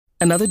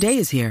Another day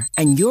is here,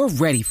 and you're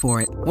ready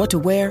for it. What to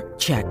wear?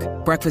 Check.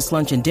 Breakfast,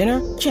 lunch, and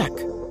dinner? Check.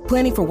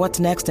 Planning for what's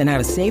next and how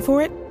to save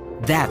for it?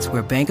 That's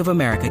where Bank of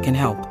America can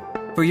help.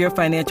 For your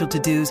financial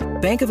to-dos,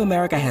 Bank of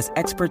America has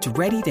experts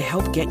ready to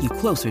help get you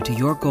closer to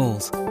your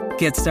goals.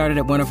 Get started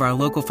at one of our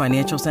local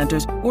financial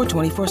centers or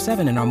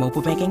 24/7 in our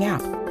mobile banking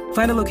app.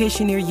 Find a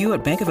location near you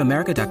at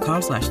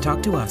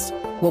bankofamerica.com/talktous.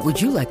 What would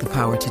you like the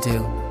power to do?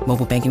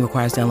 Mobile banking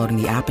requires downloading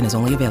the app and is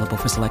only available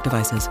for select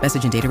devices.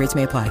 Message and data rates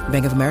may apply.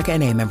 Bank of America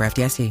N.A., member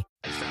FDIC.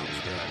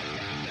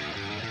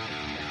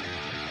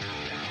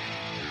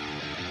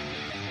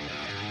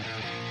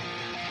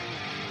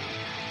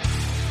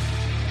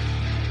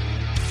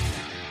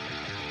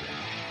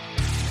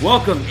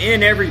 Welcome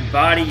in,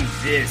 everybody.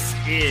 This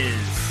is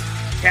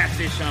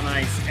Catfish on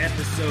Ice,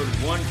 episode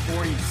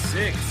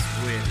 146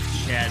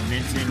 with Chad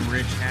Minton,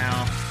 Rich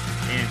Howe,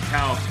 and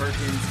Kyle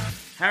Perkins.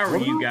 How are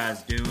you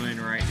guys doing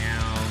right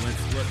now?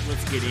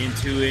 Let's get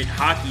into it.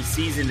 Hockey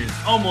season is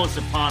almost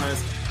upon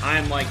us.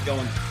 I'm like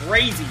going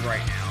crazy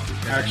right now.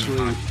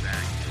 Actually,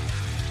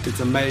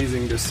 it's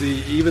amazing to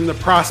see even the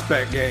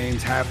prospect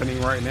games happening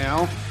right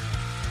now.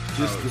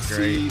 Just to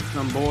see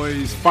some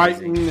boys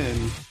fighting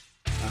and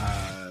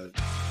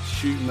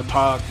shooting the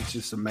puck. It's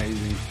just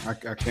amazing. I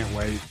can't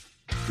wait.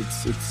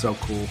 It's so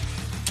cool.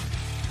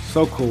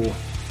 So cool.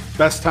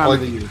 Best time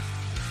of the year.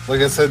 Like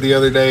I said the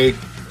other day,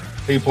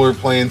 people are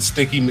playing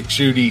Sticky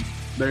McShooty.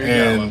 There you go.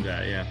 I love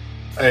that, yeah.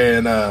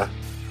 And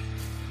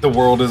the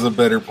world is a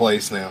better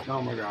place now.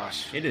 Oh my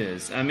gosh. It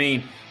is. I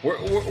mean,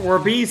 we're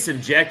being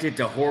subjected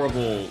to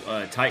horrible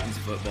Titans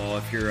football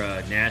if you're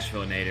a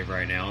Nashville native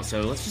right now.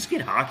 So let's just get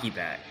hockey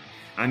back.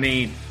 I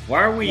mean,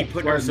 why are we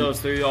putting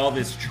ourselves through all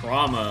this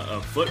trauma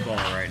of football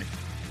right now?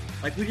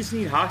 Like, we just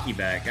need hockey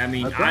back. I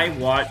mean, I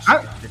watched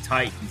the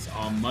Titans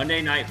on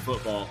Monday Night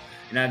Football,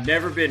 and I've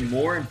never been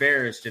more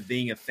embarrassed of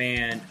being a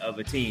fan of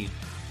a team.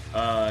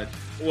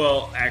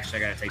 Well,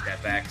 actually, I got to take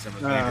that back because I'm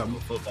a fan of a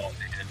football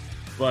fan.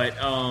 But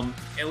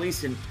at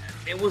least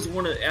it was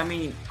one of – I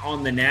mean,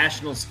 on the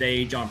national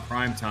stage on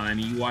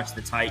primetime, you watch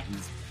the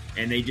Titans,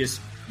 and they just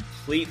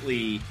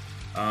completely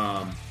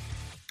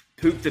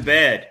pooped the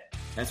bed.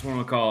 That's what I'm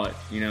going to call it.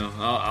 You know,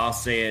 I'll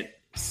say it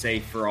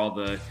safe for all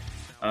the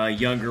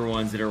younger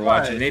ones that are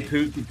watching. Right. They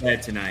pooped the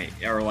bed tonight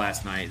or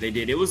last night. They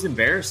did. It was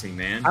embarrassing,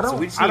 man. So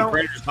we just need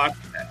Predators hockey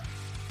back.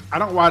 I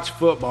don't watch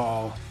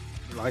football.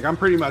 Like, I'm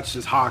pretty much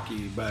just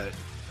hockey, but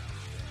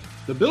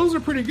the Bills are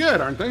pretty good,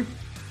 aren't they?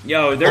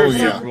 Yo, they're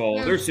Super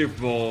Bowl. They're Super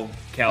Bowl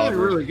caliber.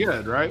 They're really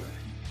good, right?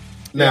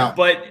 Now,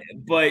 but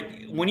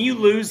when you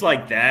lose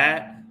like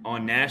that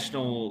on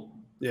national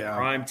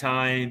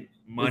primetime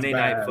Monday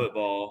Night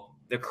Football,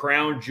 the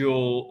crown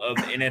jewel of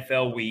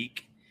NFL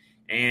week,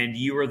 and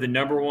you were the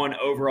number one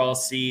overall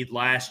seed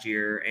last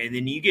year, and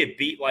then you get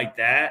beat like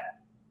that,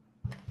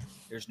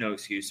 there's no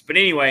excuse. But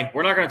anyway,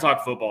 we're not going to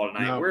talk football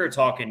tonight. No. We're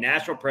talking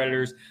Nashville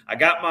Predators. I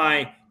got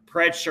my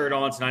Pred shirt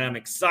on tonight. I'm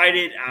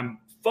excited. I'm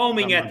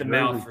foaming at the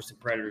mouth for some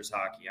Predators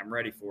hockey. I'm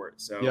ready for it.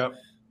 So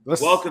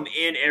welcome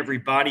in,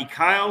 everybody.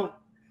 Kyle,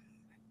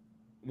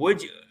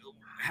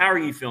 how are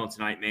you feeling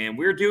tonight, man?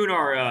 We're doing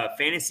our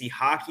Fantasy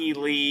Hockey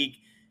League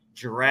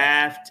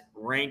draft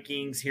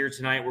rankings here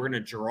tonight. We're going to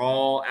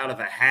draw out of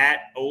a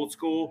hat, old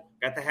school.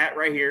 Got the hat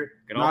right here.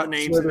 Got all the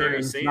names in there.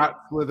 You see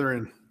not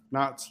Slytherin.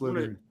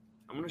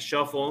 I'm going to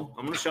shuffle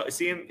them.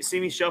 See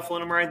me shuffling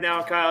them right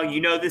now, Kyle. You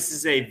know this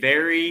is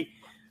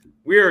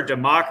we're a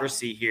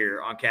democracy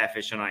here on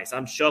Catfish on Ice.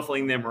 I'm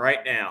shuffling them right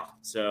now.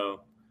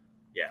 So,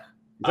 yeah.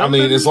 I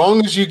mean, as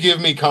long as you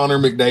give me Connor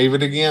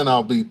McDavid again,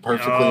 I'll be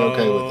perfectly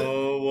okay with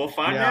it. We'll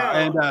find out.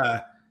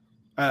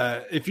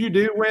 And if you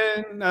do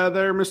win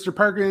there, Mr.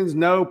 Perkins,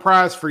 no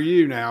prize for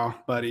you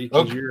now, buddy.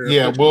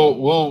 Okay.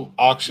 We'll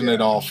auction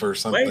it off or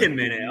something. Wait a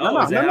minute.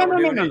 No.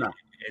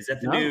 Is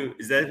that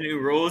the new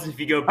rules? If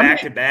you go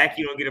back to back,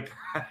 you don't get a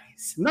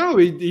prize. No,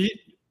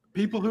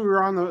 people who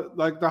are on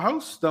the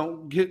hosts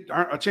don't get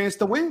a chance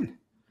to win.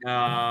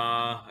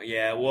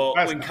 Yeah. Well,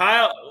 when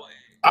Kyle,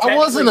 I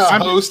wasn't a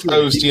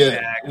host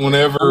yet.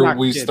 Whenever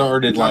we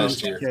started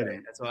last year,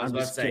 that's what I was about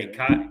to say.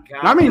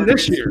 I mean,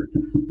 this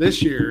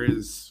year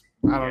is.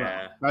 I don't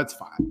know. That's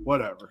fine.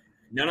 Whatever.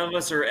 None of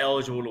us are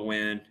eligible to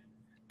win,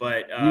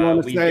 but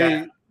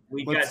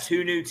we've got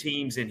two new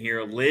teams in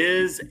here.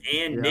 Liz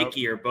and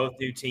Nikki are both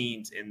new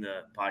teams in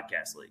the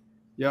podcast league.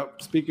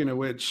 Yep. Speaking of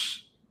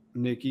which,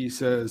 Nikki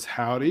says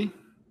howdy.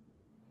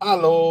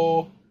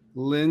 Hello.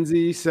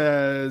 Lindsay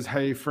says,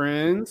 hey,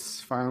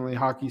 friends. Finally,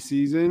 hockey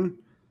season.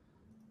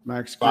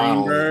 Max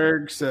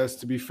Greenberg says,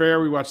 to be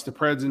fair, we watched the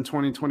Preds in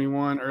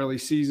 2021 early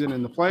season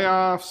in the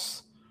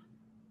playoffs.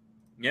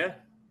 Yeah.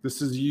 This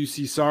is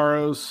UC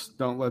Soros.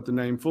 Don't let the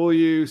name fool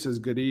you. Says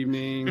good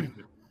evening.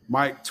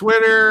 Mike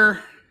Twitter.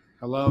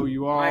 Hello,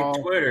 you all.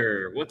 Mike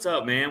Twitter. What's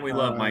up, man? We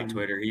love Mike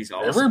Twitter. He's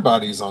awesome.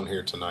 Everybody's on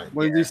here tonight.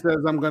 Lindsay says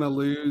I'm going to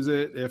lose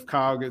it if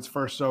Kyle gets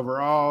first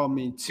overall.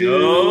 Me too.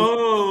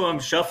 Oh, I'm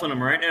shuffling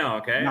them right now.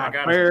 Okay. Not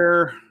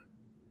fair.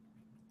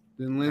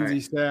 Then Lindsay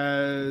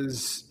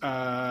says,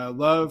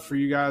 love for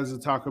you guys to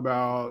talk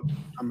about,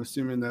 I'm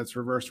assuming that's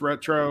reverse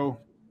retro.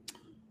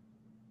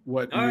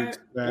 what All you right.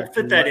 expect. We'll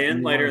fit that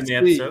in later in the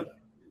episode.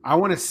 I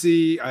want to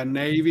see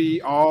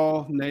a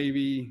all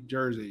Navy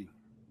jersey.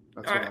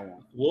 That's what I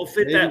want. We'll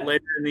fit that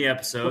later in the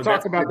episode. We'll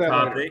talk about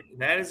that later.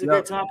 That is a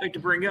good topic to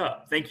bring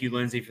up. Thank you,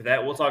 Lindsay, for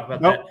that. We'll talk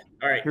about that.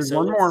 All right. Here's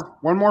one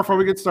more before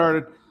we get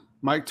started.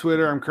 Mike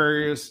Twitter, I'm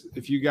curious for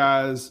you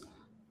guys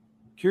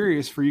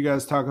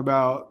to talk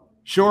about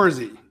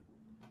Shorzy.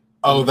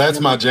 Oh,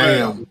 that's my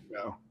jam.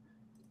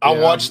 I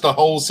watch the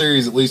whole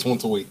series at least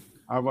once a week.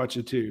 I watch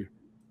it too.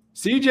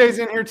 CJ's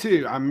in here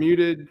too. I'm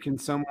muted.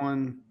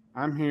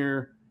 I'm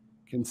here.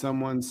 Can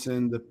someone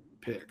send the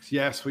pics?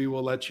 Yes, we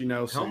will let you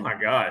know soon. Oh my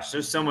gosh,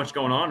 there's so much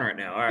going on right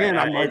now. All right,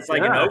 Man, it's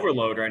like an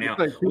overload right now.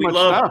 Like we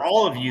love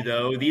all of you,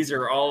 though. These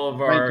are all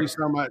of our Thank you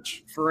so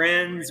much.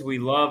 Friends. We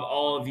love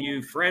all of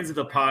you, friends of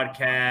the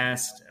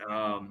podcast.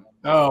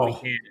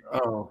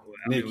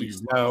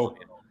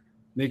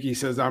 Nikki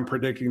says I'm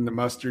predicting the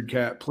mustard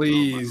cat.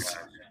 Please,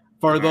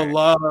 for the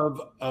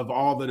love of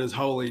all that is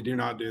holy, do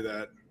not do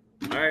that.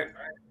 All right.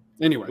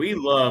 Anyway, we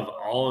love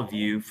all of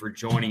you for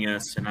joining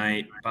us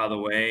tonight. By the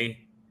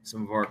way,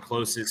 some of our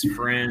closest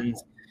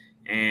friends,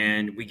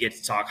 and we get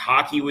to talk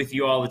hockey with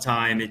you all the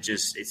time.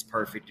 It's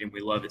perfect, and we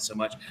love it so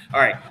much.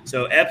 All right,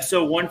 so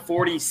episode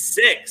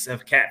 146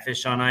 of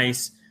Catfish on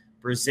Ice,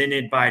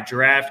 presented by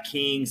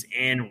DraftKings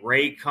and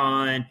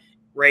Raycon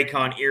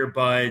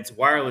earbuds,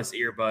 wireless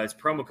earbuds,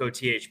 promo code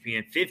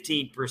THPN,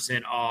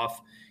 15%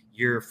 off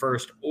your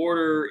first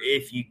order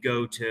if you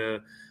go to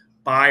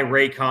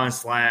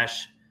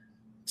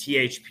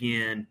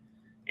buyraycon/THPN,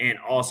 and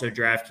also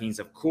DraftKings,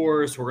 of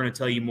course. We're going to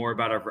tell you more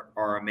about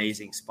our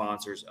amazing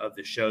sponsors of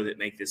the show that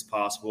make this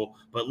possible.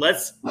 But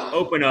let's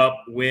open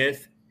up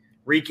with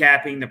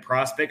recapping the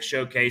Prospect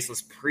Showcase.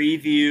 Let's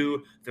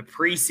preview the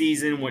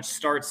preseason, which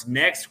starts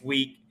next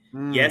week.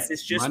 Yes,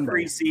 it's just Monday.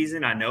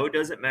 Preseason. I know it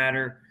doesn't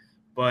matter,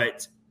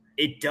 but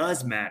it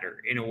does matter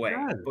in a way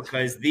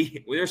because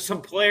there's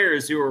some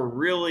players who are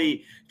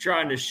really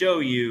trying to show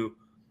you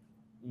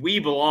we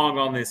belong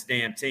on this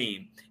damn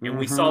team. And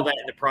we saw that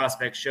in the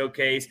Prospect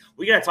Showcase.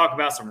 We got to talk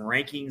about some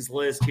rankings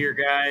list here,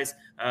 guys.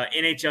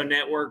 NHL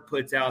Network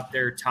puts out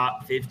their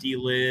top 50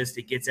 list.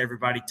 It gets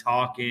everybody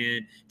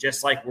talking,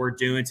 just like we're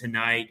doing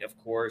tonight, of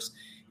course.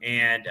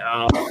 And,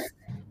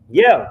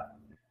 yeah.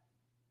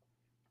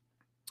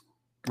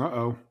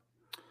 Uh-oh.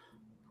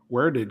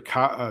 Where did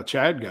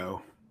Chad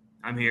go?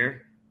 I'm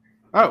here.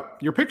 Oh,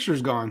 your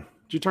picture's gone.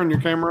 Did you turn your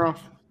camera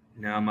off?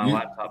 No, my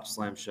laptop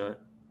slammed shut.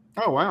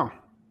 Oh, wow.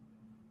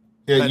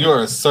 Yeah,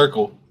 you're a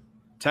circle.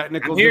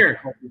 Technical I'm here,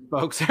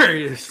 folks. There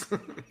he is.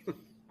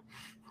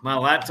 My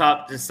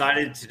laptop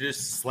decided to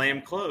just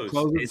slam closed.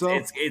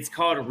 It's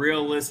called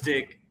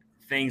realistic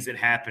things that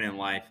happen in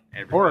life.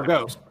 Or a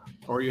ghost.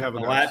 Or you have a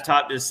ghost.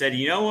 Laptop just said,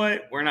 you know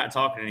what? We're not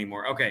talking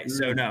anymore. Okay,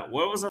 so no.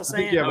 What was I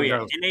saying?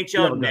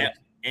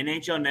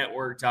 NHL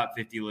Network top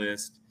 50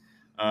 list.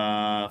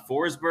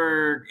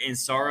 Forsberg and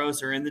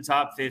Saros are in the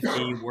top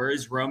 50. Where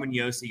is Roman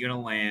Josi going to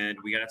land?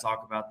 We got to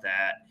talk about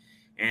that.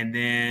 And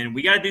then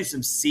we got to do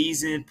some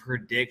season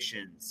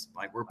predictions.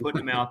 Like, we're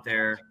putting them out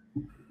there.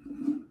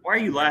 Why are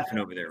you laughing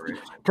over there, Rich?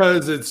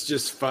 Because it's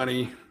just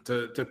funny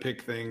to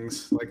pick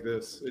things like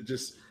this.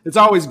 It's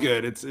always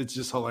good. It's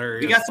just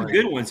hilarious. We got some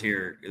good ones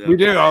here. We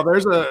do. Oh,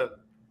 there's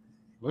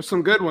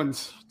some good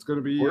ones. It's going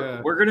to be.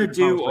 We're going to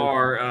do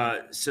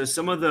our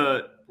some of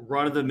the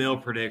run-of-the-mill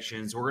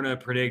predictions. We're going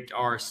to predict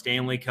our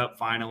Stanley Cup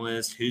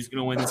finalists. Who's going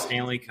to win the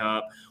Stanley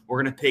Cup?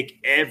 We're going to pick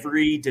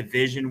every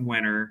division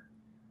winner.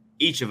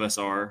 Each of us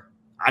are.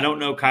 I don't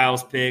know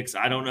Kyle's picks.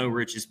 I don't know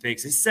Rich's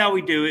picks. This is how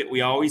we do it. We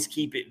always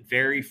keep it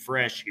very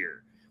fresh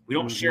here. We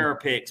don't share our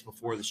picks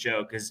before the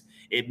show because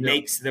it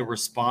makes the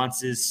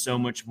responses so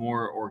much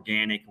more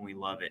organic, and we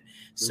love it.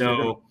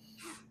 So,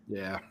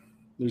 yeah,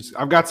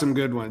 I've got some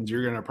good ones.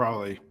 You're going to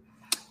probably.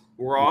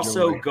 We're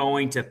also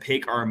going to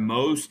pick our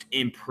most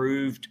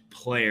improved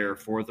player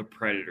for the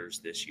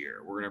Predators this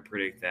year. We're going to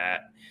predict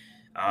that.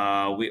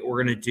 We're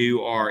going to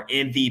do our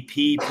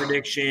MVP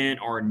prediction,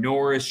 our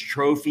Norris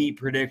Trophy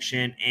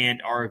prediction,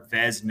 and our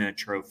Vezina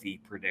Trophy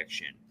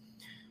prediction.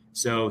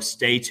 So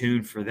stay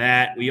tuned for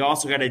that. We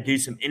also got to do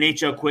some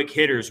NHL quick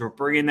hitters. We're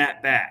bringing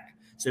that back.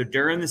 So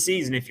during the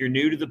season, if you're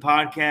new to the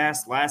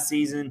podcast, last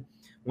season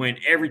when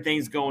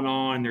everything's going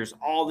on, there's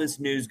all this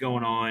news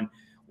going on,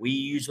 we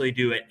usually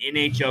do an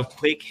NHL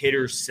quick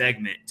hitter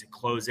segment to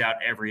close out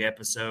every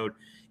episode,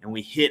 and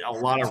we hit a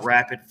lot of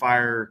rapid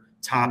fire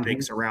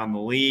topics around the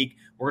league.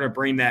 We're going to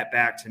bring that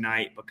back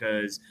tonight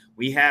because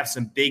we have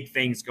some big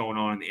things going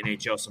on in the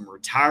NHL, some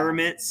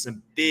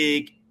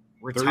big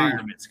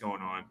retirements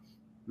going on.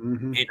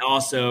 And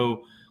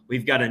also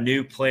we've got a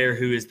new player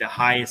who is the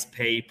highest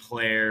paid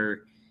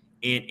player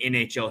in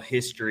NHL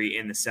history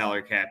in the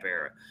salary cap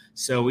era.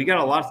 So we got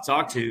a lot to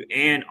talk to.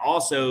 And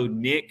also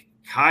Nick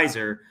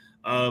Kaiser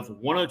of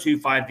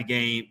 102.5 The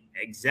Game,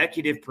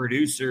 executive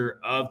producer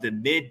of the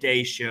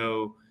midday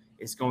show,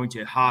 is going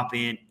to hop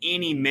in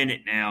any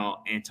minute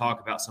now and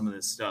talk about some of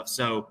this stuff.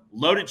 So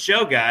loaded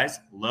show, guys.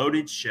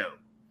 Loaded show.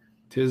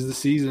 'Tis the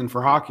season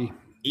for hockey.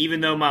 Even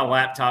though my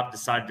laptop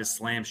decided to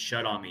slam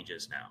shut on me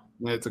just now.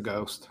 It's a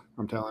ghost.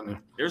 I'm telling you.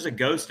 There's a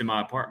ghost in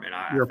my apartment.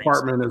 Your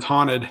apartment is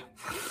haunted.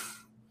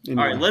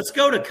 Anyway. All right, let's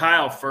go to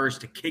Kyle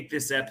first to kick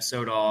this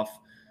episode off.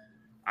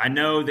 I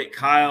know that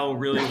Kyle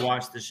really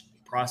watched the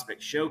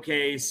prospect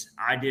showcase.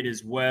 I did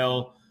as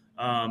well.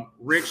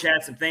 Rich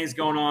had some things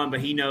going on, but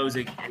he knows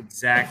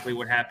exactly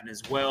what happened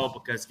as well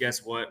because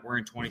guess what? We're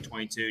in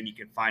 2022, and you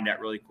can find out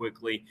really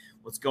quickly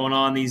what's going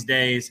on these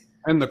days.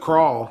 And the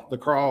crawl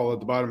at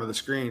the bottom of the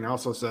screen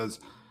also says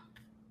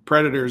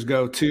Predators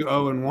go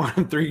 2-0-1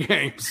 in 3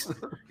 games.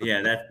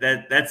 Yeah,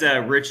 that's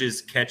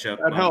Rich's catch-up.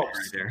 That helps.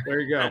 Right there. There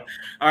you go.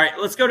 All right,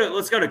 let's go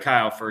to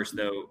Kyle first,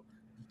 though.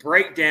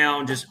 Break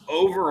down just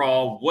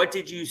overall, what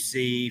did you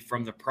see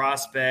from the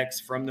prospects,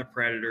 from the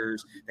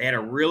Predators? They had a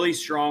really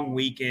strong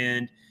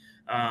weekend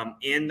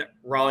in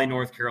Raleigh,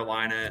 North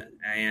Carolina,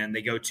 and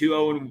they go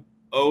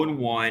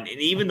 2-0-1. And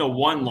even the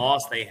one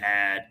loss they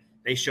had,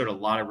 they showed a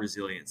lot of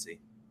resiliency.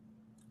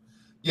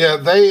 Yeah,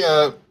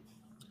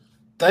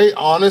 they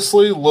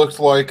honestly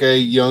looked like a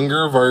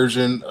younger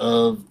version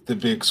of the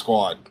big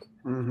squad.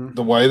 Mm-hmm.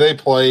 The way they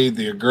played,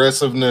 the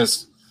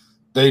aggressiveness,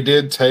 they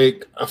did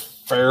take a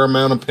fair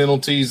amount of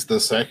penalties the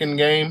second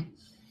game.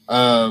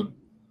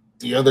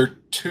 The other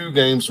 2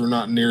 games were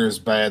not near as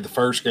bad. The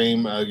first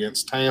game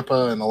against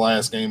Tampa and the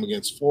last game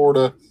against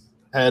Florida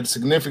had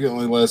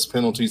significantly less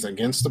penalties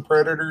against the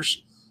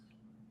Predators,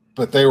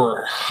 but they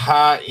were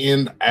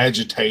high-end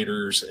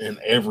agitators in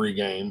every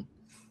game.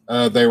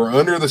 They were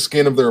under the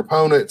skin of their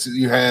opponents.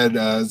 You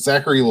had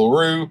Zachary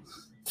LaRue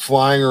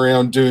flying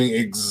around doing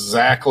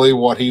exactly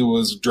what he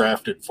was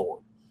drafted for.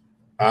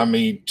 I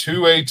mean,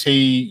 to a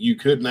T, you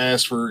couldn't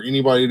ask for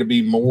anybody to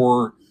be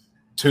more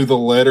to the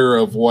letter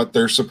of what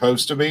they're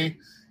supposed to be.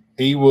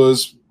 He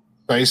was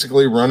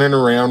basically running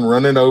around,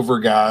 running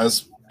over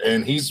guys,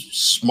 and he's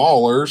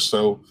smaller,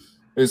 so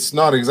it's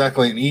not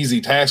exactly an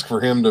easy task for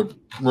him to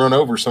run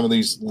over some of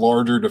these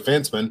larger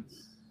defensemen.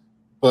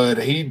 But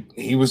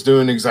he was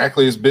doing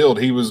exactly his build.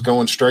 He was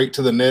going straight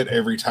to the net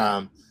every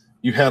time.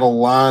 You had a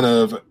line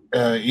of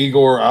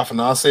Igor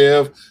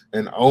Afanasyev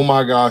and, oh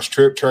my gosh,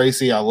 Trip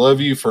Tracy, I love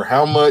you for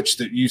how much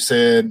that you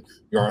said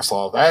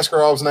Yaroslav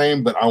Askarov's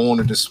name, but I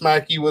wanted to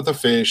smack you with a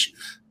fish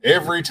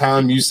every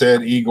time you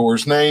said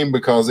Igor's name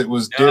because it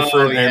was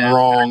different and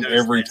wrong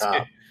every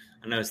time.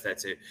 I noticed that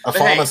too.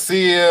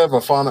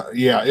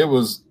 Afanasyev, it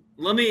was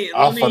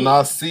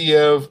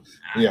Afanasyev.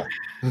 Yeah.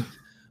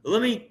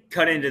 Let me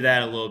cut into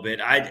that a little bit.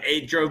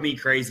 It drove me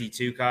crazy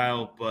too,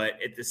 Kyle, but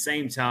at the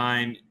same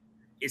time,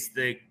 it's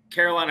the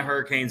Carolina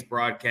Hurricanes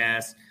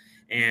broadcast,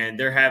 and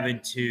they're having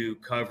to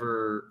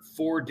cover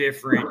 4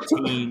 different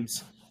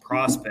teams'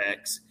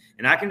 prospects.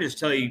 And I can just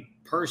tell you,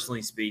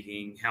 personally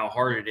speaking, how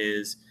hard it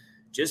is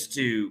just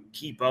to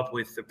keep up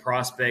with the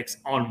prospects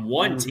on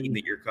one team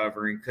that you're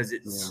covering because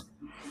it's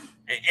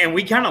 – and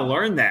we kind of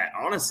learned that,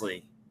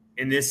 honestly,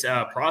 in this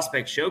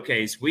prospect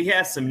showcase. We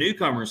have some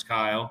newcomers,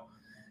 Kyle,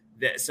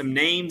 some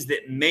names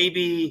that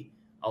maybe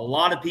a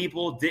lot of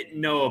people didn't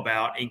know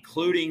about,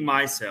 including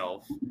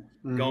myself,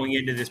 going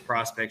into this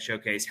prospect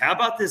showcase. How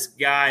about this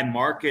guy,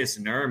 Marcus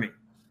Nurmi?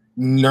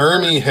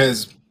 Nurmi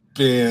has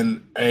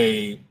been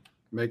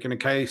making a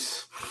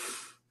case.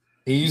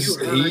 He's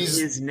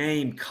his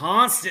name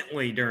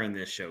constantly during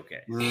this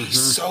showcase. He's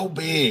so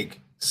big.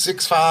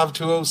 6'5",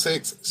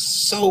 206,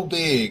 so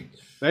big.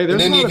 Hey,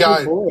 there's a lot of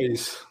big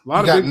boys. A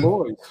lot of big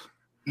boys.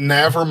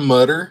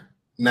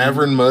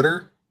 Navin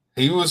Mutter.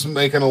 He was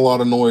making a lot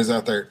of noise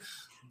out there.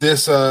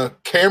 This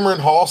Cameron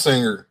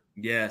Hallsinger,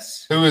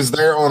 yes, who is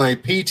there on a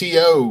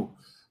PTO.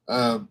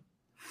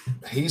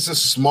 He's a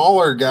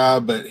smaller guy,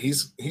 but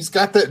he's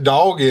got that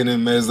dog in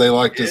him, as they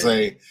like to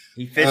say.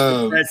 He fits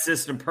the Fred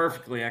system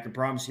perfectly. I can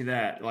promise you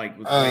that. Like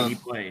with the way he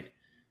played.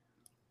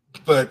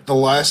 But the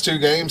last 2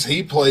 games,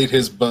 he played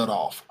his butt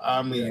off.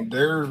 I mean,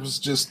 there was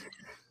just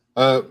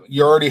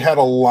you already had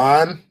a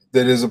line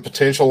that is a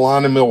potential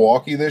line in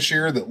Milwaukee this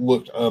year that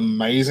looked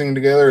amazing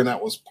together, and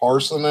that was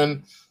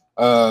Parsonen,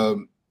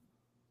 Afanasyev,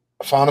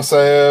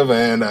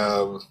 and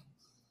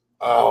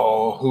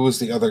who was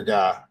the other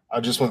guy? I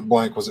just went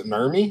blank. Was it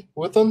Nurmi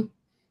with them?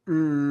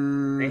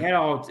 They had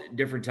all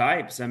different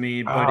types. I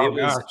mean, but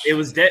it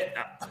was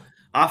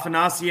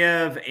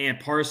Afanasyev and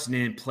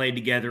Parsonen played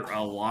together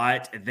a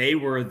lot. They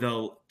were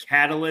the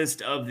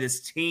catalyst of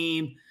this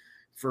team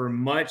for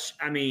much.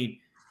 I mean,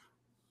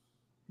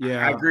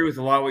 yeah, I agree with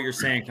a lot of what you're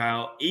saying,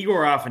 Kyle.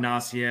 Igor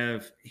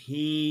Afanasyev,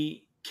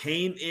 he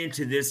came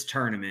into this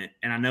tournament,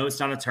 and I know it's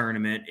not a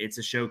tournament, it's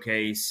a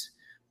showcase,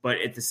 but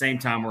at the same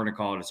time, we're going to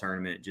call it a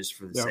tournament just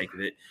for the sake of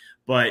it.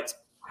 But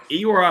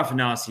Igor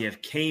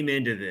Afanasyev came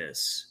into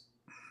this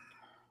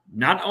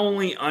not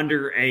only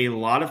under a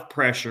lot of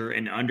pressure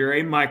and under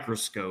a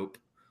microscope,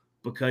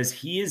 because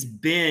he has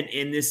been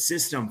in this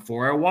system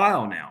for a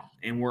while now,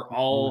 and we're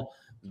all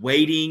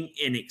waiting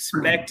and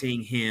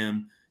expecting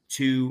him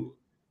to,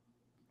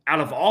 out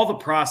of all the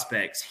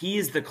prospects, he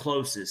is the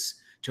closest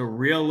to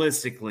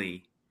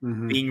realistically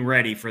being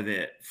ready for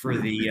the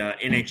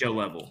NHL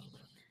level.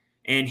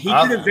 And he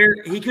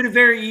could have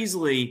very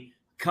easily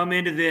come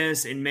into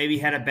this and maybe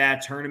had a bad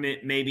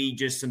tournament, maybe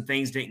just some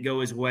things didn't go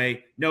his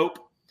way. Nope.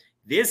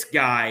 This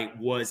guy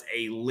was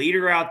a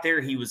leader out there.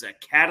 He was a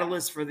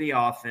catalyst for the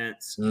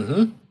offense.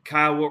 Mm-hmm.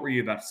 Kyle, what were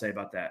you about to say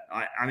about that?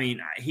 I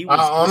mean, he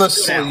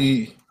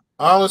I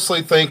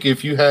honestly think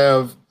if you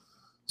have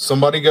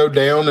somebody go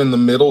down in the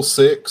middle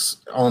six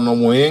on the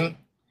wing,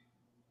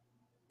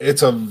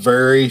 it's a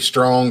very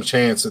strong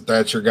chance that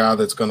that's your guy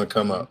that's going to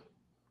come up.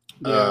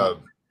 Yeah.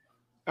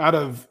 Out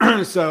of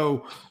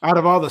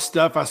all the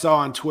stuff I saw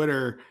on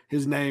Twitter,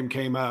 his name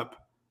came up.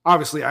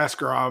 Obviously,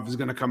 Askarov is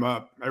going to come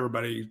up.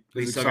 Everybody,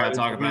 we still got to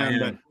talk about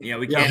him. Yeah,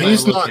 we can't.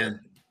 He's not. Him.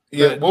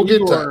 Yeah, we'll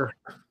get to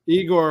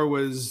Igor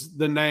was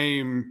the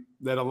name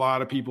that a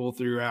lot of people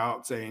threw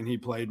out, saying he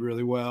played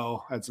really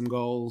well, had some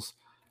goals.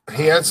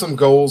 He had some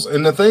goals,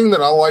 and the thing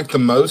that I like the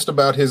most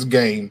about his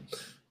game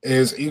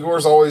is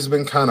Igor's always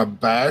been kind of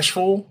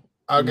bashful,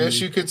 I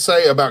guess you could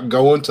say, about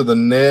going to the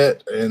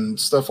net and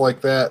stuff like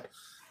that.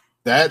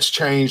 That's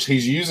changed.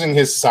 He's using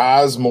his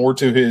size more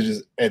to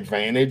his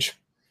advantage.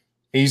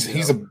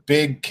 He's a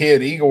big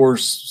kid.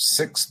 Igor's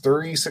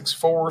 6'3",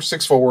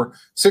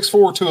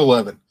 6'4",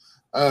 211.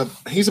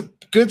 He's a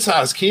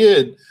good-sized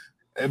kid,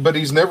 but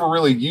he's never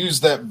really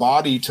used that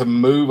body to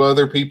move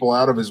other people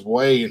out of his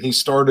way, and he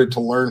started to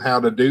learn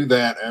how to do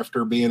that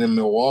after being in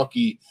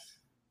Milwaukee,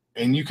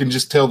 and you can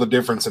just tell the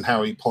difference in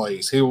how he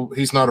plays.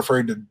 He's not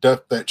afraid to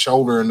duck that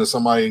shoulder into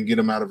somebody and get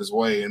him out of his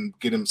way and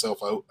get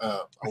himself a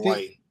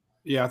lane.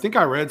 Yeah, I think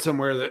I read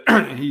somewhere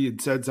that he had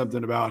said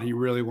something about he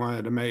really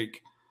wanted to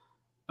make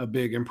a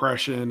big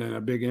impression and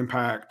a big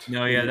impact.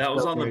 No, yeah, that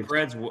was on the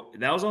Preds.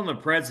 That was on the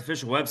Preds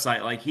official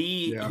website. Like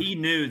he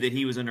knew that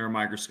he was under a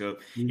microscope,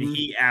 and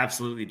he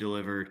absolutely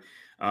delivered.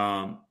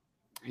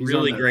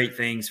 Really great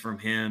things from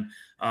him.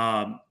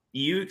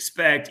 You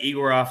expect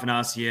Igor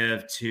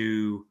Afanasyev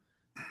to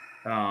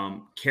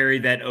carry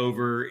that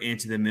over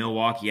into the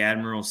Milwaukee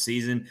Admirals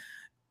season.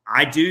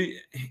 I do.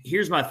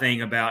 Here's my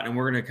thing about, and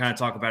we're going to kind of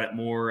talk about it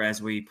more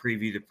as we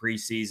preview the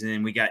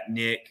preseason. We got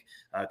Nick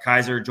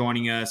Kaiser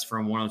joining us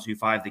from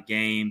 102.5 The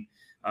Game.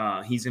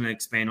 He's going to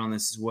expand on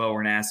this as well.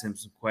 We're going to ask him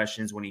some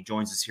questions when he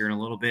joins us here in a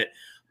little bit.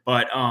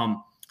 But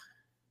out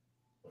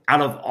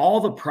of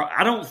all the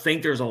I don't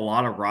think there's a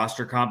lot of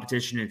roster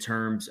competition in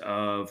terms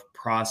of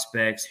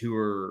prospects who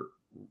are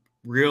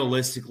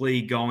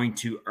realistically going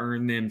to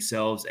earn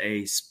themselves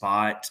a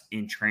spot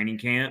in training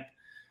camp.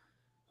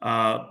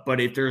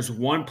 But if there's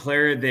one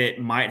player that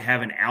might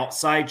have an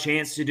outside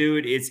chance to do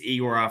it, it's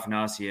Igor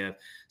Afanasyev.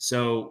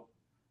 So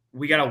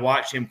we got to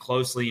watch him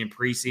closely in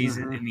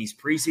preseason, in these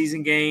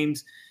preseason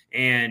games.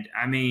 And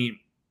I mean,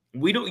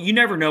 you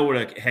never know what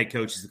a head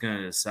coach is going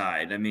to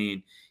decide. I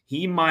mean,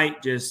 he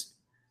might just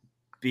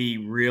be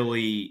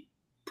really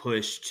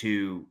pushed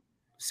to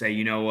say,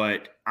 you know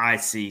what, I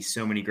see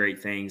so many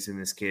great things in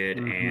this kid,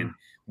 and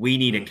we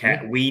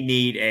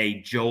need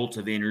a jolt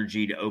of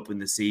energy to open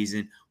the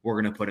season.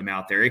 We're going to put him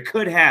out there. It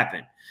could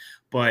happen,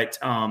 but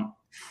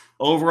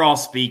overall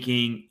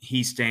speaking,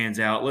 he stands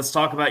out. Let's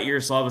talk about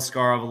Yaroslav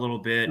Askarov a little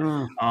bit.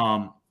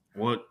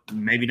 Well,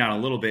 maybe not a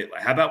little bit.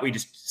 How about we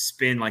just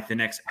spend like the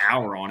next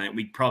hour on it?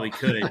 We probably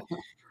could.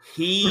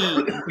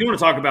 You want to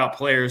talk about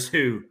players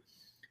who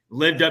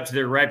lived up to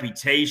their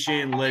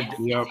reputation,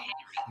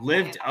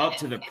 lived up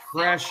to the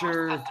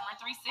pressure. I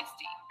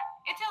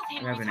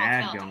have an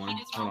ad going.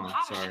 Hold on,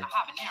 sorry.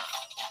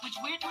 Which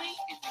weirdly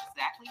is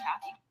exactly how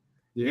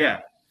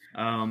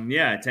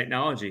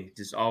technology.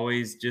 Just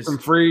always just some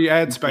free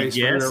ad space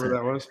for whoever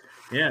that was.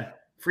 Yeah.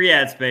 Free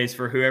ad space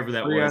for whoever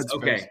that was.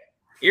 Okay.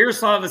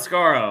 Yaroslav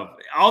Askarov.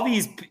 All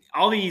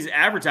these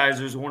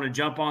advertisers want to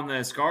jump on the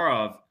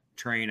Askarov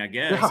train, I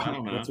guess. Yeah, I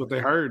don't know. That's what they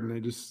heard, and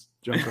they just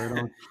jumped right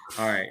on.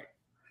 All right.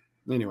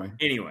 Anyway,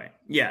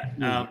 yeah.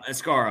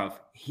 Askarov,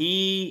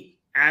 he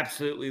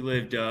absolutely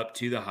lived up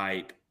to the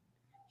hype.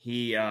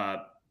 He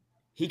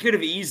could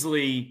have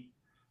easily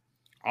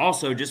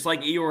also, just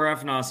like Igor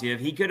Afanasyev,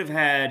 he could have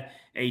had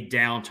a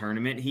down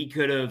tournament. He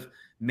could have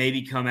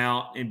maybe come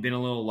out and been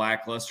a little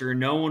lackluster.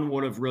 No one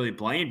would have really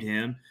blamed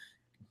him,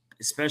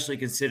 especially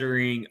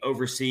considering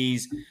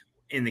overseas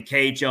in the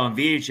KHL and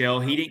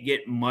VHL, he didn't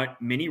get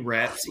many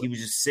reps. He was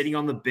just sitting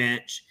on the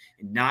bench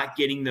and not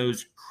getting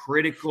those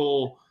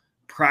critical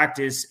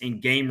practice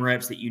and game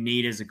reps that you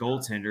need as a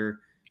goaltender.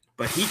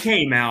 But he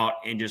came out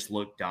and just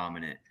looked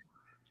dominant.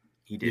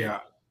 He did. Yeah.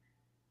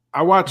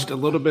 I watched a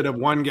little bit of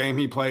one game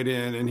he played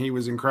in, and he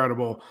was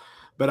incredible.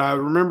 But I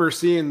remember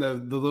seeing the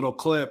little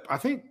clip. I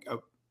think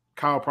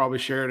Kyle probably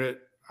shared it.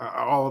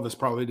 All of us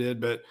probably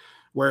did. But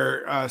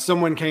where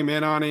someone came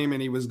in on him,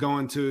 and he was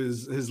going to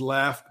his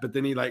left, but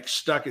then he like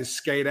stuck his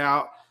skate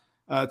out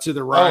to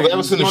the right. Oh, that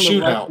was in the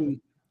shootout.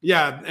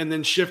 And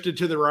then shifted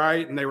to the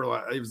right, and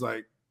he was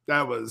like,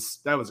 that was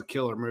a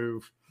killer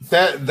move.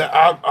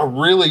 I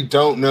really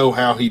don't know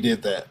how he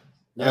did that.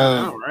 Yeah,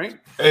 I know, right?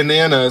 And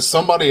then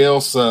somebody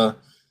else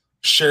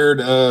shared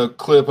a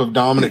clip of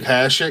Dominic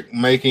Hasek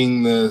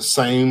making the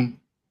same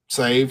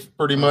save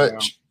pretty much.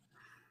 Yeah.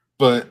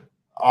 But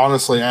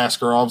honestly,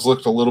 Askarov's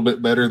looked a little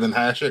bit better than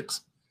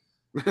Hasek's,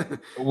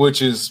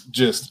 which is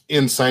just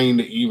insane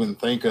to even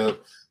think of.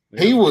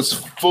 He was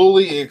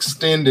fully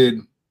extended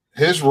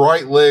his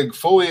right leg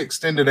fully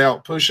extended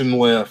out, pushing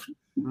left,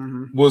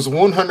 was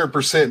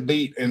 100%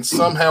 beat, and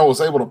somehow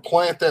was able to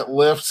plant that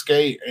left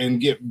skate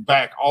and get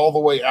back all the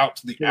way out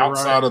to the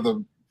outside of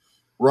the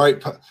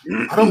right.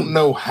 I don't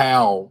know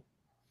how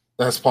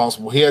that's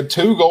possible. He had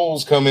 2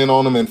 goals come in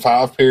on him in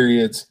 5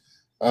 periods,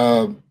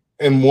 and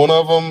one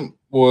of them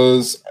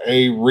was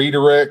a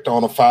redirect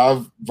on a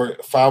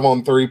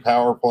 5-on-3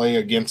 power play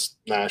against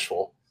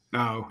Nashville.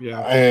 Oh, yeah.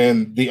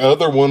 And the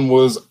other one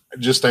was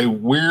just a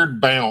weird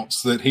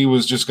bounce that he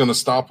was just going to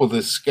stop with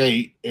his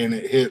skate, and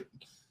it hit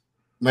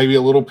maybe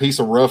a little piece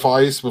of rough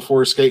ice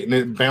before his skate, and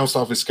it bounced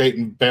off his skate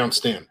and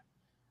bounced in.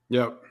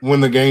 Yep. When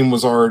the game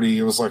was already,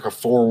 it was like a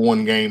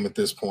 4-1 game at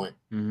this point.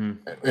 And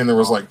there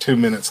was like 2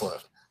 minutes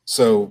left.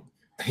 So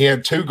he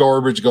had 2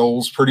 garbage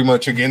goals pretty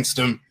much against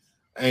him.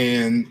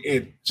 And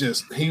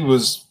he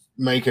was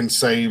making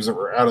saves that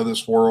were out of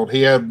this world.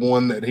 He had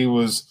one that he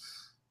was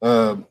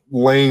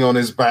laying on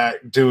his back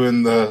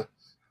doing the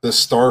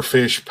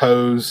starfish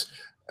pose.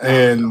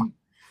 And I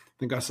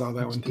think I saw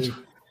that one too.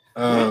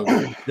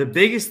 The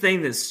biggest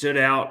thing that stood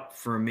out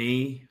for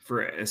me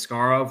for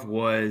Askarov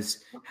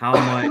was how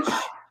much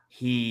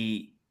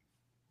his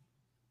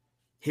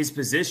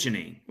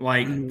positioning,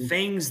 like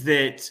things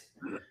that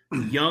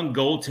young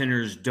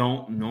goaltenders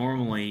don't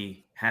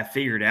normally have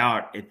figured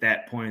out at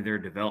that point of their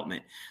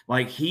development.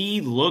 Like he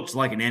looked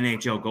like an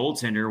NHL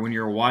goaltender when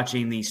you're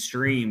watching these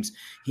streams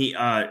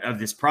of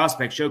this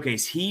prospect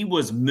showcase. He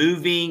was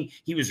moving,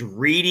 he was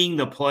reading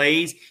the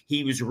plays,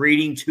 he was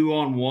reading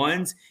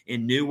 2-on-1s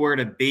and knew where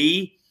to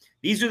be.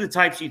 These are the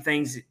types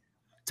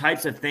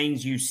of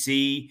things you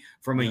see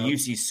from a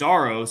UC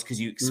Saros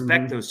because you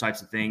expect those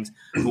types of things.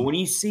 But when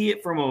you see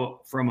it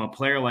from a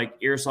player like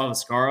Yaroslav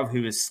Askarov,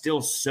 who is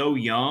still so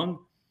young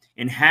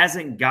and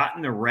hasn't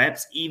gotten the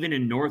reps even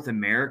in North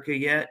America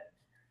yet,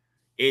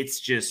 it's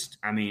just,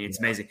 it's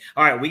amazing.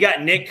 All right, we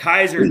got Nick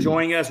Kaiser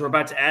joining us. We're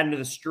about to add him to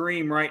the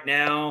stream right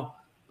now.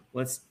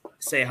 Let's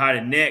say hi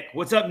to Nick.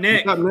 What's up,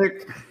 Nick? What's up,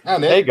 Nick? Hi,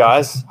 Nick. Hey,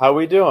 guys. How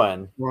we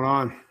doing? What's going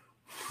on?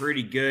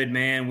 Pretty good,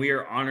 man. We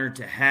are honored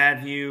to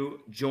have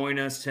you join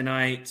us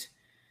tonight.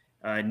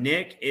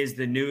 Nick is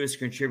the newest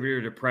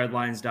contributor to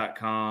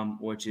Predlines.com,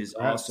 which is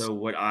also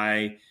what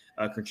I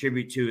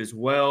contribute to as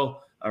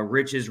well.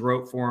 Rich has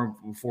wrote for him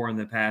before in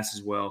the past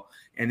as well.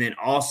 And then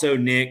also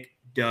Nick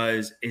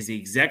is the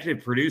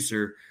executive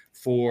producer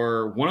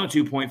for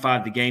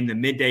 102.5 The Game, the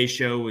midday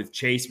show with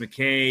Chase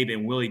McCabe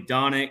and Willie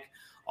Donick,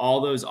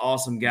 all those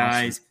awesome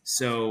guys. Awesome.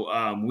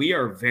 So we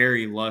are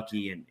very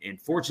lucky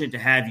and fortunate to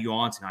have you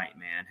on tonight,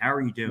 man. How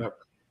are you doing? Yep.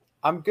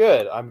 I'm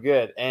good.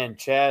 And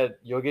Chad,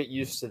 you'll get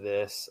used to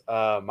this.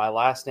 My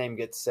last name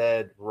gets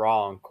said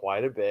wrong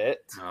quite a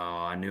bit. Oh,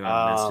 I knew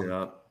I messed it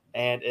up.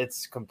 And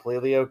it's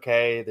completely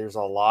okay. There's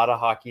a lot of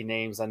hockey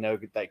names I know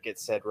that get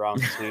said wrong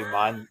too.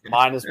 Mine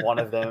is one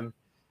of them.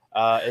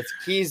 It's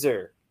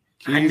Keiser.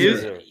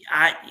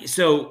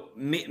 So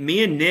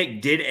me and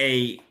Nick did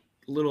a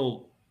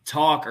little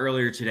talk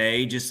earlier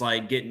today, just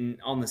like getting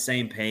on the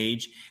same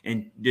page.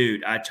 And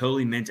dude, I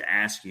totally meant to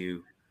ask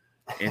you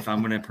if I'm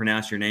going to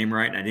pronounce your name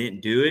right, and I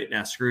didn't do it, and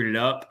I screwed it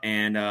up.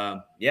 And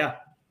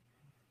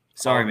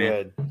sorry,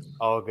 man.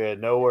 All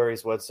good. No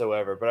worries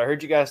whatsoever. But I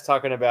heard you guys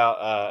talking about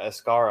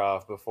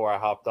Askarov before I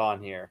hopped on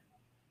here.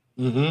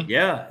 Mm-hmm.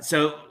 Yeah.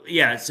 So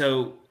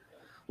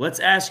let's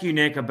ask you,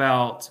 Nick,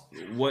 about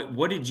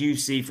what did you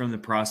see from the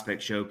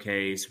prospect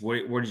showcase? What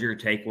are your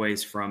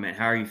takeaways from it?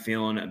 How are you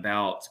feeling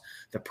about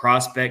the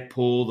prospect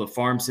pool, the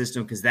farm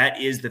system? Because that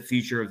is the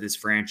future of this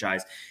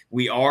franchise.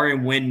 We are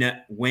in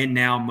win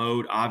now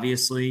mode,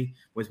 obviously,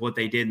 with what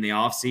they did in the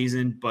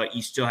offseason, but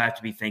you still have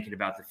to be thinking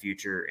about the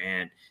future,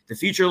 and the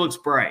future looks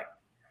bright.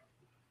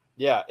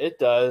 Yeah, it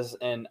does.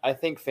 And I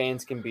think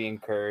fans can be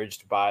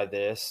encouraged by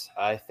this.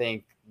 I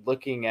think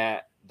looking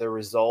at the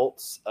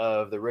results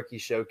of the rookie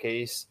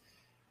showcase,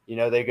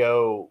 they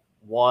go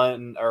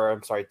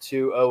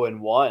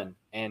 2-0-1,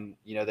 and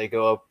they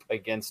go up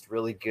against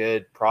really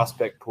good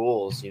prospect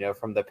pools,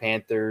 from the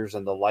Panthers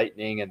and the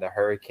Lightning and the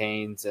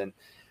Hurricanes. And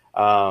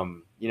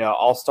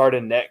I'll start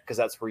in net because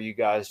that's where you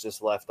guys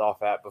just left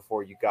off at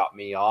before you got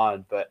me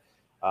on. But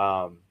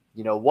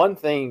one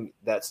thing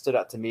that stood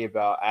out to me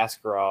about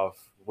Askarov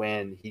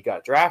when he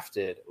got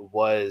drafted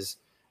was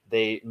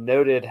they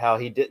noted how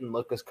he didn't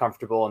look as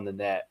comfortable in the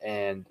net,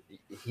 and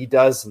he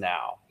does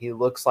now. He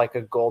looks like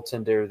a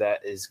goaltender that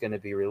is going to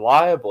be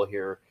reliable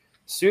here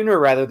sooner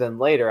rather than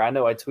later. I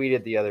know I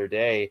tweeted the other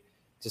day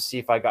to see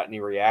if I got any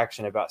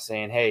reaction about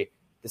saying, hey,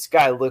 this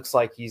guy looks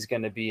like he's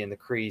going to be in the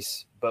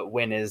crease, but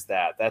when is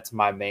that? That's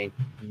my main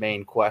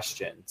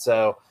question.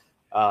 So,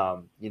 I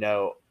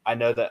know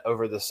that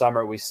over the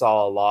summer we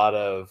saw a lot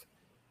of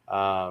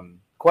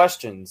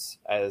questions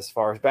as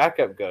far as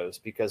backup goes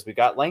because we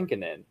got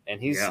Lankinen, and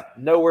he's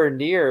nowhere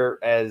near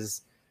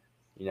as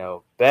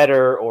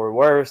better or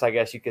worse, I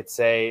guess you could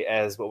say,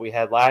 as what we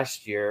had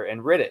last year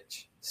and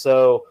Rittich.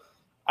 So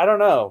I don't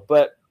know,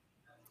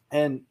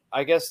 and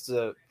I guess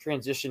to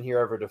transition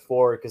here over to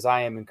Ford, because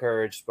I am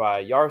encouraged by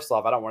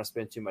Yaroslav. I don't want to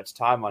spend too much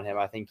time on him.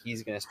 I think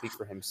he's going to speak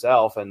for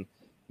himself and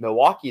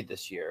Milwaukee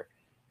this year.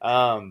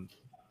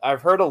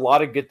 I've heard a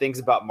lot of good things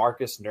about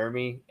Marcus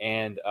Nurmi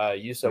and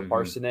Yuso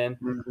Parsonen.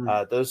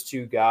 Those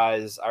two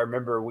guys, I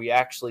remember we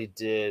actually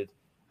did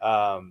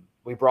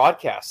we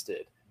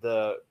broadcasted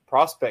the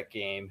prospect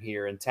game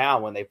here in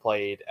town when they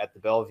played at the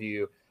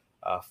Bellevue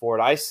Ford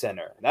Ice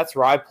Center. And that's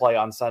where I play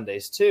on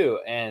Sundays too.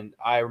 And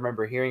I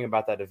remember hearing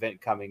about that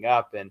event coming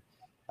up. And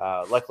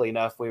luckily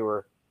enough, we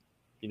were,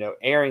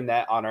 airing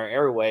that on our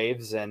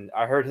airwaves. And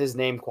I heard his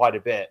name quite a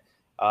bit.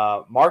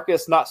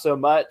 Marcus, not so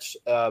much,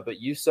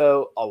 but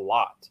Yuso, a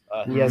lot.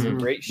 He has a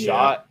great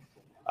shot.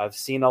 I've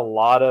seen a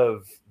lot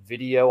of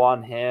video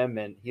on him,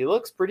 and he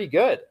looks pretty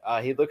good.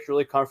 He looks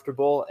really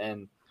comfortable,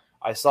 and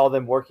I saw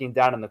them working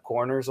down in the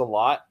corners a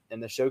lot in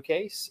the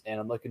showcase, and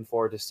I'm looking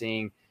forward to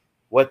seeing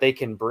what they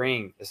can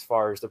bring as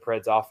far as the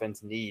Preds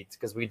offense needs,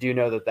 because we do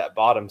know that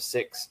bottom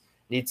six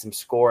needs some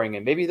scoring,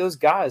 and maybe those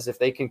guys, if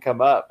they can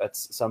come up at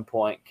some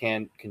point,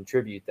 can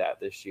contribute that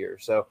this year.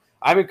 So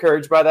I'm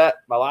encouraged by that.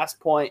 My last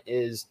point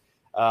is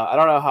I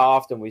don't know how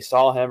often we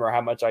saw him or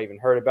how much I even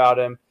heard about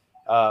him,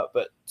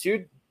 but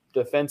two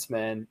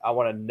defensemen I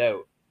want to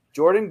note,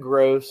 Jordan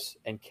Gross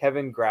and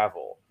Kevin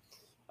Gravel.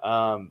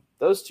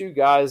 Those two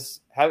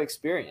guys have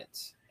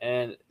experience,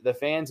 and the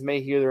fans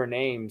may hear their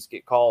names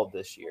get called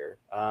this year.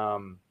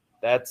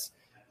 That's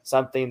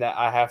something that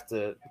I have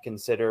to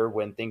consider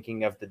when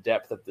thinking of the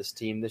depth of this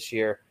team this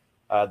year.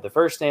 The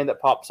first name that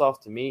pops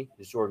off to me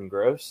is Jordan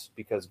Gross,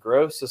 because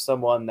Gross is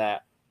someone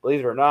that,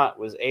 believe it or not,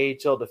 was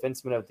AHL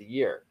Defenseman of the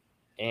Year.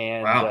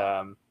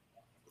 And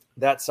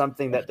that's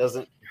something that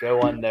doesn't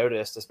go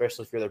unnoticed,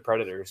 especially for the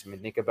Predators. I mean,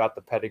 think about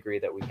the pedigree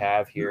that we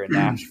have here in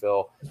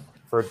Nashville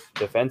for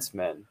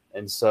defensemen.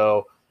 And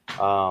so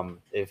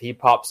if he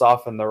pops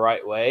off in the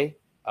right way,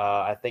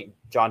 I think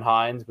John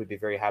Hines would be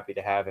very happy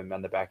to have him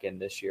on the back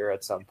end this year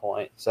at some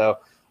point. So,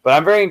 but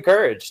I'm very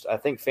encouraged. I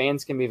think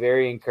fans can be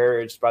very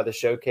encouraged by the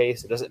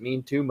showcase. It doesn't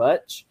mean too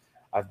much.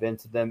 I've been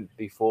to them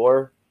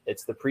before.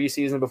 It's the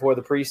preseason before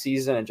the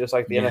preseason, and just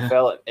like the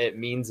NFL, it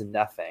means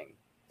nothing.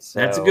 So,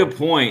 that's a good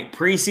point.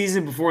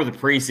 Preseason before the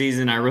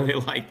preseason, I really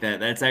like that.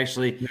 That's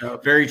actually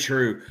very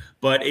true.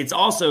 But it's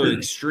also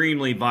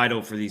extremely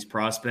vital for these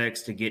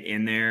prospects to get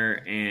in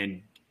there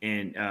and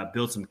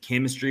build some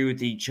chemistry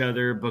with each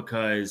other,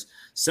 because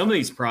some of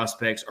these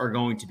prospects are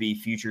going to be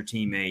future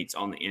teammates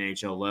on the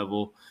NHL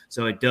level.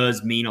 So it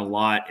does mean a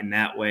lot in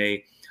that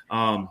way.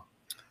 I'm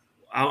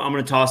going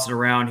to toss it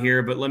around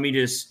here, but let me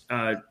just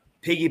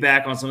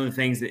piggyback on some of the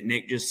things that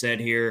Nick just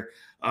said here.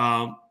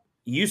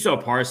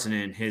 Yuso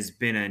Parsonen has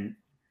been a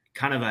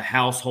kind of a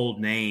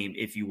household name,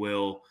 if you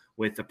will,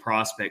 with the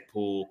prospect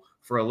pool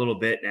for a little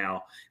bit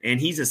now. And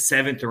he's a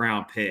 7th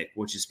round pick,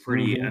 which is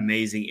pretty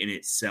amazing in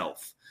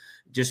itself.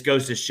 Just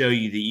goes to show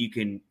you that you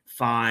can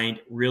find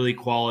really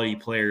quality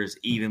players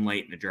even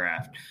late in the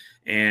draft.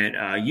 And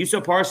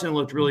Yuso Parsonen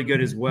looked really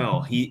good as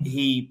well.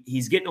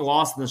 He's getting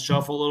lost in the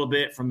shuffle a little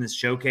bit from this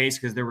showcase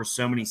because there were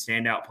so many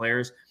standout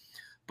players.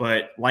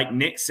 But like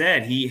Nick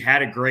said, he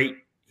had a great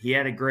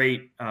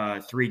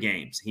 3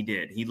 games. He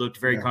did. He looked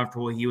very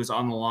comfortable. He was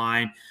on the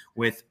line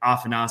with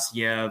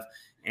Afanasyev,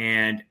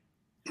 and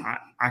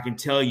I can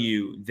tell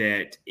you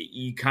that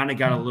you kind of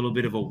got a little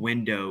bit of a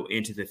window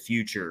into the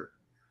future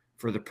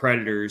for the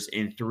Predators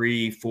in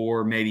 3,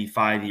 4, maybe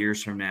 5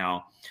 years from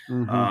now,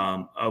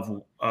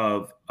 of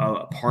a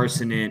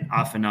Parsonen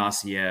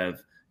Afanasyev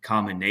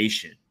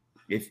combination.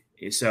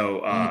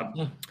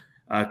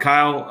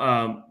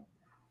 Kyle,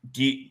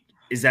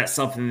 is that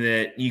something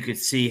that you could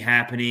see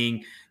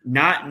happening?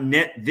 Not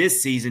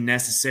this season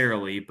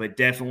necessarily, but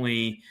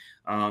definitely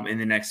in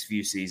the next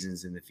few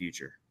seasons in the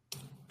future.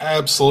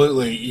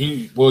 Absolutely.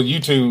 You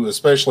two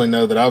especially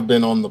know that I've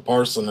been on the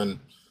Parsonen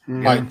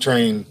hype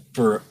train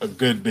for a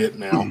good bit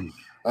now.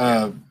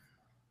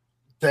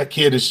 That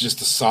kid is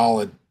just a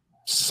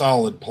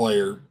solid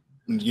player.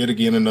 And yet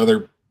again,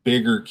 another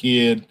bigger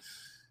kid.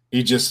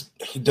 He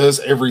does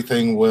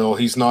everything well.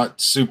 He's not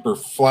super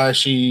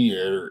flashy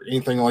or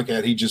anything like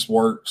that. He just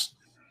works.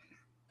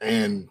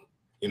 And,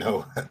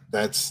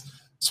 that's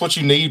what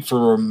you need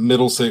for a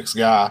middle six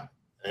guy.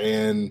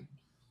 And,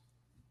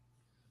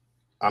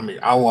 I mean,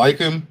 I like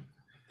him.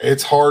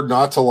 It's hard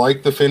not to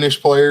like the Finnish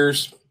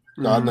players.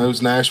 God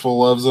knows Nashville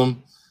loves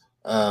them.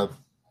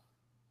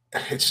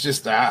 It's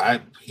just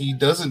he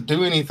doesn't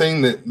do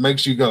anything that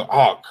makes you go,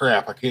 oh,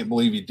 crap, I can't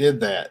believe he did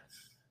that.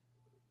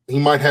 He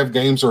might have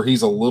games where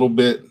he's a little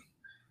bit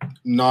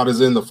not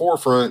as in the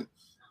forefront,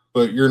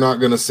 but you're not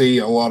going to see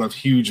a lot of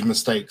huge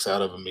mistakes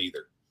out of him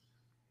either.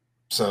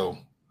 So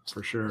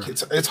for sure,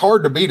 it's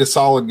hard to beat a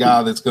solid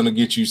guy that's going to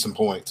get you some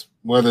points,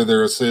 whether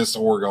they're assists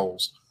or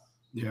goals.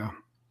 Yeah.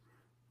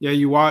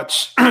 You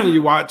watch. I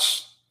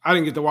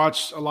didn't get to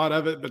watch a lot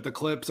of it, but the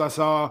clips I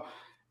saw,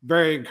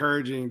 very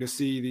encouraging to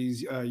see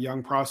these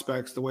young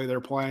prospects, the way they're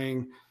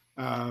playing.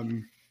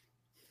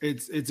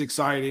 It's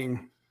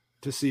exciting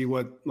to see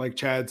what, like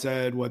Chad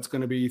said, what's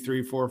going to be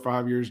 3, 4,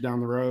 5 years down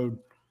the road.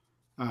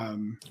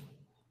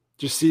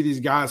 Just see these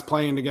guys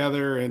playing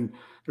together, and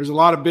there's a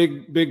lot of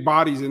big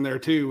bodies in there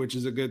too, which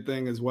is a good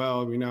thing as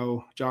well. We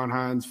know John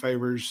Hines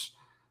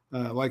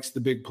likes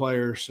the big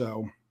players,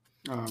 so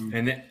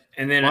And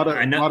then a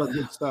lot of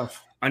good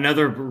stuff.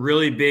 Another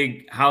really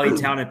big, highly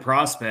talented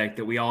prospect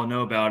that we all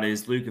know about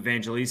is Luke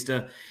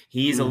Evangelista.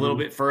 He's a little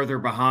bit further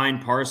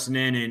behind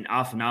Parsonen and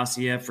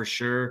Afanasieff for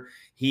sure.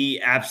 He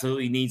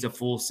absolutely needs a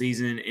full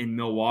season in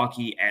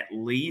Milwaukee, at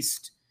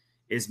least.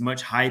 As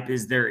much hype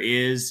as there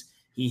is,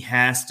 he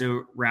has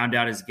to round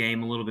out his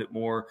game a little bit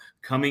more.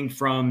 Coming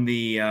from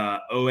the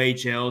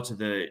OHL to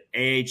the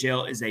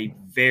AHL is a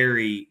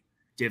very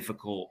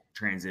difficult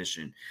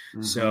transition.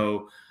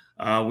 So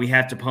we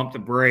have to pump the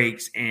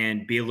brakes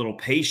and be a little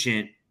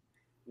patient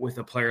with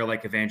a player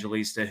like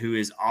Evangelista, who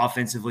is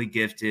offensively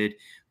gifted,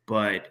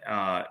 but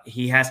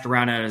he has to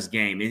round out his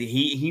game.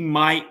 He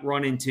might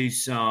run into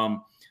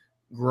some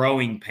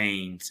growing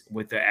pains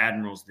with the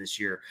Admirals this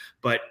year,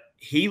 but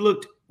he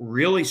looked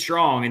really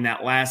strong in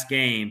that last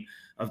game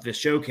of the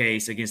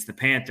showcase against the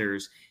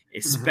Panthers,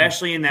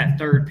 especially in that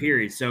third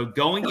period. So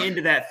going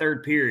into that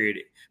third period,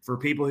 for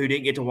people who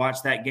didn't get to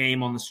watch that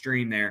game on the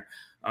stream there,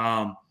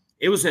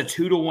 it was a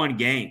 2-1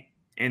 game,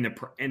 and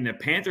the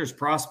Panthers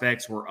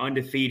prospects were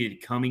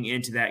undefeated coming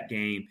into that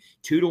game.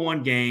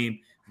 2-1 game,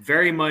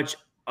 very much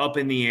up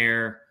in the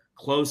air,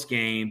 close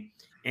game,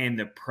 and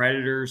the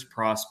Predators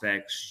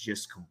prospects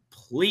just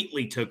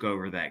completely took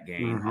over that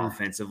game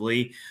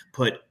offensively,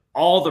 put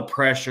all the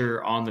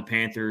pressure on the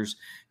Panthers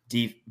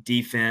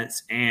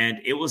defense, and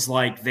it was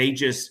like they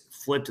just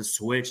flipped a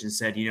switch and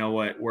said, you know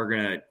what, we're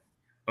going to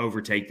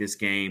overtake this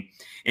game.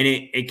 And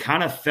it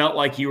kind of felt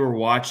like you were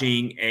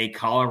watching a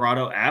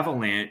Colorado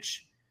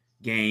Avalanche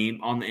game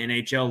on the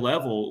NHL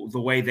level, the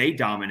way they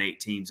dominate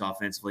teams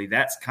offensively.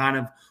 That's kind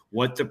of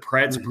what the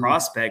Preds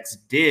prospects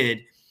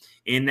did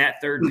in that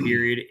third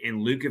period.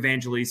 And Luke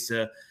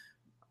Evangelista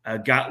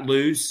got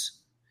loose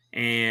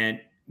and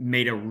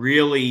made a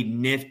really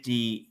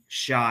nifty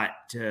shot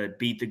to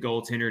beat the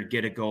goaltender to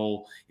get a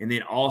goal, and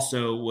then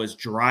also was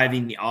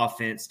driving the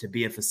offense to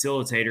be a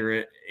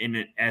facilitator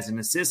as an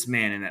assist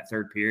man in that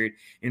third period.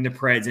 And the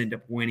Preds end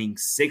up winning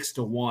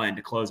 6-1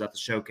 to close out the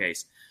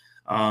showcase.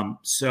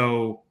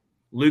 So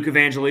Luke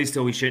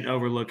Evangelista, we shouldn't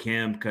overlook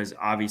him because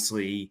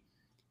obviously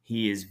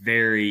he is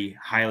very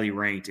highly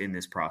ranked in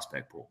this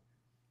prospect pool.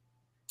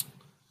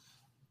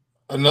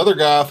 Another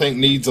guy I think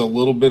needs a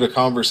little bit of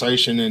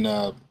conversation,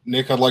 and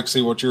Nick, I'd like to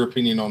see what your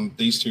opinion on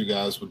these two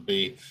guys would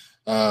be.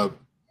 Adam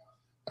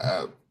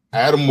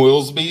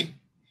Wilsby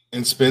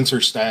and Spencer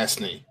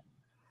Stastny.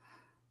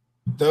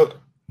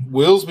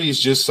 Wilsby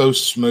is just so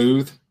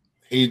smooth.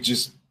 He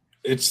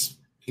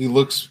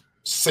looks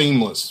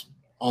seamless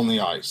on the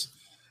ice.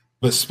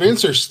 But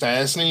Spencer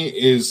Stastny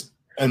is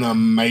an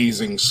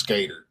amazing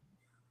skater.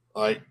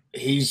 Like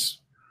his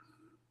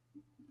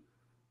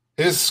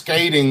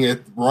skating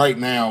right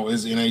now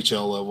is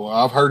NHL level.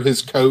 I've heard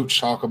his coach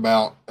talk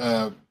about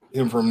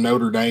him from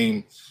Notre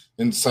Dame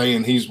and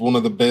saying he's one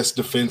of the best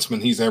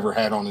defensemen he's ever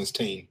had on his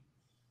team.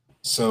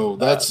 So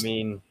that's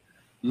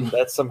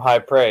some high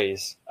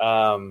praise.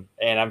 And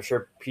I'm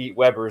sure Pete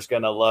Weber's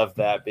going to love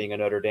that, being a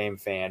Notre Dame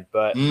fan.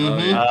 But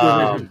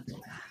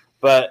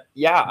but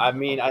yeah, I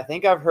mean, I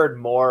think I've heard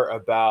more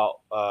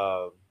about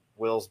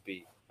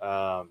Wilsby.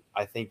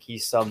 I think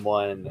he's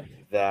someone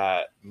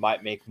that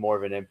might make more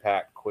of an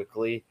impact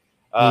quickly.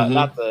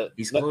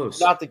 He's close.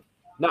 Not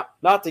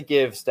to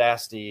give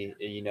Stastny,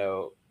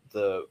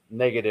 the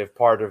negative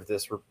part of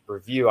this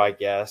review, I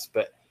guess,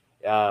 but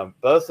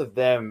both of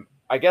them,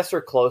 I guess,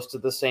 are close to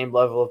the same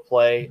level of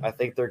play. I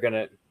think they're going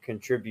to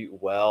contribute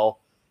well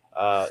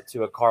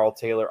to a Carl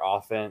Taylor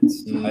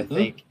offense. I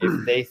think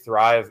if they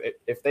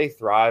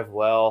thrive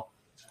well,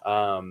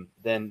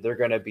 then they're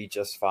going to be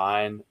just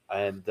fine,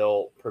 and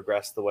they'll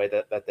progress the way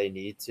that they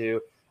need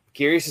to.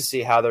 Curious to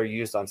see how they're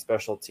used on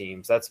special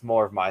teams. That's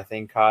more of my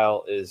thing,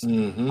 Kyle, is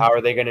how are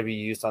they going to be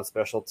used on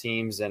special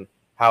teams, and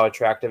how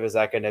attractive is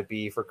that going to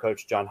be for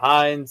Coach John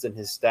Hines and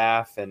his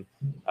staff? And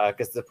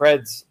because the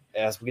Preds,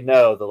 as we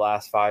know, the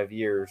last 5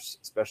 years,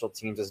 special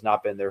teams has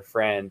not been their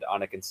friend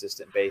on a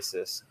consistent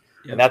basis.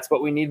 Yep. And that's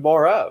what we need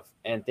more of.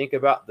 And think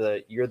about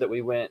the year that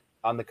we went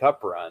on the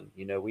Cup run.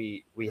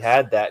 We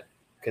had that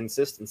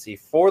consistency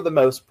for the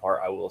most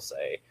part, I will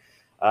say.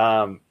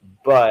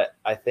 But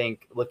I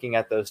think looking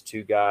at those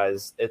two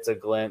guys, it's a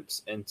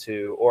glimpse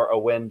into, or a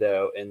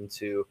window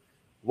into,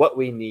 what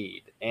we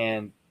need.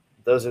 And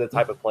those are the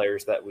type of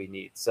players that we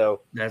need.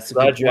 So that's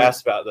glad you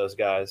asked about those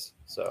guys.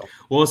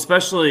 Well,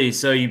 especially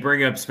so you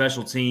bring up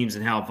special teams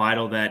and how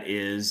vital that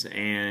is.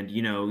 And,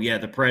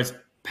 the Preds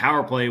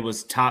power play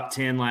was top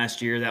 10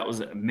 last year. That was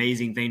an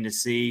amazing thing to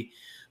see.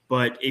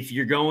 But if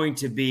you're going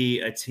to be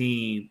a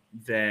team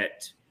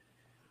that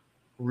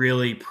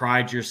really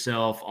pride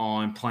yourself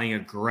on playing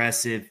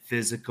aggressive,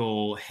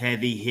 physical,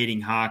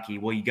 heavy-hitting hockey,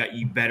 well,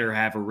 you better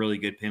have a really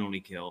good penalty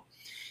kill.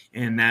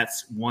 And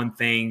that's one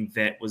thing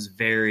that was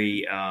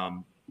very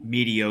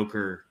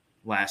mediocre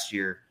last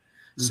year.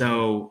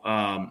 So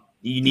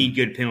you need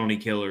good penalty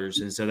killers,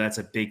 and so that's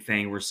a big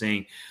thing we're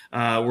seeing.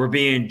 We're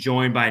being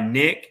joined by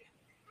Nick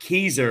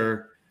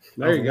Keyser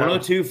of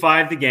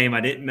 102.5 The Game.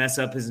 I didn't mess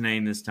up his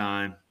name this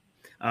time.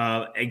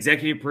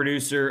 Executive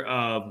producer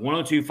of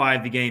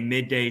 102.5 The Game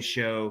Midday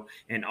Show,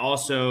 and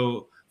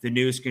also the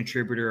newest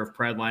contributor of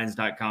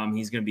Predlines.com.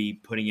 He's going to be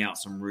putting out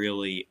some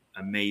really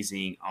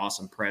amazing,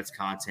 awesome Preds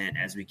content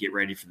as we get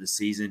ready for the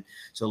season.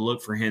 So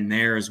look for him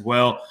there as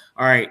well.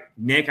 All right,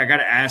 Nick, I got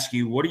to ask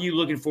you, what are you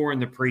looking for in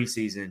the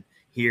preseason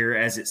here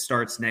as it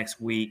starts next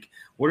week?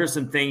 What are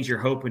some things you're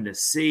hoping to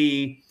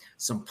see?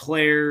 Some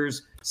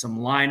players, some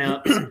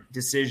lineup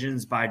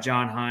decisions by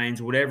John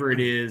Hines, whatever it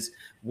is.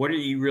 What are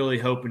you really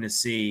hoping to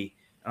see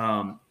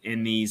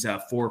in these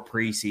 4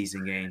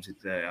 preseason games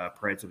that the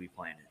Preds will be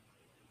playing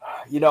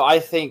in? I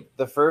think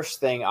the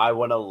first thing I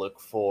want to look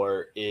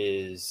for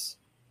is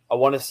I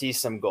want to see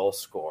some goal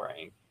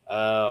scoring.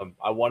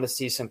 I want to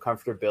see some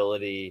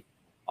comfortability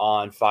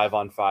on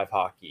 5-on-5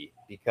 hockey,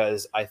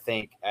 because I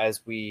think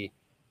as we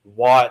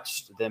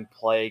watched them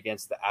play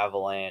against the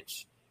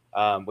Avalanche,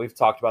 we've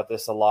talked about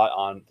this a lot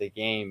on the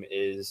game,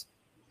 is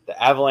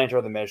the Avalanche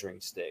are the measuring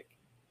stick.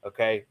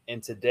 Okay.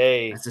 And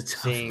today, that's a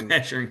tough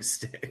measuring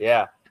stick.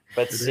 Yeah.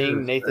 But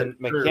seeing Nathan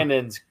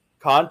McKinnon's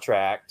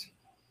contract,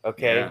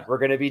 we're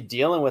going to be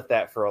dealing with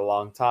that for a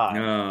long time.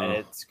 And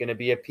it's going to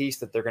be a piece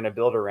that they're going to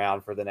build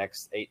around for the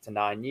next 8 to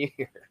 9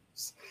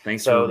 years.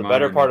 Thanks. So the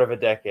better part of a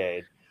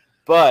decade.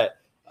 But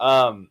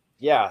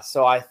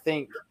so I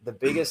think the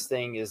biggest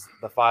thing is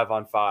the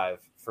 5-on-5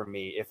 for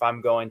me. If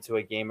I'm going to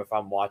a game, if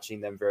I'm watching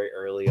them very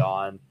early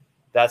on,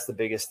 that's the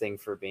biggest thing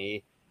for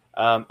me.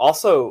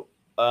 Also,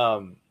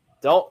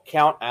 don't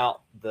count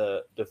out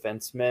the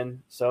defensemen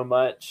so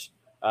much,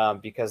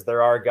 because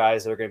there are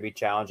guys that are going to be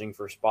challenging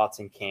for spots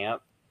in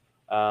camp.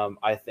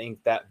 I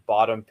think that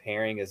bottom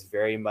pairing is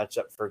very much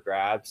up for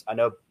grabs. I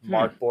know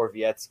Mark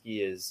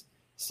Borowiecki is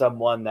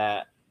someone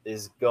that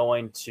is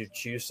going to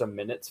choose some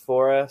minutes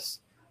for us,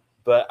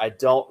 but I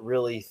don't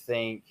really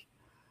think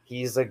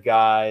he's a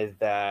guy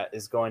that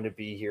is going to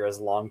be here as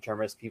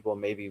long-term as people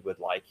maybe would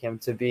like him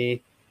to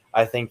be.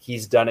 I think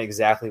he's done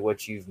exactly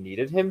what you've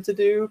needed him to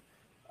do.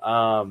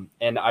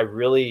 And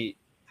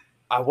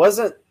I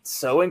wasn't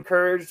so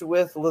encouraged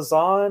with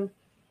Lazan.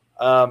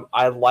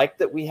 I like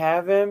that we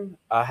have him.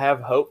 I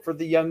have hope for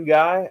the young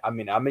guy. I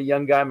mean, I'm a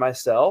young guy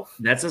myself.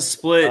 That's a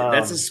split.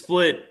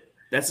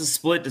 That's a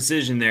split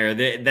decision there.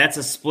 That's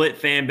a split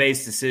fan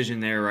base decision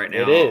there right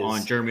now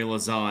on Jeremy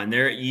Lazan.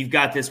 There, you've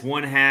got this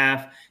one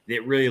half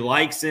that really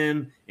likes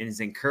him and is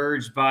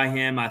encouraged by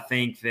him. I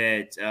think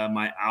that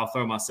I'll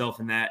throw myself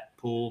in that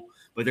pool.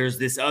 But there's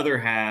this other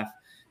half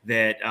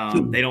that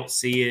they don't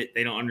see it.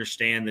 They don't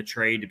understand the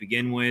trade to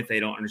begin with. They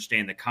don't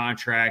understand the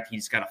contract.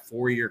 He's got a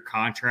 4-year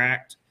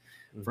contract.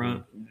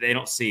 They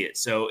don't see it.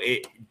 So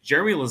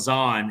Jeremy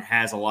Lazan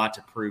has a lot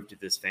to prove to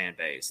this fan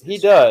base. He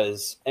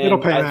does. And it'll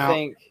pan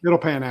out. It'll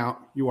pan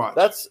out. You watch.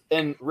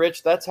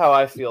 Rich, that's how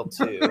I feel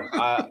too.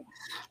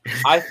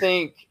 I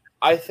think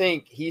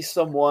he's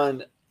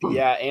someone,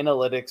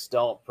 analytics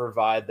don't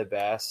provide the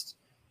best.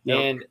 Yep.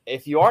 And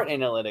if you are an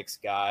analytics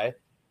guy,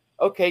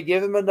 okay,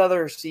 give him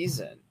another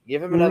season.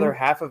 Give him another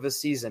half of a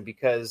season,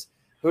 because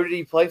who did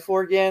he play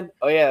for again?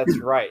 Oh, yeah, that's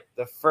right.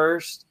 The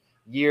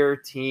first-year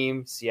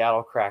team,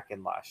 Seattle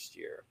Kraken last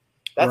year.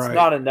 That's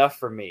not enough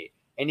for me.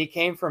 And he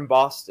came from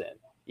Boston.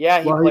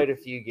 Yeah, he played a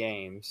few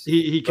games.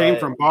 He came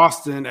from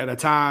Boston at a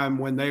time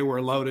when they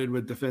were loaded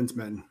with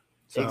defensemen.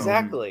 So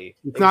exactly.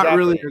 It's not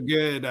really a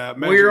good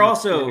well, you're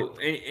also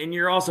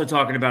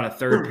talking about a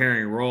third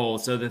pairing role.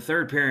 So the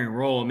third pairing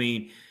role, I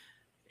mean,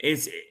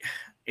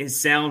 it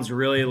sounds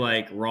really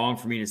like wrong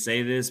for me to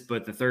say this,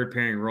 but the third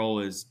pairing role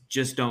is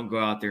just don't go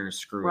out there and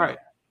screw it.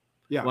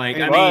 Yeah. Like,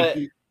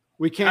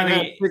 we can't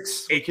have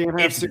six.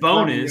 It's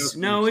bonus.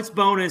 No, it's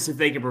bonus if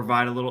they can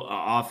provide a little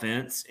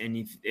offense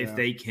and if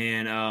they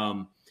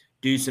can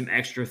do some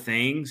extra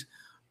things.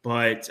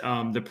 But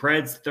the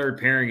Preds' third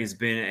pairing has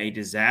been a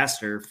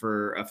disaster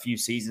for a few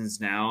seasons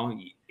now.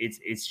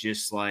 It's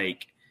just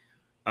like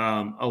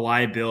a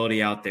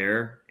liability out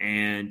there.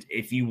 And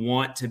if you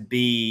want to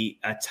be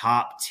a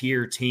top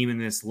tier team in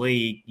this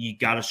league, you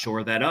got to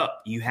shore that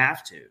up. You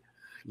have to.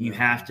 You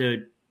have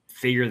to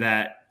figure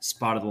that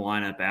spot of the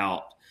lineup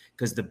out,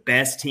 because the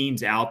best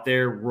teams out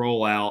there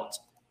roll out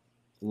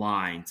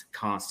lines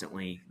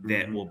constantly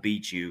that will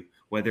beat you,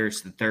 whether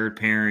it's the third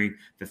pairing,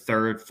 the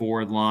third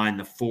forward line,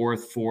 the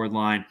fourth forward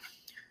line.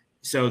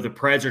 So the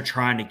Preds are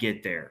trying to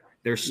get there.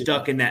 They're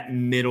stuck in that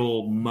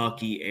middle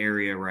mucky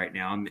area right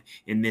now.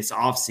 And this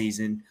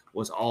offseason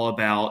was all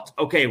about,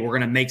 okay, we're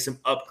going to make some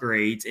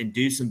upgrades and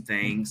do some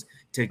things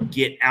to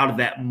get out of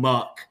that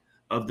muck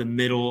of the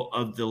middle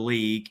of the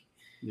league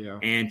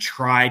and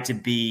try to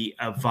be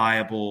a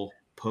viable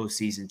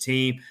postseason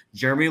team.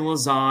 Jeremy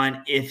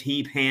Lazan, if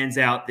he pans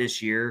out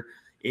this year,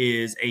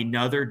 is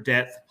another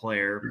depth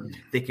player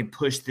that can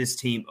push this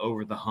team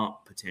over the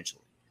hump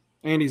potentially.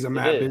 And he's a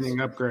Matt Benning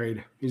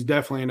upgrade. He's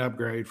definitely an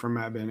upgrade from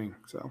Matt Benning.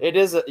 So it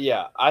is.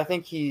 I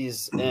think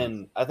he's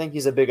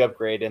a big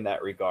upgrade in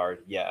that regard.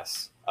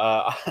 Yes.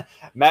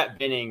 Matt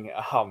Benning.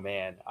 Oh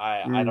man,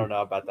 I don't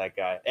know about that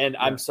guy. And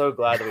I'm so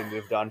glad that we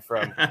moved on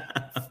from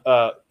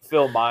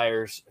Phil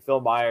Myers. Phil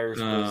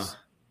Myers was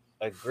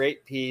a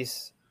great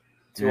piece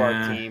to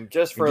our team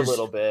just for a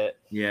little bit.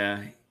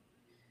 Yeah.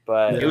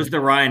 But it was the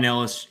Ryan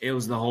Ellis. It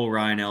was the whole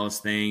Ryan Ellis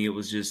thing. It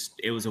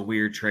was a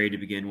weird trade to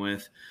begin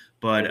with.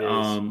 But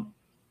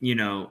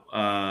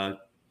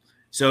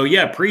so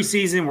yeah,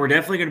 preseason we're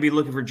definitely going to be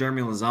looking for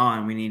Jeremy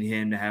Lazan. We need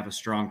him to have a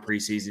strong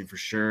preseason for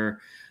sure.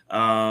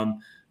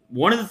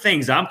 One of the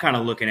things I'm kind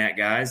of looking at,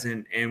 guys,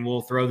 and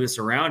we'll throw this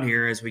around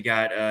here as we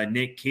got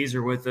Nick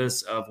Keyser with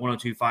us of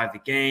 102.5 The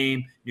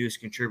Game, news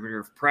contributor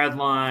of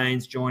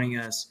Predlines, joining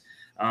us.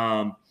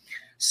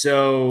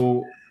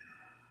 So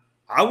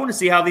I want to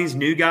see how these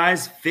new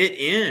guys fit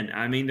in.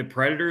 I mean, the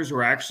Predators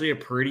were actually a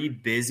pretty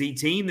busy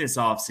team this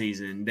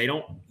offseason. They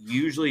don't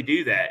usually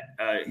do that.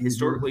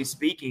 Historically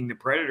speaking, the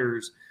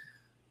Predators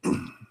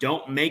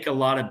don't make a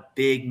lot of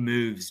big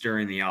moves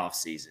during the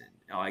offseason.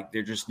 Like,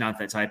 they're just not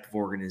that type of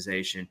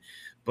organization.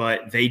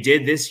 But they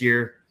did this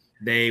year.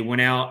 They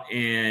went out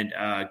and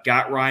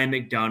got Ryan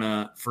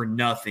McDonough for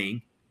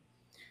nothing.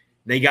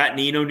 They got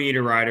Nino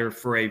Niederreiter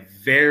for a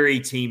very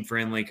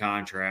team-friendly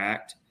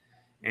contract.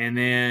 And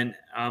then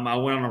I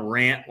went on a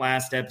rant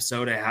last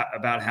episode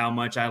about how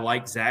much I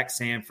like Zach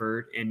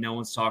Sanford, and no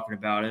one's talking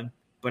about him.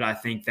 But I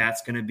think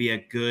that's going to be a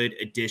good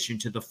addition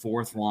to the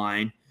fourth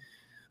line.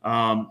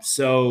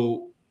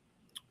 So,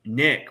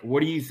 Nick,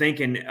 what are you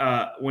thinking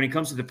when it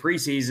comes to the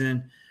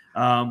preseason?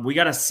 We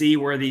got to see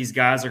where these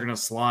guys are going to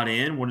slot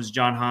in. What is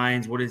John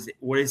Hines? What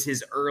is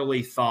his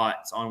early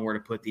thoughts on where to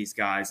put these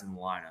guys in the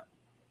lineup?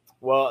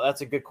 Well, that's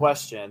a good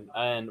question,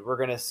 and we're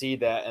going to see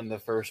that in the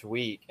first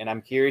week. And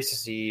I'm curious to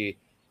see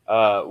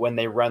when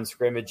they run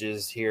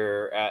scrimmages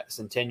here at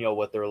Centennial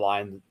what their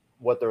lines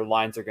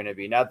are going to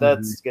be. Now,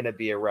 that's going to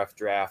be a rough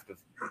draft of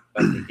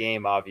the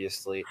game,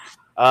 obviously.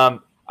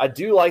 I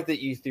do like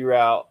that you threw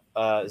out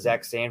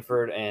Zach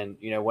Sanford, and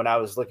when I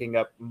was looking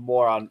up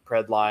more on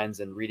Predlines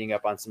and reading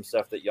up on some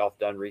stuff that y'all have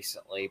done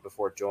recently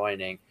before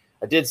joining,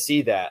 I did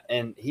see that,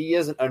 and he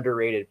is an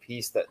underrated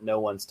piece that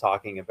no one's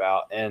talking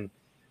about. And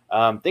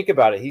think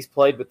about it. He's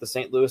played with the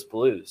St. Louis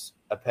Blues,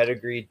 a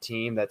pedigreed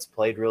team that's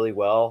played really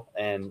well.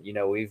 And,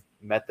 we've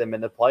met them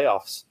in the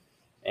playoffs.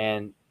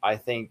 And I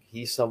think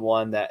he's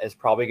someone that is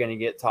probably going to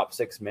get top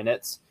 6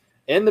 minutes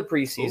in the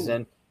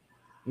preseason.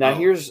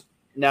 Here's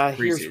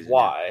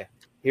why.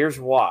 Here's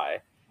why.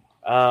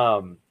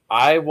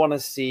 I want to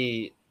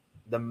see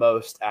the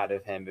most out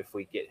of him if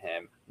we get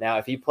him. Now,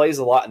 if he plays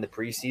a lot in the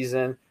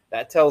preseason,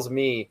 that tells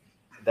me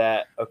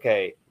that,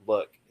 okay,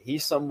 look,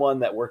 he's someone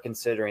that we're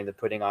considering the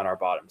putting on our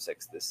bottom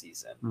 6 this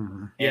season.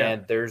 Mm-hmm.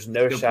 And there's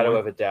no shadow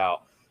of a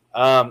doubt.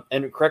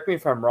 And correct me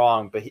if I'm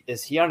wrong, but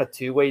is he on a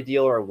 2-way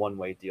deal or a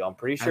 1-way deal? I'm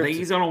pretty sure. I think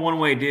he's on a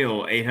 1-way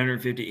deal,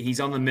 $850.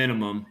 He's on the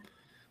minimum.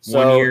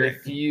 So 1 year.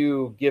 If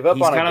you give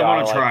up on a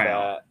guy like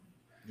that,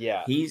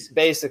 yeah, he's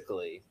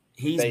basically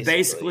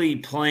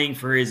playing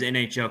for his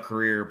NHL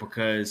career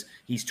because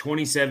he's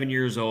 27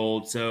 years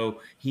old.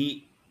 So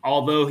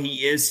although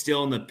he is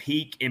still in the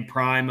peak and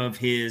prime of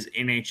his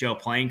NHL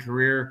playing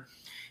career,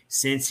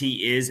 since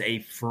he is a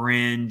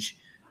fringe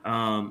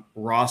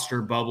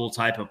roster bubble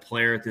type of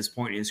player at this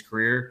point in his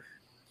career,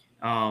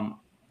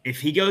 if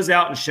he goes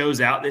out and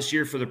shows out this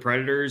year for the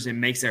Predators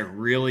and makes a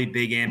really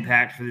big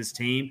impact for this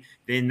team,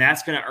 then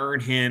that's going to earn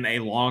him a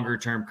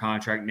longer-term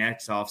contract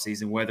next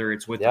offseason, whether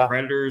it's with the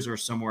Predators or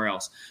somewhere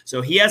else.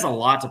 So he has a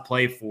lot to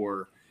play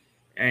for.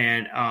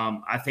 And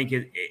I think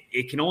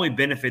it can only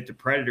benefit the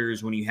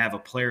Predators when you have a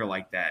player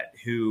like that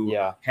who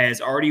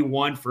has already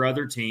won for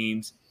other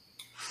teams,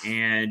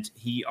 and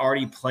he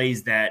already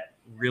plays that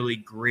really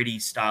gritty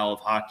style of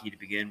hockey to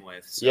begin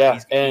with. So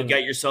you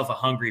got yourself a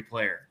hungry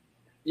player.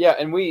 Yeah,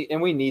 and we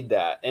need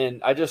that. And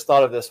I just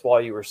thought of this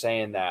while you were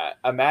saying that.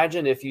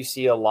 Imagine if you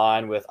see a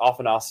line with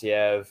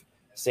Afanasiev,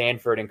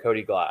 Sanford, and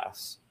Cody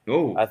Glass.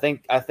 Oh, I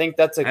think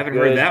that's a. I haven't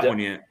heard that one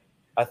yet.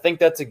 I think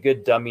that's a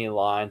good dummy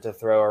line to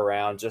throw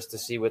around just to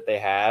see what they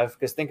have.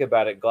 Because think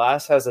about it,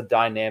 Glass has a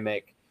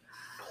dynamic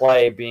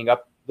play being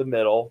up the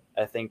middle.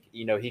 I think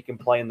he can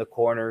play in the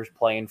corners,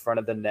 play in front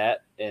of the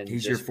net, and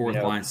he's your fourth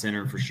line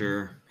center for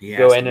sure. He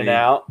go in and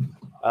out.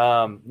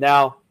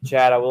 Now,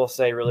 Chad, I will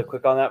say really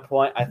quick on that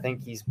point, I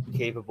think he's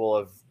capable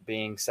of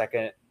being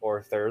second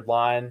or third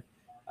line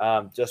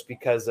just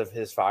because of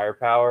his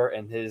firepower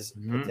and his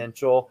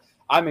potential.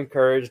 I'm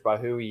encouraged by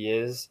who he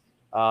is.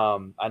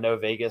 I know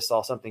Vegas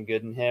saw something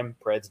good in him.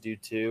 Preds do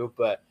too.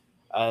 But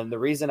the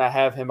reason I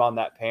have him on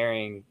that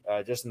pairing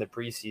just in the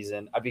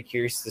preseason, I'd be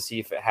curious to see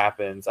if it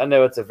happens. I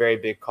know it's a very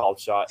big called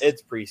shot.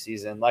 It's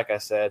preseason. Like I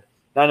said,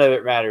 none of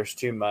it matters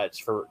too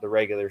much for the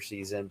regular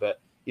season, but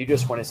you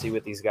just want to see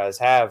what these guys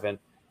have. And,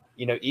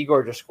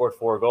 Igor just scored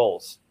 4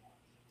 goals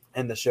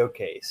in the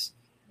showcase.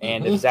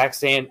 And if Zach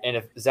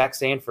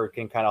Sanford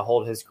can kind of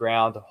hold his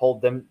ground,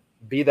 hold them,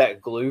 be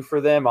that glue for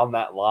them on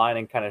that line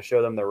and kind of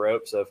show them the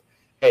ropes of,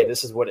 hey,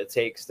 this is what it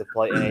takes to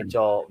play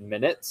NHL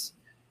minutes,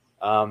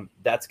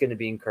 that's going to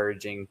be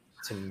encouraging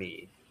to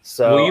me.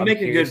 So you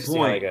make a good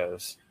point.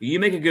 You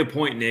make a good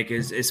point, Nick,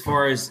 as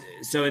far as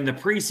 – so in the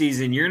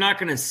preseason, you're not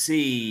going to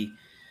see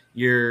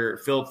your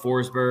Philip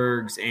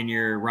Forsbergs and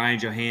your Ryan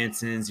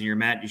Johanssons and your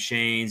Matt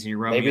Duchene's and your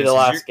Romeos. Maybe the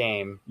last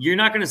game. You're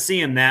not going to see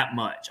them that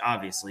much,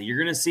 obviously. You're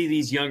going to see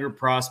these younger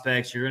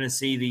prospects. You're going to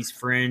see these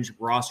fringe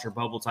roster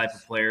bubble type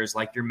of players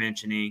like you're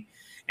mentioning.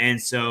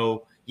 And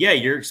so, yeah,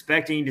 you're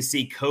expecting to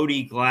see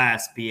Cody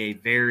Glass be a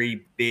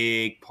very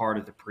big part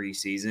of the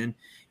preseason,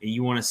 and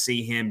you want to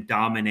see him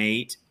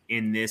dominate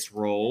in this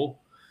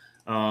role.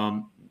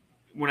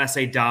 When I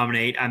say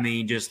dominate, I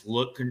mean just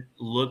look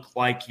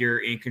like you're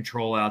in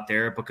control out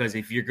there, because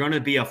if you're going to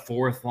be a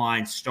fourth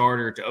line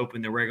starter to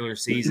open the regular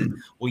season,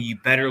 well, you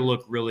better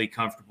look really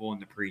comfortable in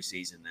the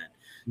preseason then.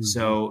 Mm-hmm.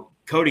 So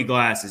Cody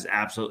Glass is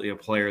absolutely a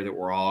player that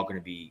we're all going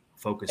to be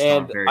focused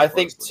on very closely.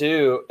 Think,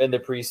 too, in the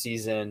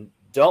preseason,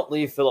 don't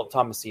leave Philip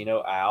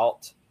Tomasino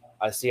out.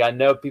 I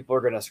know people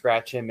are going to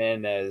scratch him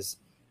in as,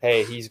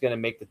 hey, he's going to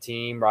make the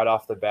team right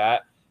off the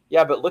bat.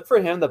 Yeah, but look for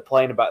him to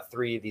play in about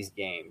 3 of these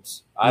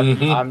games.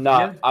 I'm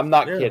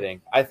not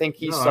kidding. I think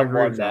he's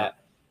someone that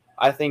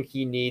I think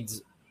he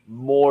needs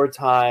more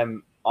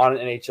time on an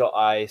NHL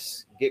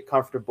ice, get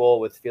comfortable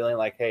with feeling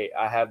like, hey,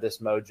 I have this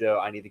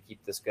mojo. I need to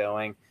keep this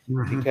going,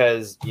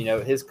 because,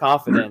 his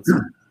confidence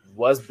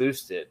was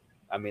boosted.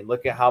 I mean,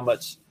 look at how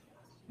much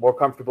more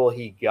comfortable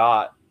he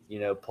got,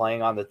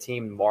 playing on the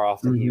team more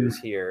often he was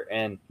here.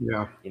 And,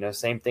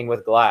 same thing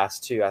with Glass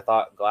too. I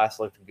thought Glass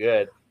looked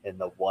good in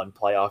the one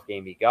playoff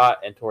game he got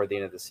and toward the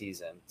end of the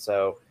season.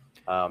 So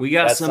we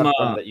got that's something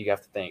that you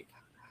have to think.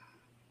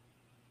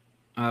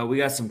 We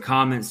got some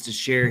comments to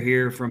share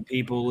here from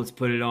people. Let's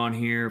put it on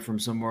here from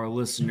some of our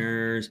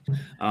listeners.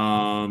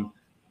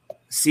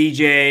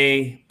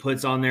 CJ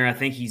puts on there, I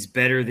think he's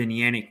better than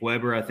Yannick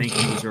Weber. I think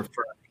he was referring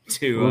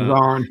to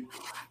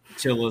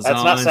Lauzon.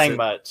 That's not saying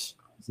much.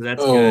 So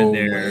that's good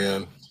there.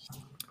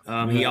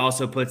 Man. He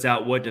also puts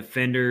out what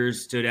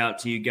defenders stood out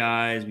to you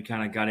guys. We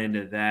kind of got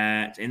into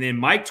that. And then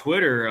Mike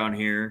Twitter on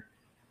here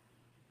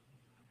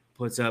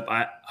puts up,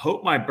 I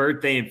hope my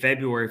birthday in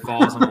February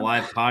falls on a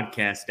live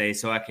podcast day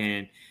so I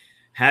can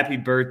happy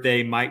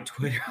birthday, Mike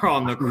Twitter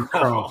on the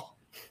call.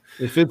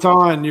 If it's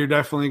on, you're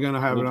definitely going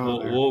to have it on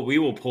there. We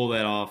will pull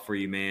that off for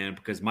you, man,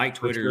 because Mike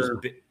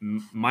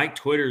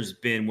Twitter's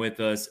been with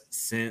us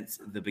since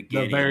the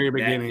beginning. The very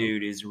beginning. That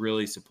dude has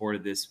really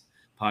supported this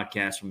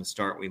podcast from the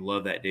start. We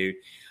love that dude.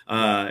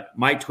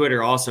 Mike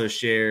Twitter also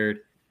shared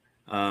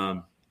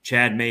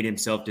Chad made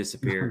himself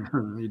disappear.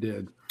 He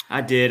did.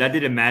 I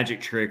did a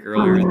magic trick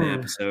earlier in the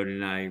episode,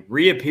 and I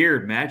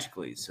reappeared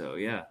magically. So,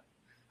 yeah.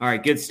 All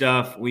right, good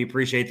stuff. We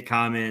appreciate the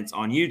comments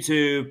on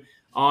YouTube,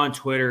 on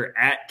Twitter,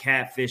 at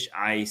Catfish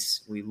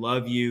Ice. We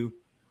love you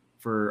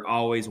for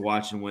always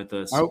watching with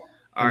us. Oh,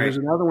 all right. There's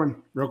another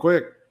one real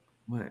quick.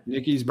 What?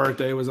 Nikki's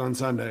birthday was on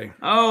Sunday.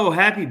 Oh,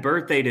 happy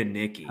birthday to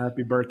Nikki.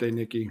 Happy birthday,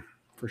 Nikki,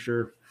 for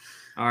sure.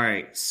 All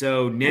right.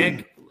 So,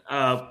 Nick,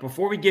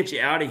 before we get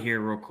you out of here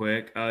real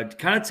quick,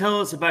 kind of tell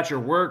us about your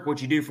work,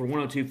 what you do for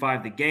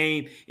 102.5 The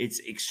Game.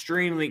 It's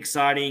extremely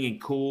exciting and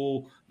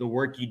cool, the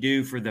work you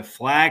do for the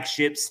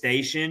flagship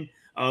station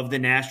of the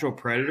Nashville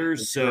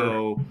Predators.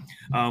 So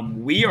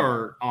we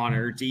are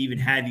honored to even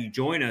have you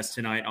join us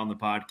tonight on the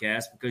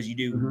podcast, because you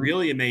do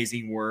really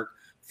amazing work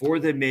for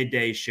the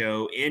midday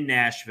show in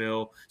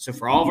Nashville. So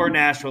for all of our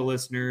Nashville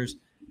listeners,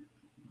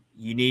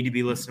 you need to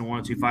be listening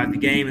to 102.5 The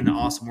Game and the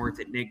awesome work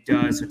that Nick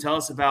does. So tell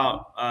us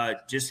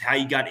about just how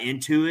you got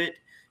into it,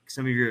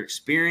 some of your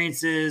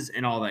experiences,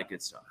 and all that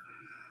good stuff.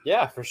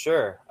 Yeah, for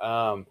sure.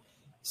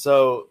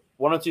 So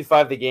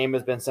 102.5 The Game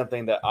has been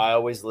something that I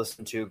always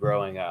listened to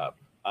growing up.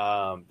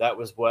 That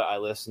was what I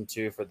listened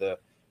to for the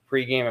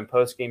pregame and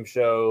postgame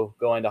show,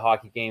 going to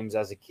hockey games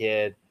as a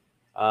kid.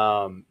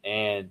 And,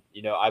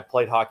 I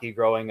played hockey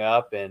growing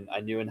up, and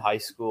I knew in high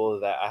school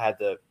that I had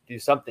to do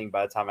something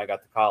by the time I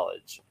got to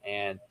college.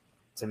 And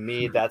to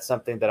me, that's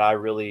something that I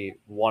really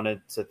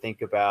wanted to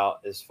think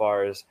about as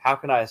far as how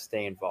can I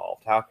stay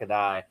involved? How can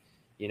I,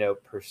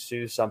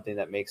 pursue something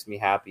that makes me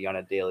happy on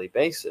a daily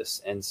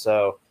basis? And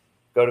so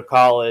go to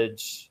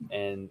college.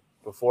 And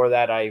before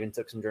that, I even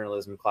took some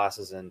journalism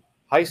classes in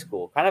high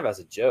school, kind of as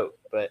a joke.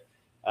 But,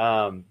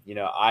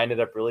 I ended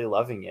up really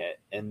loving it.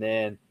 And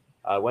then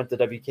I went to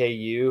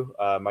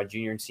WKU my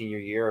junior and senior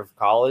year of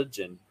college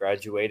and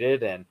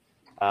graduated. And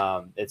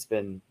it's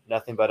been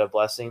nothing but a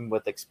blessing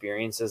with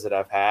experiences that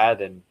I've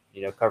had, and,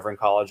 covering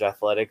college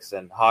athletics.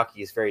 And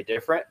hockey is very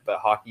different, but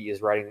hockey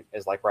is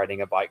like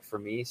riding a bike for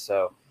me.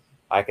 So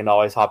I can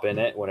always hop in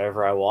it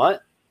whenever I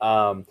want.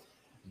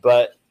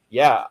 But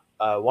yeah,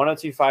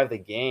 102.5 The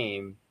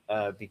Game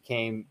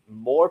became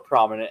more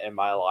prominent in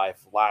my life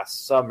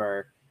last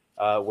summer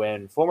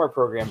when former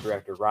program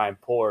director Ryan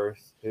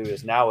Porth, who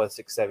is now with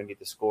 670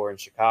 The Score in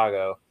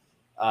Chicago,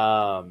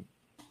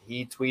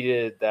 he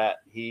tweeted that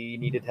he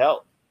needed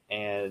help.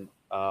 And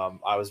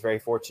I was very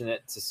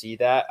fortunate to see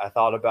that. I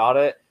thought about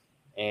it,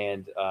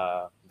 and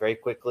very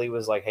quickly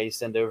was like, hey,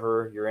 send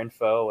over your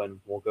info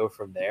and we'll go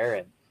from there.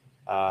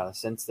 And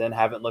since then,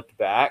 haven't looked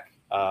back.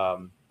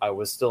 I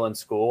was still in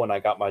school when I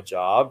got my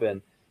job,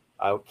 and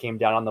I came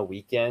down on the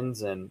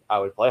weekends, and I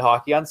would play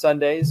hockey on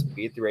Sundays,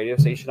 be at the radio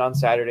station on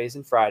Saturdays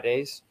and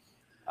Fridays.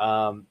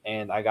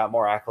 And I got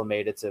more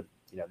acclimated to,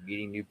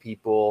 meeting new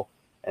people.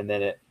 And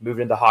then it moved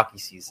into hockey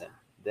season.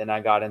 Then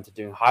I got into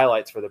doing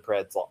highlights for the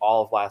Preds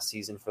all of last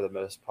season for the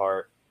most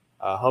part.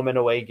 Home and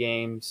away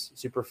games,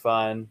 super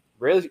fun,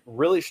 really,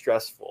 really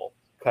stressful,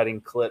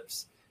 cutting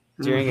clips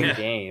during a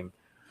game.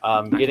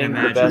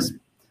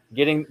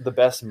 Getting the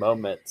best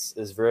moments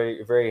is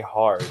very, very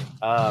hard.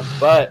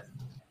 But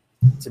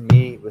to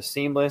me, it was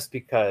seamless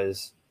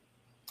because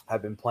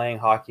I've been playing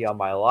hockey all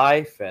my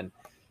life, and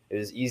it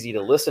was easy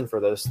to listen for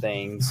those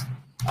things.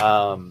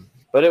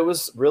 But it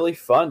was really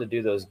fun to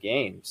do those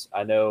games.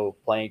 I know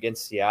playing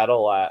against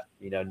Seattle at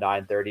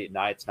 9:30 at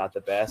night is not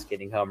the best.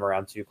 Getting home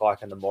around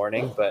 2:00 in the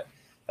morning, but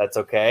that's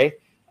okay.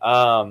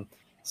 But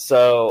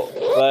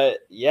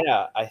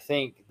yeah, I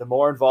think the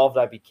more involved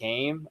I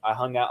became, I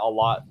hung out a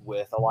lot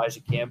with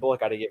Elijah Campbell. I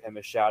got to give him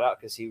a shout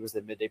out because he was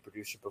the midday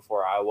producer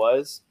before I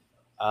was.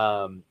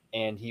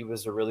 And he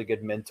was a really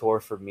good mentor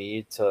for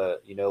me to,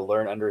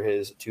 learn under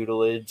his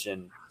tutelage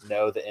and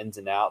know the ins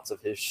and outs of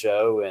his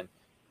show. And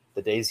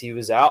the days he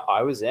was out,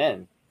 I was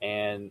in,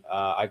 and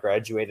I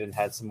graduated and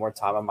had some more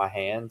time on my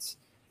hands,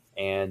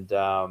 and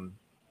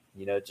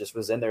just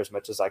was in there as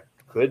much as I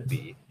could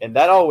be. And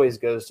that always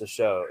goes to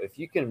show, if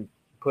you can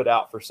put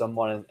out for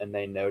someone and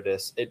they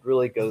notice, it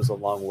really goes a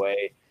long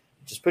way.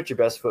 Just put your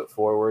best foot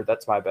forward.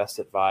 That's my best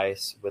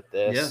advice with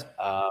this.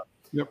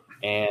 Yep.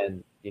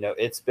 And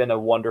it's been a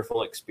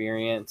wonderful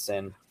experience,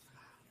 and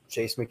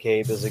Chase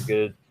McCabe is a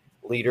good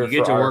leader. You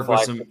get to work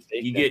with some.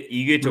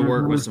 You get to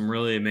work with some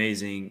really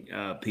amazing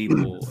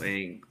people,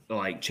 and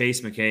like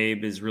Chase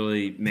McCabe has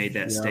really made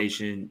that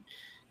station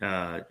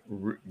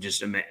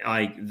just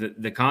like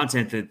the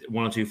content that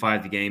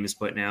 102.5 The Game is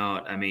putting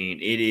out. I mean,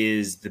 it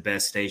is the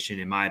best station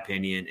in my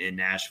opinion in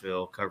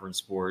Nashville covering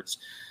sports.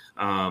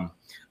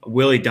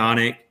 Willie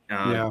Donick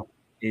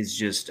is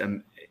just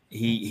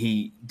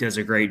he does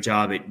a great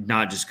job at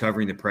not just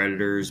covering the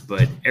Predators,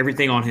 but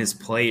everything on his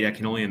plate, I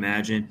can only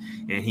imagine,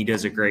 and he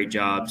does a great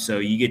job. So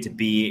you get to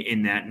be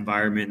in that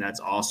environment. That's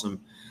awesome.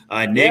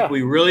 Nick,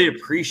 we really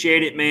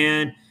appreciate it,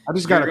 man. I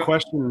just got a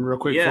question real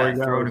quick before you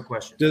go. Throw in a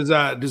question.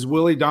 Does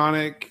Willie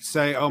Donick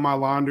say, "Oh, my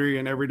laundry"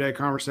 in everyday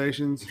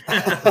conversations? Could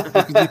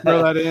you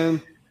throw that in?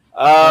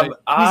 He's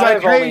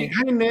like, hey,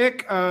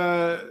 Nick,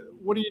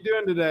 what are you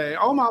doing today?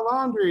 Oh, my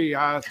laundry.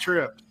 I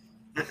tripped.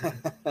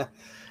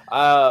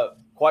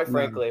 Quite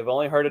frankly, I've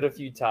only heard it a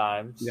few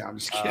times. Yeah, I'm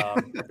just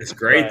kidding. It's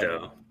great,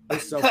 though.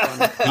 It's so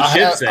funny.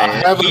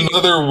 I have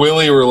another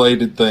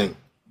Willie-related thing.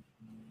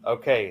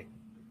 Okay.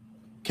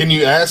 Can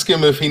you ask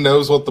him if he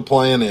knows what the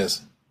plan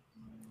is?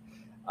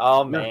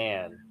 Oh,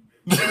 man.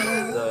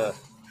 The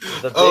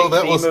big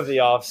theme of the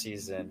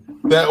offseason.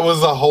 That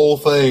was the whole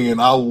thing, and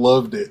I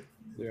loved it.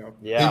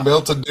 Yeah. He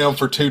melted down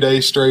for 2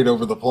 days straight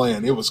over the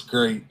plan. It was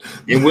great.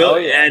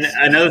 And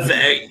another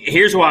thing,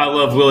 here's why I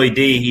love Willie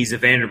D. He's a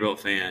Vanderbilt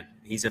fan.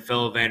 He's a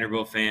fellow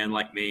Vanderbilt fan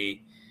like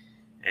me.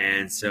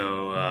 And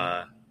so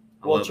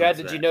well, Chad,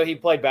 did you know he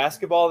played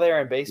basketball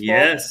there and baseball?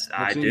 Yes,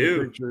 I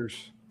do.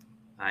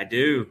 I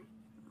do.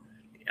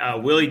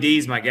 Willie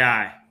D's my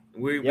guy.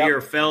 We are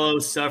fellow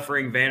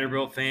suffering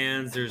Vanderbilt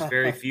fans. There's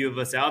very few of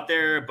us out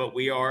there, but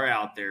we are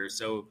out there.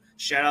 So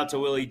shout out to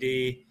Willie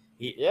D.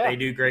 They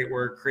do great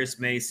work. Chris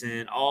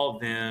Mason, all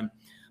of them.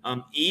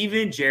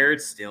 Even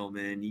Jared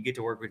Stillman. You get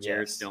to work with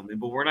Jared Stillman,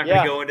 but we're not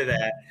going to go into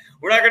that.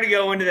 We're not going to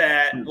go into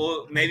that.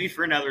 Well, maybe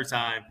for another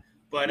time.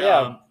 But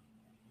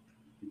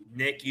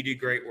Nick, you do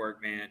great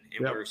work, man.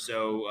 And we're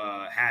so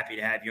happy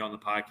to have you on the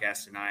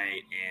podcast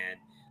tonight.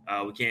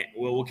 And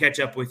we'll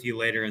catch up with you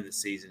later in the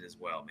season as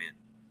well, man.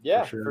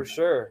 Yeah, for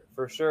sure.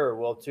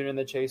 We'll tune in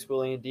the Chase,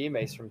 Willie, and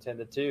D-Mace from 10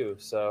 to 2.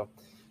 So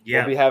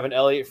we'll be having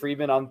Elliot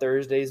Friedman on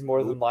Thursdays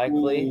more than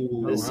likely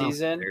this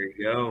season. There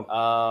you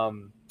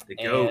go.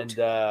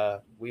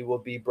 And we will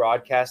be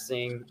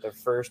broadcasting the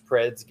first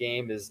Preds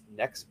game is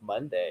next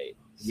Monday.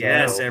 So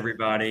yes,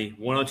 everybody.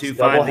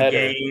 102.5 The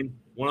Game.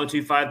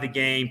 102.5 The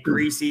Game.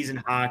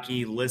 Preseason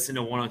hockey. Listen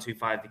to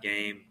 102.5 The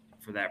Game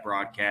for that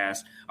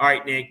broadcast. All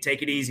right, Nick,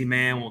 take it easy,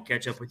 man. We'll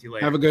catch up with you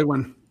later. Have a good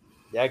one.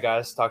 Yeah,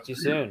 guys. Talk to you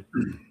soon.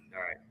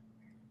 All right.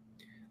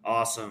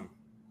 Awesome.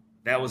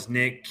 That was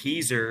Nick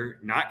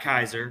Keyser, not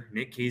Kaiser.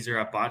 Nick Keyser.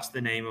 I botched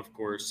the name, of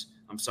course.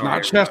 I'm sorry.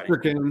 Not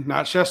Shesterkin.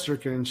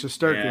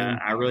 Shesterkin. Yeah,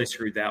 I really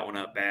screwed that one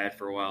up bad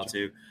for a while,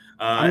 too.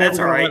 That's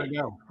all right.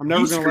 I'm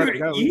never going to let it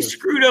go. You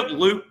screwed up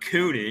Luke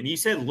Kunin. You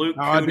said Luke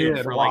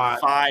Kunin for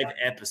like 5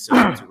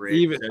 episodes, Rick.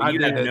 You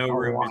have no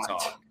room to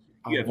talk.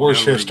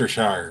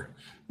 Worcestershire.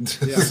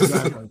 Yeah,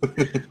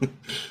 exactly.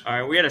 All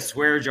right, we had a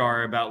swear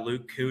jar about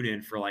Luke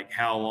Kunin for like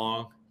how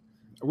long?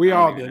 We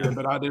all did it,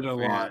 but I did a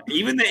lot.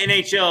 Even the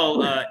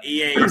NHL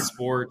EA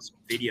Sports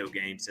video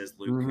game says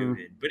Luke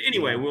Kunin. But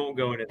anyway, we won't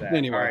go into that.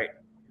 Anyway. All right.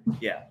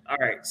 Yeah. All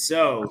right.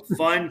 So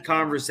fun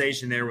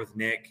conversation there with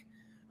Nick.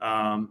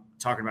 Talking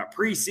about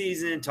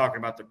preseason, talking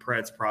about the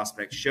Preds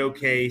Prospect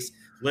Showcase.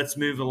 Let's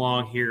move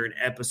along here in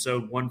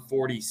episode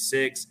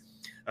 146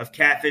 of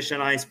Catfish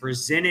on Ice,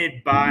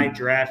 presented by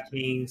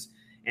DraftKings.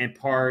 and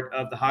part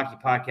of the Hockey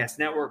Podcast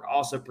Network,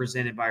 also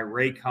presented by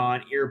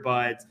Raycon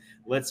Earbuds.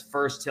 Let's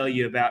first tell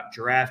you about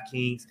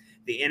DraftKings.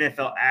 The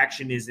NFL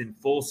action is in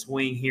full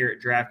swing here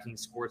at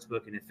DraftKings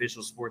Sportsbook, an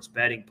official sports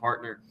betting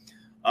partner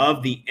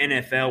of the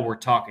NFL. We're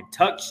talking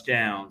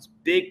touchdowns,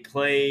 big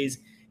plays,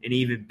 and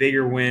even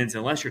bigger wins,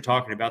 unless you're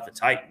talking about the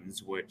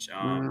Titans, which,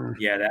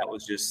 that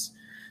was just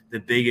the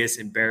biggest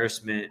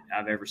embarrassment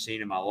I've ever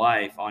seen in my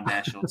life on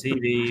national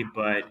TV.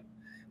 But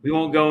we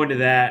won't go into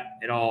that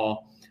at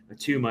all,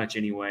 too much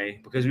anyway,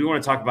 because we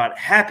want to talk about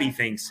happy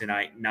things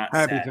tonight, not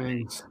happy sad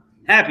things.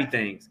 Happy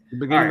things. The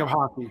beginning of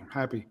hockey.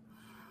 Happy.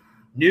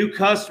 New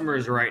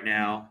customers right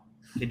now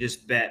can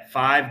just bet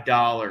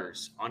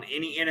 $5 on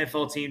any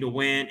NFL team to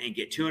win and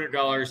get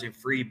 $200 in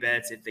free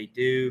bets if they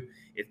do.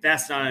 If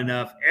that's not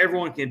enough,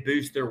 everyone can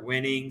boost their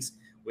winnings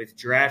with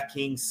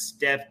DraftKings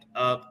stepped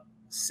up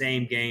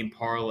same game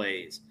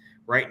parlays.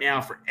 Right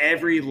now, for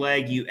every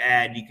leg you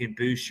add, you can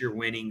boost your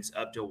winnings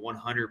up to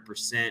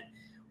 100%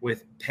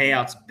 with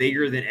payouts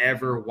bigger than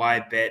ever. Why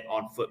bet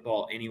on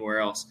football anywhere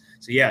else?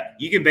 So, yeah,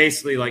 you can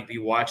basically be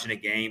watching a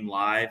game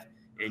live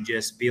and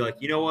just be like,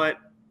 you know what?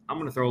 I'm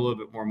going to throw a little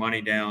bit more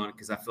money down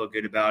because I feel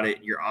good about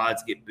it. Your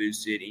odds get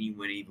boosted and you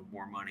win even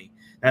more money.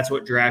 That's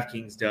what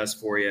DraftKings does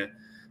for you.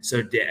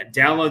 So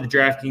download the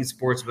DraftKings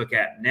Sportsbook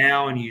app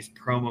now and use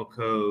promo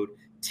code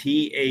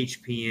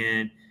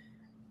THPN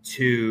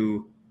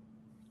to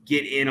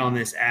get in on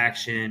this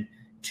action.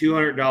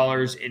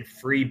 $200 in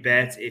free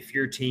bets if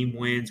your team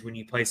wins when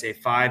you place a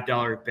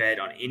 $5 bet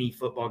on any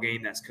football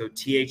game. That's code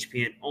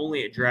THPN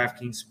only at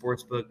DraftKings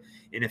Sportsbook,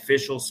 an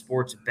official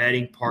sports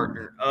betting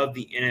partner of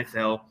the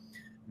NFL.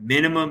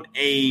 Minimum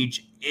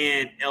age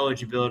and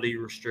eligibility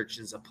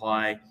restrictions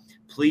apply.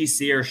 Please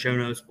see our show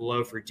notes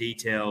below for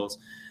details.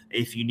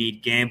 If you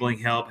need gambling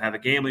help, have a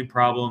gambling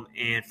problem,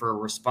 and for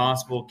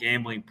responsible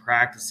gambling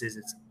practices,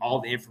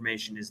 all the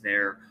information is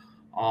there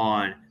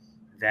on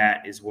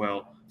that as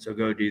well. So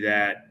go do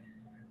that.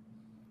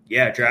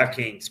 Yeah,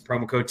 DraftKings,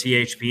 promo code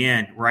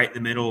THPN, right in the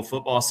middle of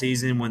football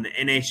season. When the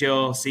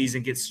NHL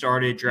season gets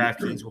started,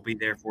 DraftKings will be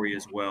there for you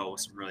as well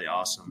with some really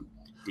awesome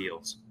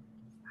deals.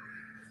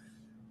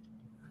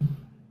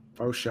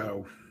 Faux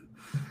show.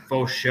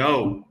 Faux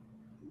show.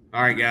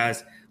 All right,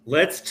 guys.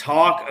 Let's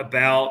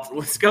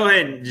go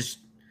ahead and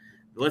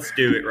let's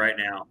do it right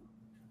now.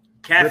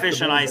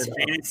 Catfish on Ice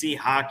Fantasy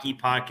Hockey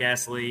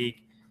Podcast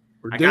League.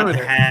 I got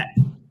the hat.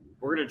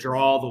 We're going to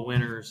draw the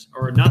winners,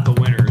 or not the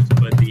winners,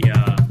 but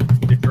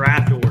the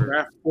draft order.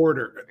 Draft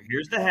order.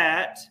 Here's the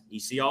hat. You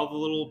see all the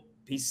little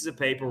pieces of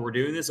paper. We're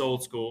doing this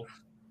old school.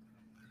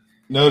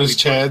 Notice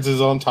Chad's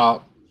is on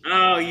top.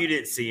 Oh, you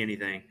didn't see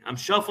anything. I'm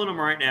shuffling them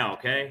right now,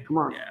 okay? Come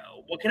on. Yeah.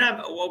 What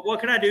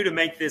can I do to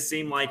make this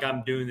seem like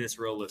I'm doing this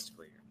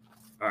realistically?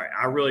 All right.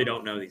 I really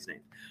don't know these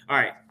names. All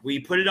right. We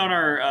put it on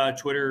our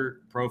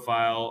Twitter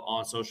profile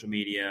on social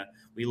media.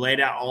 We laid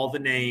out all the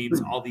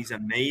names, all these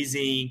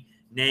amazing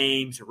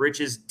names.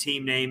 Rich's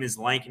team name is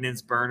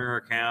Lankinen's burner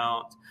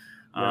account.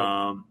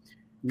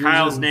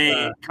 Kyle's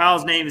name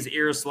is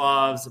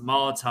Yaroslav's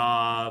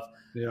Molotov.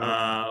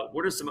 Yeah.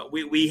 What are some?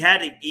 We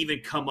had to even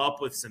come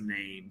up with some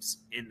names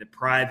in the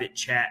private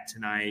chat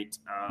tonight.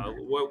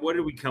 What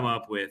did we come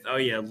up with? Oh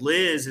yeah,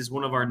 Liz is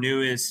one of our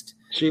newest.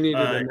 She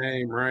needed a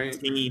name, right?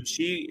 Team.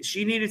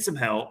 She needed some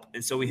help,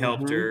 and so we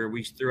helped her.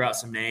 We threw out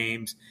some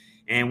names,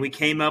 and we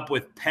came up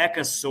with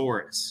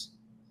Pekasaurus.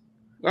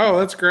 Oh,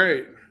 that's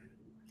great.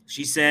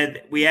 She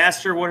said we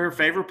asked her what her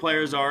favorite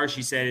players are.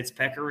 She said it's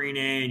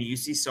Pecorine and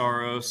UC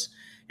Saros.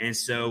 And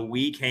so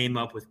we came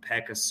up with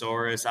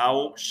Pekasaurus. I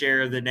won't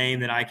share the name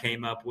that I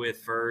came up with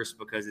first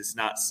because it's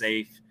not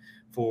safe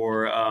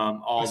for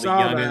all the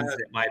youngins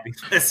that might be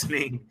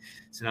listening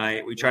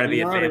tonight. We try to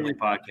be a family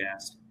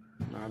podcast.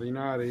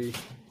 Naughty.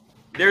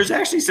 There's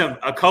actually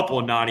a couple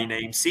of naughty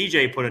names.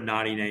 CJ put a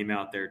naughty name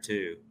out there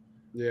too.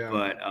 Yeah.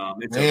 But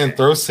it's okay.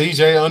 Throw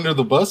CJ under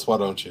the bus, why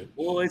don't you?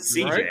 Well, it's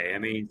CJ. Right? I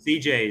mean,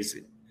 CJ is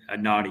a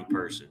naughty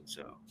person.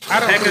 So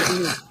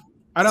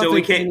I don't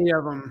think any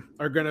of them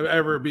are going to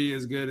ever be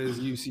as good as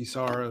UC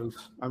Saros.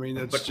 I mean,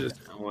 that's good.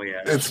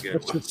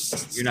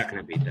 You're not going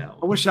to beat that one.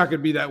 I wish I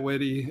could be that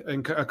witty,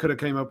 and I could have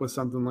came up with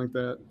something like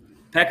that.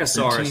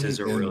 Pekasaurus is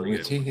a really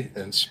good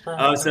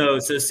one. So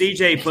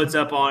CJ puts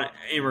up on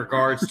in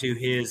regards to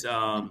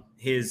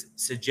his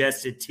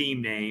suggested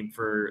team name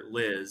for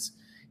Liz.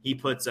 He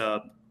puts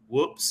up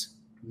whoops.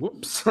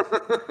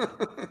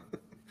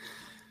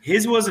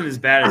 His wasn't as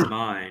bad as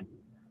mine,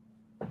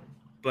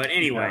 but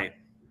anyway.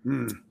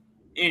 Yeah.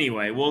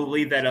 Anyway, we'll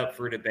leave that up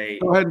for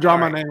debate. Go ahead and draw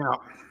my name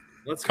out.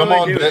 Let's come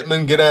on,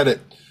 Bettman, get at it.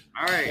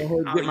 All right.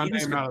 Get my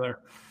name out of there.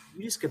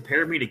 You just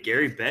compared me to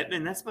Gary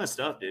Bettman? That's my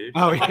stuff, dude.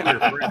 Oh,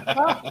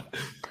 yeah.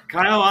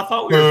 Kyle, I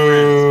thought we were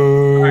friends.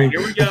 All right,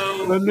 here we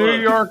go. The New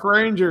York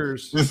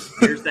Rangers.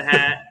 Here's the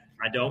hat.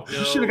 I don't know.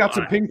 You should have got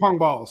some ping pong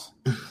balls.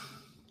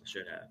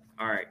 Should have.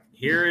 All right.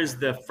 Here is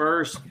the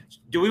first.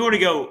 Do we want to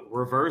go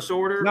reverse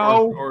order?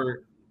 No.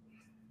 Or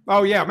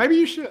oh, yeah. Maybe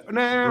you should.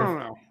 No, I don't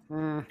know.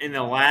 and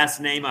the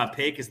last name I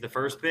pick is the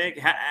first pick?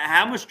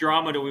 How much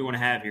drama do we want to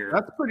have here?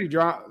 That's pretty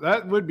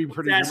That would be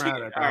pretty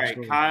dramatic. All right,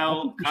 actually.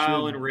 Kyle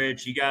and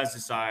Rich, you guys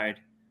decide.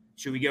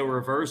 Should we go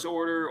reverse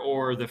order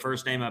or the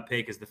first name I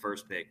pick is the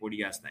first pick? What do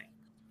you guys think?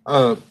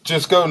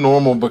 Just go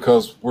normal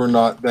because we're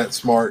not that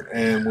smart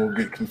and we'll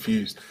get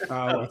confused.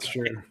 Oh, that's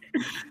true.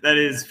 That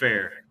is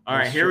fair. All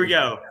right, here we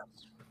go.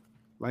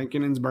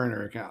 Lankinen's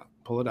burner account.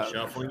 Pull it up.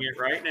 Shuffling it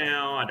right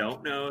now. I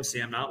don't know. See,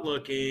 I'm not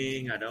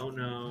looking. I don't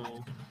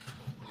know.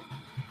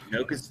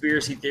 No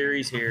conspiracy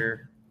theories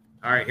here.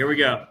 All right, here we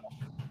go.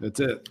 That's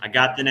it. I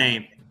got the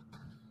name.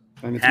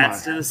 And it's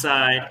Hats mine. to the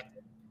side.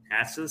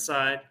 Hats to the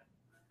side.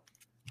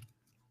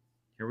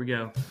 Here we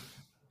go.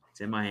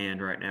 It's in my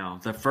hand right now.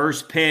 The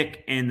first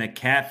pick in the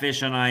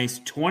Catfish on Ice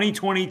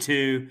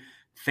 2022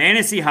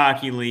 Fantasy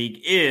Hockey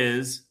League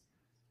is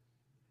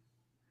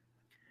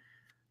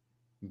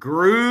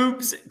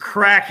Groob's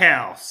Crack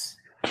House.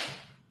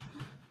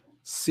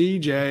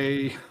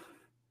 CJ.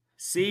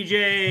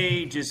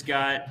 CJ just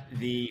got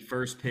the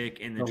first pick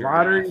in the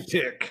draft. Lottery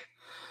tick.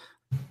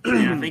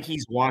 And I think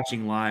he's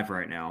watching live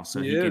right now,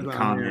 so he can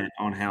comment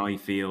on how he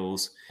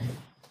feels.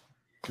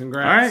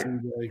 Congrats, All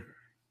right. CJ.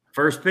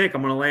 First pick,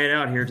 I'm going to lay it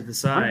out here to the I'm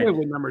side. good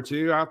with number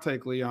 2. I'll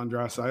take Leon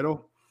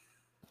Draisaitl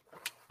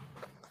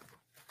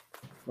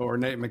or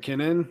Nate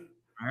McKinnon.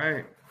 All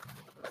right.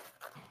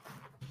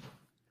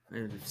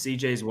 If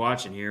CJ's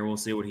watching here, we'll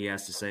see what he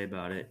has to say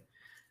about it.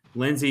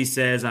 Lindsay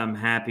says, I'm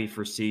happy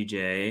for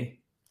CJ.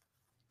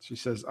 She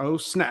says, oh,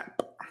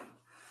 snap.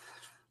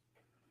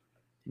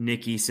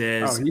 Nikki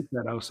says, Oh, he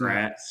said, oh, snap.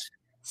 congrats.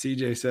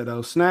 CJ said,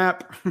 oh,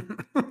 snap.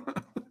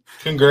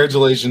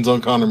 Congratulations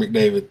on Connor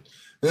McDavid.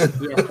 Yeah,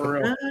 for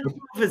real. I don't know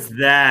if it's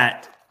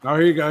that. Oh,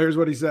 here you go. Here's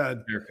what he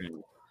said.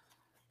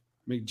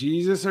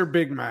 McJesus or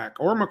Big Mac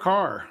or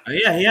McCarr. Oh,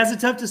 yeah, he has a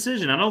tough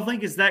decision. I don't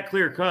think it's that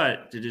clear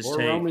cut to just Or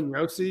take. Roman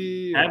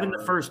Yossi. Having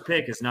the first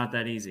pick is not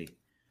that easy.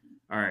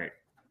 All right.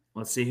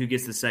 Let's see who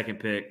gets the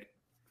second pick.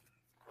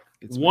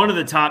 One of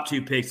the top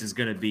 2 picks is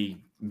going to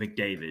be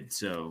McDavid.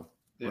 So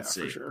let's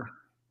see. For sure.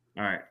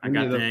 All right. I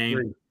got the name.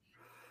 3.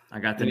 I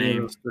got the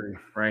name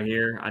right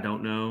here. I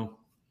don't know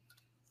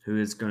who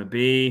it's going to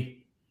be.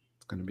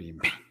 It's going to be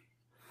me.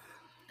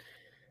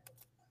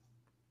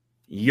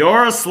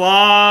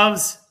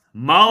 Yaroslav's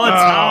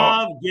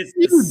Molotov gets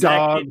the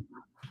second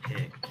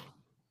pick.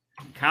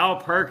 Kyle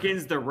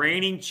Perkins, the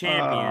reigning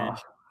champion,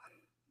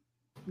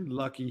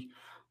 Lucky.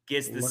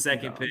 gets the Lucky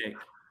second dog. pick.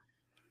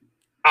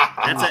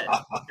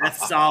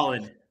 That's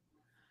solid.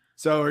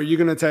 So are you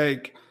going to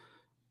take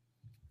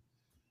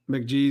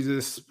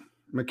McJesus,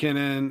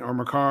 McKinnon, or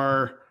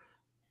McCarr,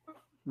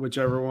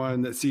 whichever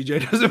one that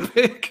CJ doesn't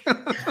pick?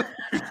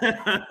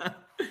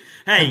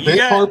 Hey, If Big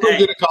Harper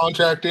get a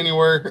contract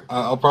anywhere,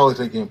 I'll probably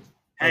take him.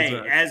 Hey,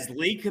 right. as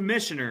league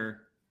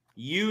commissioner,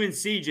 you and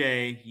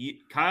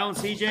CJ, Kyle and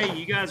CJ,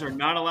 you guys are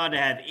not allowed to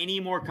have any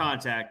more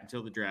contact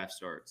until the draft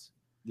starts.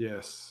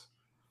 Yes.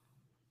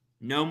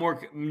 No more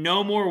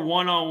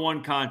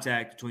one-on-one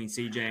contact between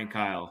CJ and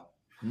Kyle.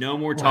 No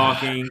more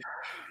talking.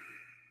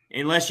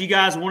 Unless you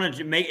guys want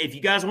to if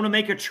you guys want to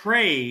make a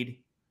trade,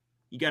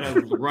 you got to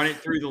run it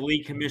through the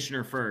league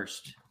commissioner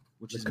first,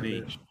 which is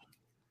me.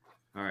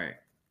 All right.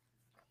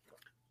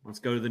 Let's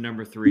go to the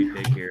number 3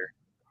 pick here.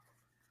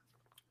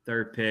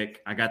 Third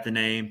pick. I got the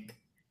name.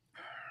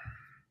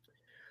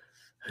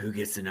 Who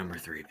gets the number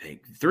 3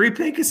 pick? 3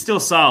 pick is still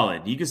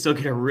solid. You can still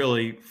get a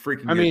really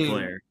freaking good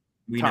player.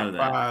 We know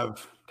that.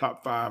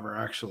 Top 5 are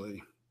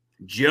actually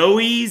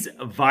Joey's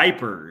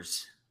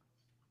Vipers.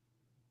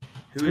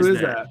 Who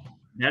is that?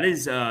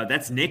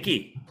 That's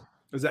Nikki.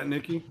 Is that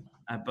Nikki?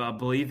 I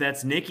believe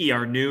that's Nikki,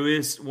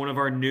 one of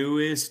our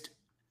newest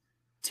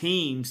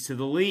teams to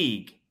the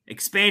league.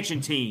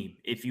 Expansion team,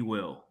 if you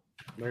will.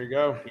 There you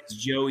go. It's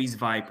Joey's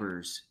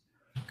Vipers.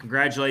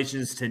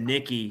 Congratulations to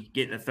Nikki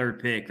getting the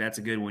 3rd pick. That's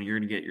a good one. You're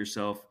going to get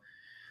yourself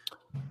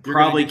you're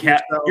probably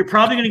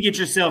going to get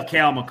yourself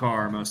Cal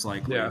McCarr, most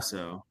likely. Yeah.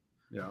 So,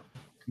 yeah.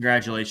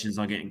 Congratulations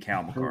on getting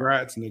Cal McCarr.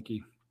 Congrats,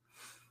 Nikki.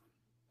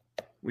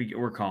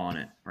 We're calling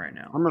it right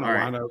now. I'm going to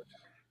line up.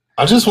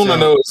 I just want to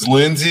know, is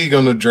Lindsay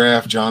going to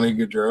draft Johnny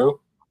Gaudreau?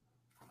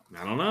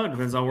 I don't know. It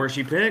depends on where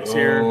she picks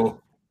here. How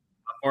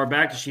far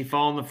back does she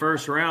fall in the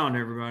first round,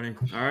 everybody?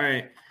 All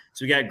right.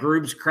 So we got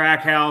Group's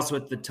Crack House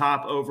with the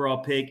top overall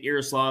pick,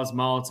 Yaroslav's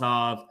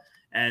Molotov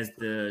as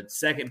the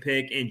second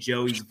pick, and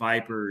Joey's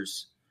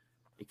Vipers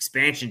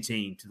expansion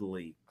team to the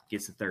league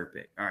gets the 3rd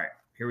pick. All right,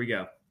 here we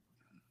go.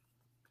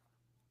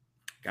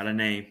 Got a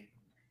name.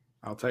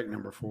 I'll take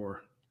number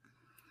 4.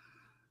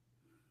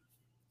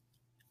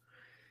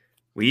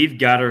 We've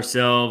got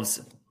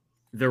ourselves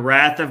the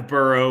Wrath of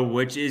Burrow,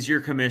 which is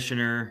your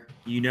commissioner.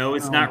 You know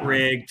it's not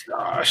rigged.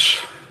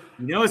 Gosh.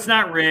 You know it's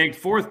not rigged.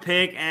 4th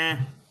pick,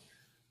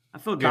 I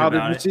feel good Kyle,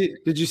 about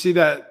it. Did you see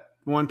that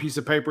one piece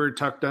of paper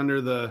tucked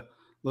under the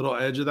little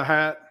edge of the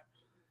hat?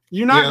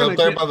 You're not going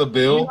to by the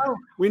bill.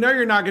 We know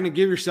you're not going to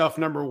give yourself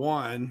number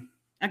 1.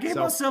 I gave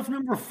myself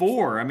number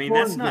 4. I mean,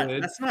 that's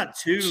not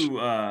too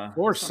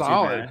 4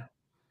 solid.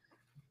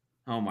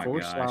 Oh my 4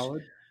 gosh.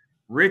 solid.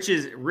 Rich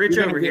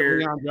You're over here.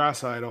 Leon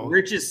Draisaitl.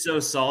 Rich is so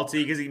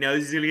salty because he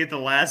knows he's going to get the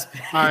last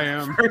pick. I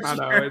am. I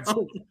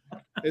know.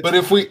 But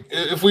if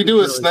we do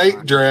a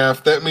snake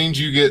draft, that means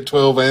you get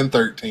 12 and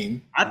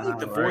 13. I think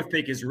the fourth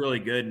pick is really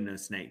good in a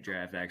snake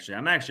draft, actually.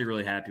 I'm actually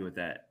really happy with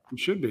that. It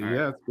should be. All yeah,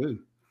 right. it's good.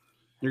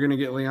 You're going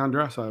to get Leon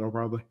Draisaitl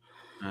probably.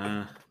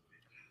 All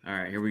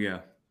right, here we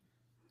go.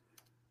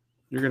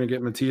 You're going to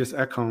get Matthias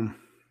Ekholm.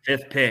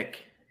 Fifth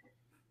pick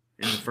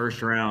in the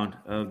first round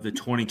of the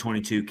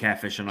 2022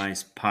 Catfish on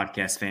Ice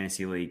Podcast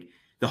Fantasy League.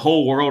 The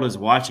whole world is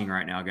watching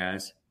right now,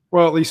 guys.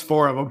 Well, at least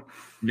 4 of them.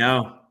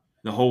 No,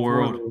 the whole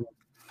world.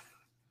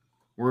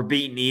 We're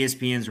beating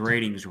ESPN's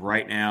ratings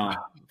right now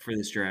for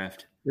this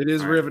draft. It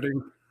is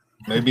riveting.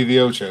 Maybe the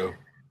Ocho.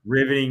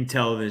 Riveting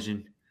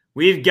television.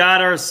 We've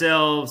got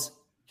ourselves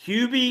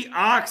Hubie,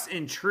 Ox,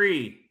 and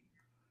Tree.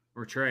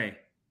 Or Trey.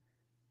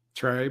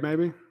 Trey,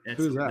 maybe?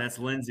 Who's that? That's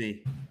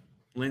Lindsay.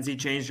 Lindsay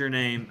changed her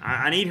name.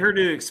 I need her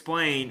to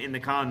explain in the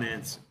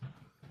comments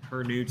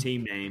her new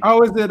team name.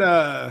 Oh, is it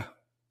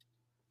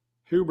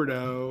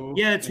Huberto?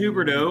 Yeah, it's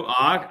Huberto.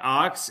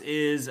 Ox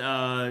is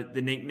the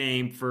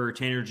nickname for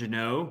Tanner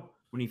Janot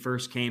when he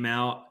first came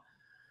out.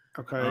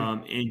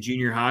 Okay. In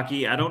junior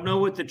hockey. I don't know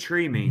what the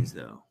tree means,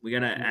 though. We got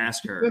to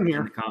ask her in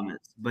the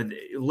comments. But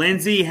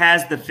Lindsay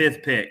has the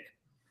 5th pick.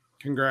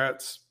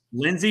 Congrats.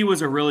 Lindsay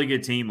was a really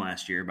good team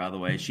last year, by the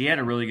way. She had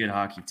a really good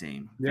hockey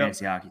team,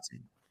 fantasy hockey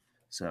team.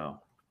 So,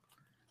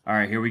 all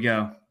right, here we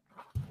go.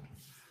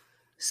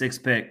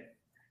 6th pick.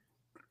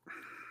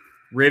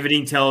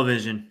 Riveting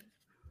television.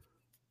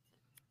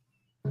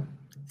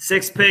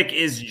 6th pick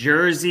is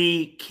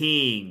Jersey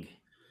King.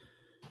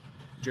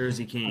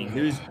 Jersey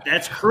King.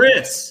 That's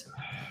Chris.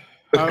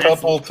 A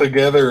couple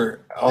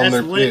together on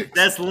their picks.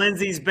 That's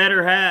Lindsay's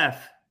better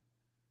half.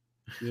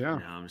 Yeah.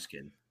 No, I'm just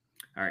kidding.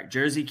 All right,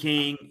 Jersey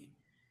King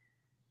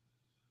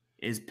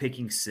is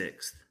picking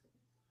 6th.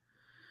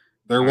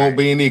 There won't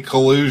be any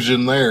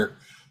collusion there.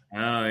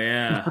 Oh,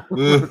 yeah.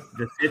 The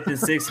 5th and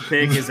 6th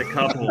pick is a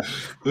couple.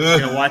 You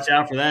gotta watch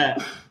out for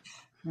that.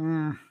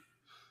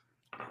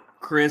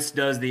 Chris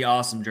does the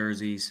awesome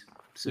jerseys,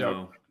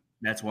 so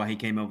that's why he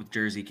came up with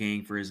Jersey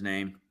King for his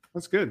name.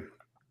 That's good.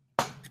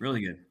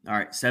 Really good. All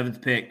right,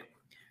 7th pick.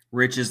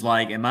 Rich is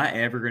like, am I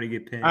ever going to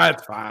get picked?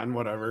 That's fine.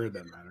 Whatever. It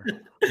doesn't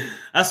matter.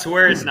 I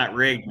swear it's not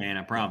rigged, man.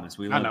 I promise.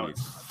 We love you.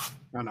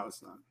 I know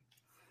it's not.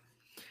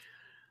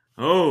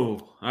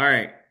 Oh, all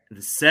right.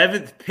 The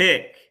 7th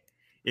pick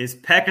is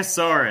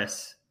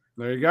Pekasaurus.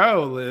 There you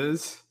go,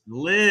 Liz.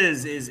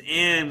 Liz is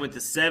in with the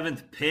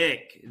 7th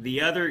pick.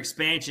 The other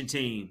expansion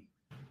team.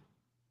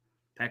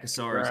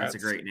 Pekasaurus. That's a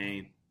great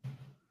name.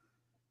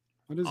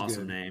 That is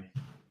awesome good. name.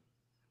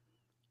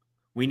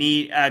 We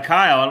need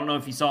Kyle. I don't know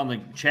if you saw in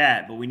the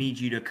chat, but we need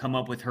you to come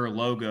up with her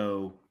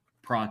logo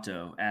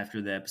pronto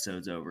after the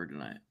episode's over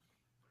tonight.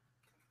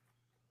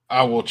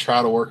 I will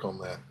try to work on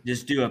that.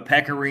 Just do a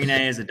pecorino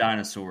as a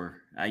dinosaur.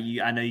 I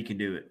know you can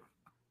do it.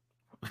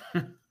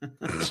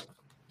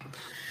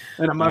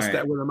 And a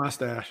mustache with a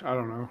mustache. I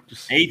don't know.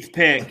 Just 8th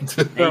pick.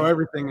 Throw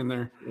everything in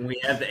there. We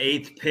have the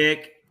 8th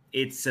pick.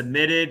 It's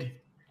submitted.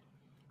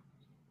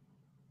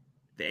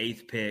 The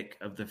 8th pick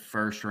of the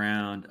first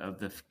round of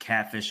the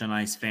Catfish on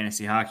Ice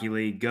Fantasy Hockey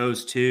League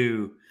goes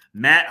to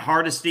Matt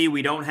Hardesty.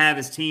 We don't have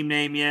his team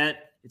name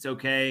yet. It's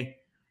okay.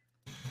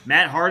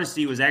 Matt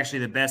Hardesty was actually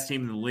the best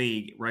team in the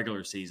league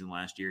regular season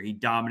last year. He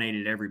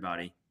dominated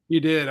everybody. He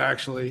did,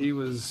 actually. He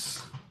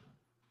was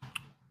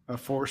a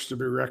force to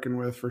be reckoned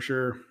with for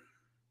sure.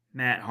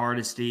 Matt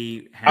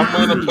Hardesty.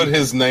 I'm going to put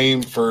his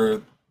name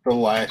for the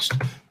last.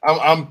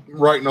 I'm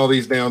writing all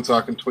these down so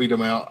I can tweet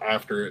them out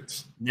after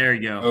it's there.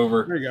 You go.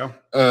 Over. There you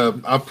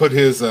go. I put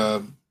his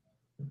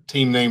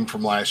team name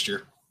from last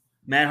year.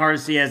 Matt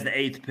Hardesty has the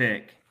 8th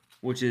pick,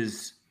 which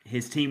is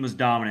his team was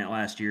dominant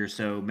last year,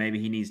 so maybe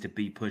he needs to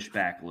be pushed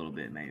back a little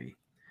bit. Maybe.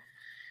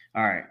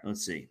 All right,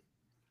 let's see.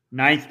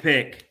 9th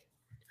pick.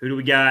 Who do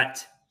we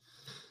got?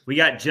 We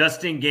got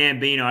Justin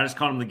Gambino. I just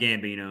called him the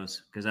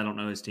Gambinos because I don't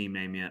know his team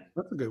name yet.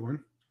 That's a good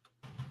one.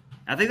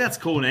 I think that's a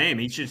cool name.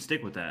 He should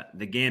stick with that.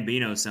 The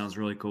Gambino sounds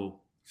really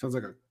cool. Sounds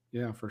like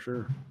for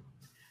sure.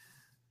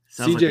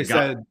 Sounds CJ like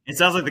said it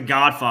sounds like the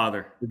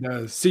Godfather. It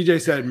does.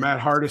 CJ said Matt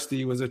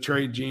Hardesty was a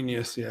trade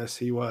genius. Yes,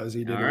 he was.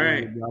 He did a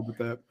really good job with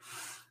that.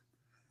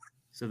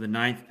 So the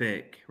 9th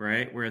pick,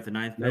 right? We're at the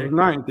 9th pick. That was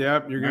 9th.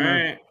 Yep. You're going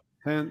right.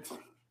 10th.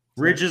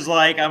 Rich is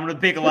like, I'm going to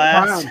pick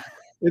last.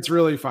 It's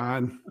really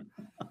fine.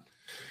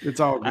 It's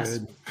all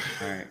good.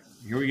 All right.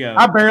 Here we go.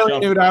 I barely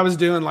knew what I was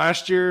doing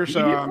last year,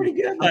 so you did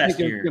pretty good last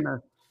year. It's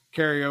gonna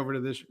carry over to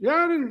this year.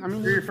 Yeah, I didn't. I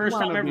mean, for your first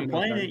time ever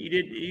playing it, you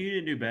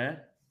didn't do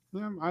bad.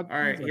 Yeah, all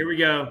right, here we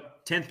go.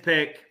 10th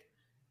pick,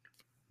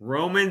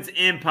 Romans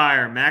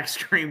Empire. Max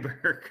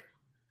Greenberg.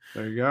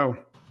 There you go.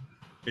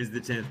 Is the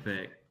 10th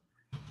pick.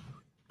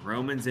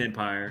 Romans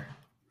Empire.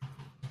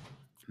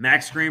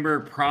 Max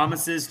Greenberg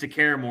promises to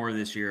care more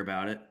this year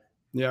about it.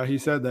 Yeah, he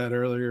said that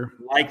earlier.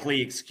 Likely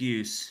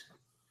excuse.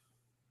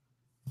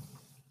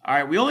 All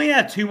right, we only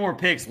have 2 more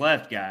picks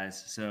left,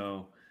 guys.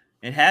 So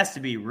It has to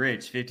be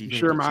Rich, 50-50 You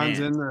sure mine's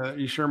chance.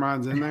 You sure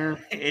mine's in there?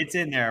 It's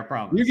in there, I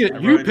promise.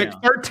 You picked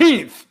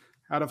 13th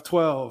out of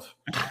 12.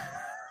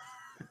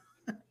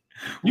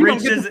 You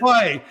don't get to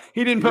play.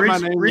 He didn't put my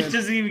name Rich in.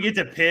 doesn't even get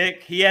to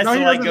pick. He has to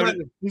go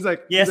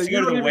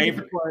to the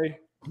waiver.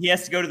 He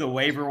has to go to the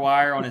waiver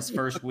wire on his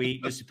first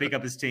week just to pick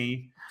up his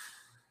team.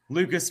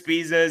 Lucas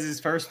Spiza is his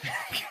first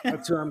pick.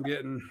 That's who I'm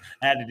getting.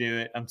 I had to do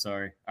it. I'm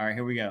sorry. All right,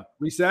 here we go.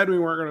 We said we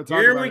weren't going to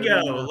talk about it. Here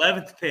we go.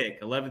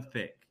 11th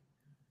pick.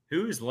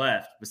 Who's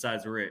left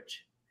besides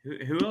Rich?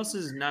 Who else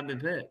has not been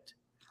picked?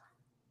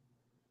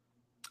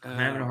 I'm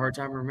having a hard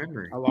time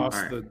remembering. I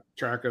lost the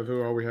track of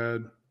who all we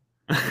had.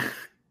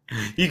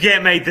 You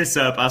can't make this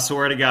up. I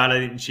swear to God, I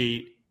didn't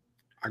cheat.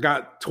 I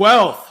got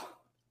 12th.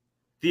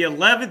 The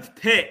 11th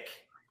pick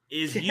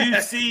is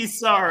UC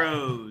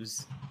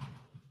Sorrows.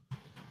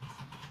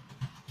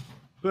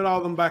 Put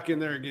all them back in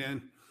there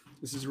again.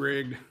 This is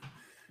rigged.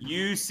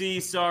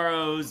 UC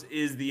Sorrows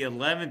is the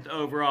 11th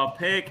overall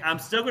pick. I'm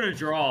still going to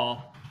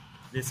draw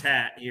this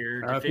hat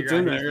here. If it's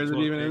in there, is it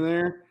even in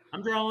there?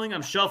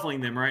 I'm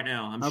shuffling them right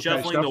now. I'm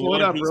shuffling the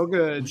one piece. Real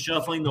good. I'm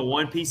shuffling the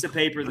one piece of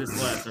paper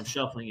that's left. I'm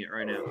shuffling it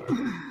right now.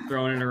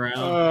 Throwing it around.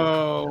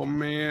 Oh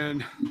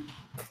man.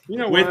 You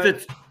know with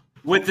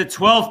the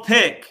 12th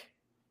pick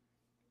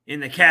in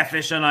the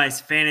Catfish on Ice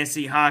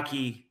Fantasy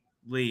Hockey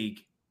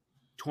League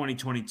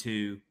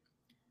 2022,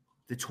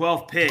 the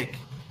 12th pick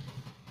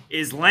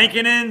is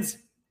Lankinen's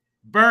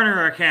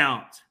burner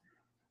account.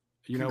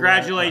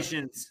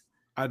 Congratulations.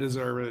 I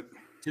deserve it.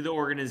 To the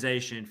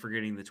organization for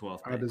getting the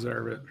 12th pick. I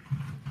deserve it.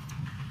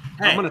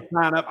 Hey. I'm going to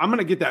sign up. I'm going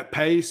to get that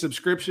pay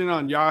subscription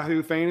on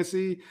Yahoo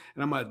Fantasy,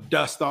 and I'm going to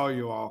dust all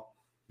you all.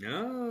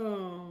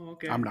 No,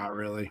 okay. I'm not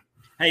really.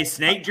 Hey,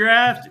 Snake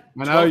Draft.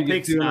 I know you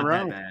get 2 in a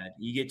row. Bad.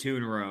 You get 2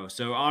 in a row.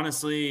 So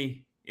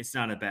honestly, it's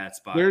not a bad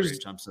spot.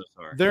 Rich. I'm so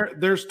sorry.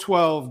 There's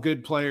 12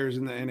 good players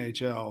in the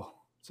NHL,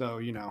 so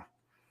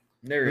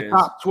the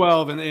top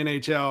 12 in the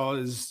NHL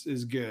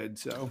is good.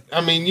 So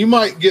I mean, you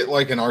might get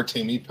like an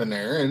Artemi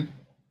Panarin.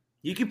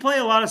 You can play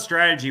a lot of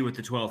strategy with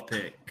the 12th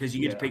pick because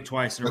you get to pick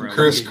twice in a row.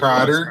 Chris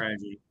Kreider.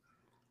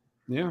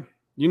 Yeah.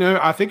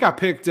 I think I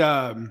picked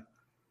who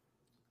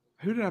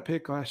did I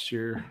pick last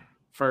year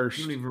first?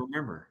 I don't even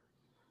remember.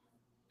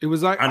 It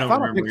was like I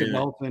thought I picked a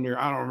goaltender.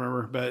 I don't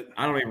remember, but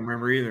I don't even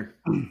remember either.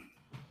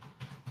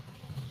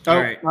 All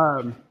right.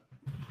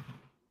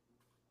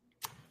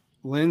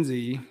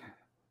 Lindsay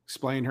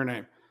explained her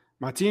name.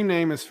 My team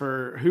name is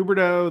for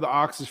Huberto, the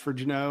Ox is for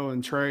Jano,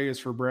 and Trey is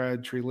for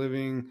Brad Tree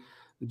Living,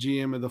 the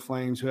GM of the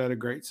Flames, who had a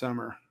great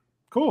summer.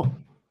 Cool.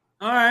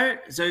 All right.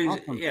 So,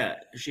 awesome. Yeah,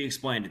 she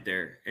explained it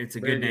there. It's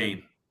a good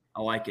name.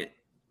 I like it.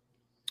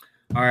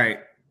 All right.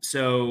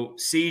 So,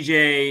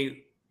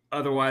 CJ,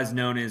 otherwise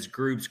known as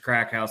Group's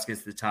Crackhouse,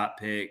 gets the top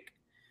pick.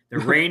 The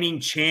reigning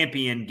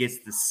champion gets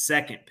the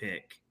second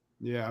pick.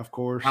 Yeah, of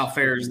course. How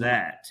fair is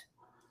that?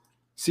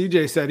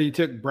 CJ said he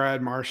took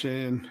Brad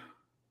Marchand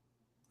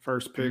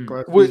first pick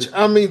last Which, season.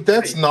 I mean,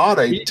 that's not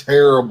a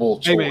terrible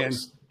choice. Hey, man,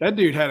 that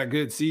dude had a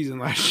good season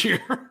last year.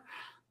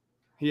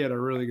 He had a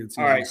really good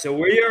season. All right, so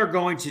we are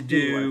going to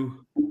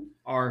do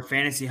our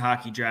fantasy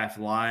hockey draft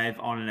live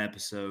on an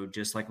episode,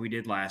 just like we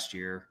did last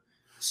year.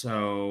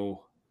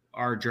 So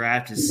our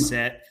draft is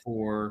set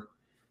for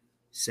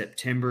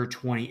September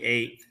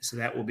 28th. So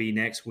that will be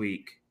next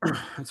week.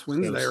 That's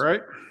Wednesday,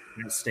 right?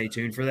 Stay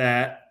tuned for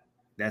that.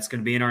 That's going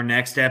to be in our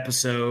next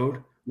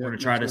episode. We're going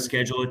to try to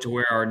schedule it to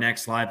where our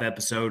next live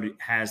episode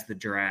has the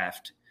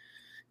draft.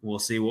 We'll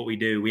see what we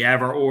do. We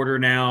have our order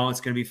now. It's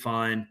going to be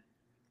fun.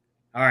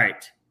 All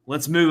right.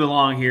 Let's move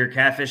along here.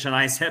 Catfish on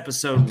Ice,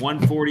 episode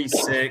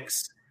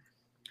 146.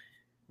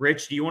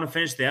 Rich, do you want to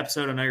finish the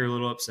episode? I know you're a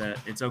little upset.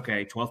 It's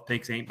okay. 12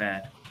 picks ain't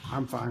bad.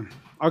 I'm fine.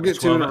 I'll get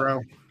 2 in a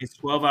row. It's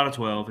 12 out of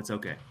 12. It's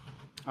okay.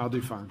 I'll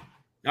do fine.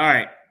 All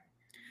right.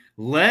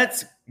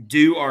 Let's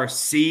do our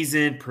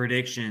season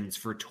predictions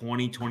for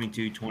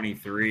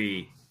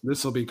 2022-23.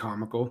 This will be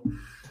comical.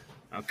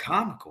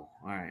 Comical.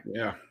 All right.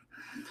 Yeah.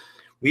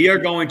 We are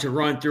going to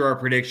run through our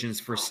predictions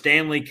for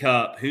Stanley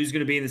Cup. Who's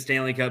going to be in the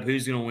Stanley Cup?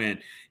 Who's going to win?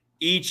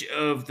 Each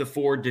of the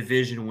 4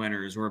 division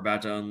winners we're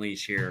about to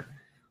unleash here.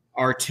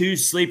 Our 2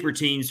 sleeper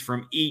teams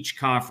from each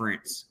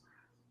conference.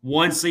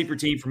 1 sleeper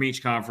team from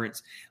each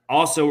conference.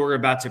 Also, we're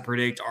about to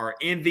predict our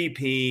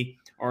MVP,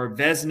 our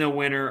Vezina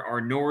winner,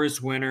 our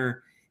Norris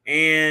winner,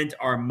 and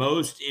our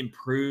most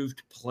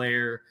improved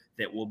player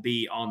that will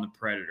be on the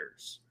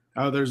Predators.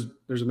 Oh, there's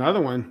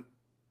another one.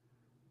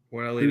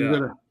 What I leave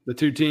out? The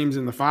 2 teams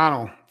in the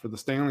final for the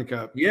Stanley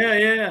Cup.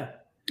 Yeah.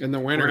 And the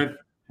winner.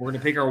 We're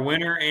gonna pick our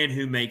winner and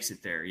who makes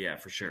it there. Yeah,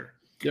 for sure.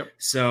 Yep.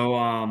 So,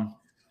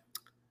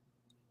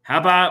 how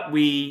about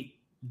we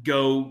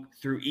go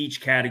through each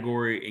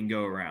category and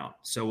go around?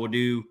 So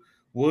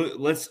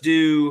let's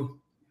go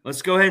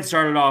ahead and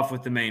start it off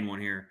with the main one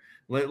here.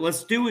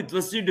 Let's do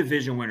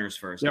division winners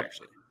first,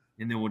 actually,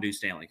 and then we'll do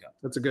Stanley Cup.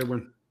 That's a good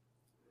one.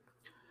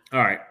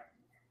 All right.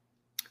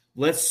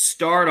 Let's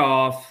start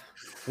off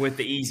with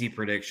the easy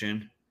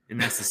prediction, and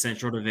that's the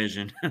Central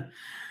Division.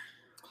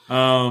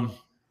 Come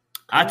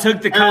I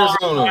took the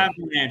Colorado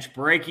Avalanche.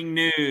 Breaking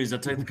news. I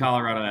took the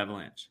Colorado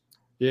Avalanche.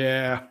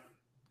 Yeah,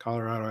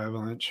 Colorado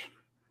Avalanche.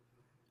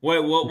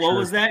 What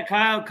was that,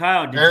 Kyle?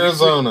 Kyle,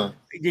 Arizona.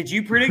 Did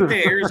you predict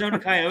the Arizona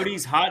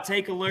Coyotes hot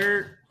take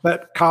alert?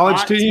 That college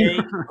hot team?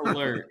 Take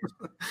alert.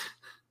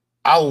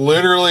 I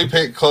literally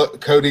picked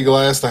Cody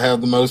Glass to have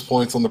the most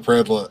points on the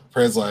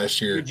Preds last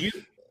year. Could you?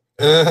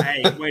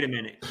 Hey, wait a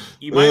minute.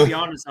 You might be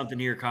onto something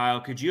here, Kyle.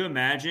 Could you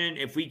imagine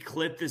if we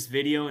clip this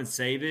video and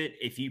save it,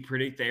 if you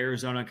predict the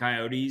Arizona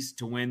Coyotes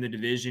to win the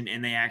division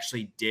and they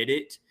actually did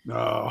it?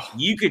 Oh.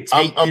 You could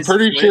take I'm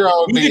pretty sure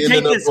I would be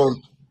ending up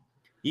on.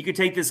 You could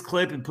take this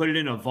clip and put it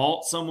in a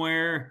vault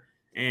somewhere,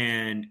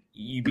 and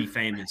you'd be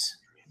famous.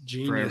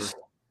 Genius. Forever.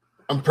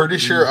 I'm pretty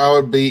sure I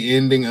would be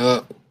ending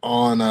up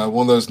on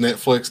one of those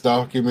Netflix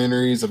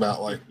documentaries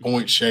about like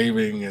point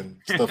shaving and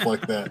stuff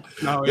like that.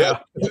 Oh yeah.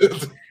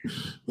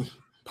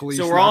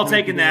 So we're all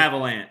taking the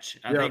Avalanche.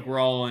 I think we're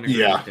all in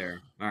agreement there.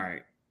 All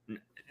right.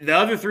 The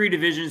other three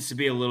divisions to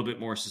be a little bit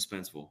more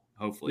suspenseful,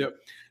 hopefully. Yep.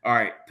 All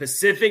right.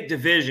 Pacific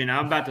Division.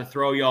 I'm about to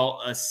throw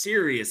y'all a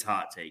serious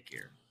hot take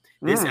here.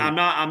 I'm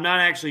not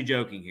actually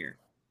joking here.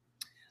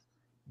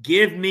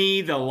 Give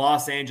me the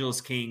Los Angeles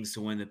Kings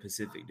to win the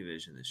Pacific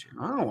Division this year.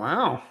 Oh,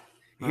 wow.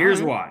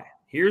 Here's why.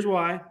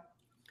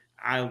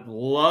 I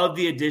love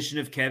the addition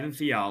of Kevin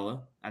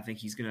Fiala. I think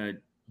he's going to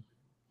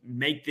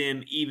make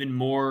them even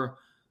more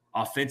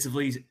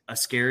offensively a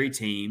scary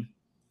team.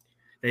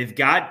 They've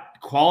got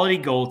quality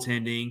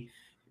goaltending.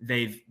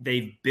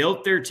 They've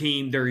built their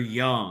team. They're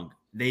young.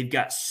 They've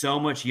got so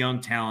much young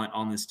talent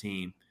on this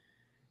team.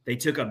 They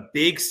took a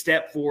big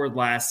step forward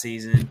last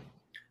season.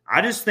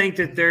 I just think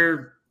that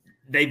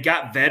they've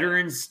got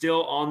veterans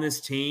still on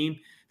this team.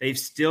 They've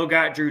still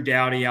got Drew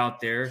Doughty out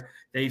there.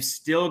 They've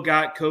still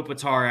got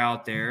Kopitar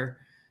out there.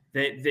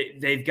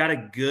 They've got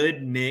a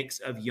good mix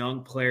of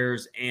young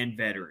players and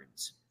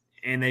veterans.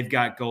 And they've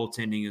got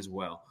goaltending as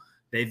well.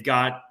 They've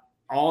got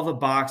all the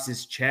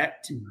boxes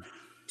checked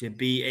to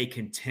be a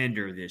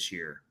contender this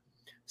year.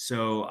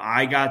 So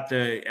I got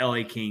the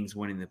LA Kings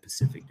winning the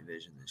Pacific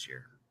Division this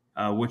year.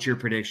 What's your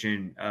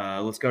prediction?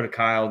 Let's go to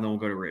Kyle, and then we'll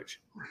go to Rich.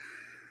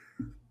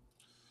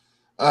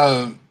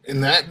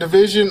 In that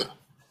division,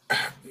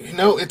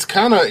 it's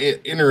kind of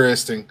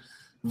interesting.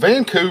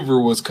 Vancouver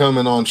was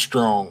coming on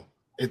strong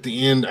at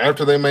the end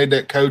after they made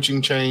that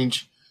coaching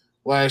change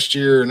last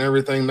year and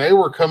everything. They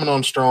were coming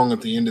on strong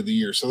at the end of the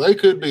year, so they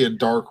could be a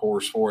dark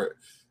horse for it.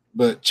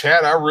 But,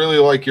 Chad, I really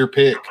like your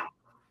pick,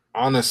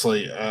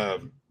 honestly.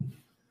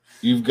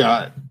 You've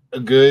got a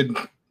good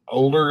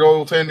older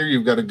goaltender.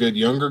 You've got a good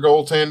younger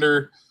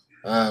goaltender.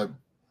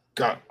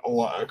 Got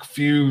a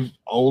few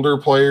older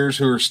players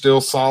who are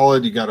still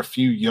solid. You got a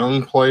few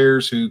young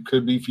players who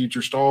could be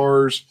future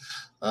stars.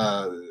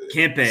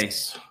 Kempe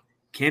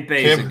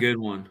is a good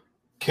one.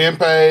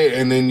 Kempe,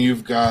 and then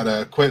you've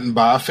got Quentin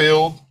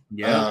Byfield.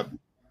 Yeah.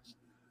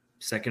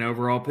 Second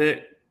overall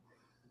pick.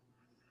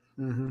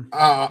 Mm-hmm.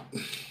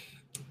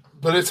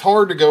 But it's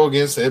hard to go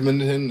against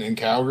Edmonton and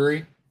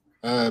Calgary.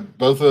 Both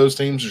of those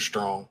teams are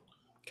strong.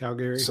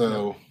 Calgary.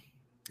 So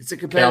it's a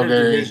competitive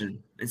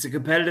division. It's a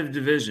competitive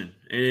division.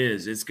 It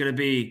is. It's going to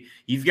be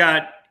 – you've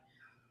got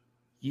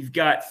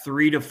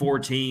 3 to 4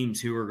 teams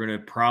who are going to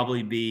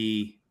probably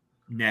be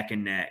neck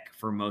and neck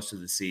for most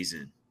of the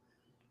season.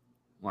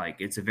 Like,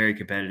 it's a very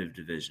competitive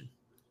division.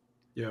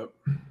 Yep.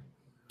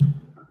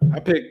 I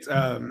picked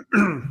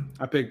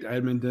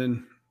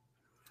Edmonton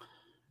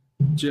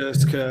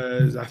just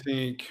because I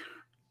think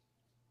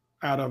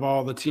out of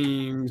all the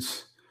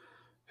teams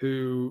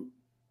who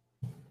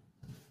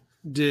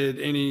did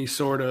any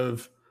sort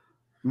of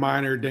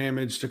minor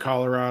damage to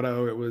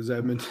Colorado, it was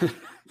Edmonton.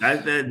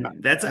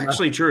 That's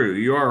actually true.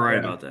 You are right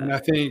about that. And I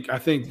think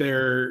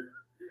they're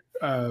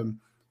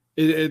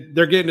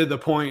they're getting to the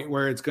point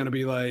where it's going to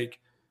be like,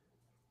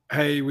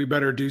 hey, we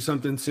better do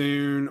something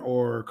soon,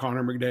 or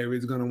Connor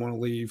McDavid's going to want to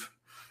leave.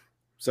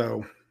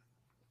 So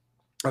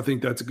I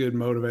think that's a good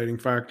motivating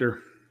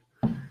factor.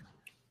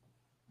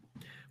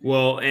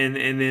 Well, and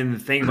then the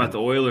thing about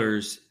the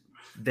Oilers,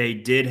 they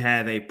did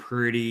have a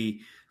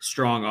pretty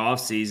strong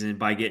offseason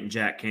by getting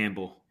Jack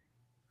Campbell.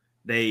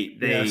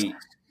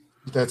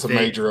 That's a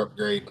major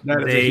upgrade.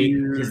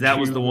 Because that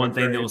was the one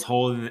thing that was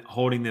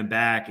holding them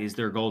back, is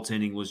their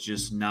goaltending was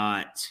just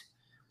not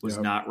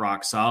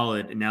rock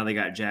solid, and now they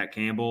got Jack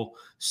Campbell,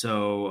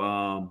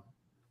 so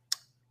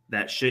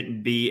that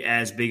shouldn't be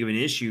as big of an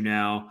issue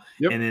now.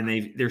 Yep. And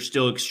then they're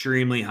still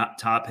extremely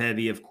top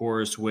heavy, of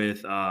course,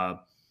 with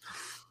McDavid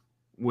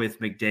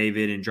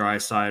and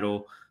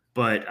Draisaitl,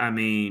 but I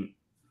mean,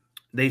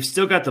 they've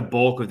still got the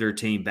bulk of their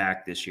team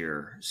back this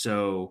year.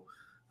 So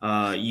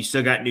you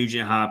still got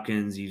Nugent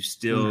Hopkins. You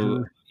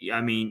still,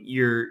 I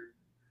mean,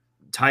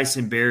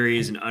 Tyson Barrie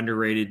is an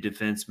underrated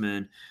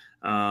defenseman.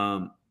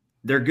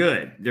 They're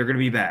good. They're going to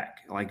be back.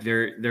 Like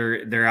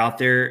they're out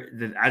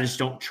there. I just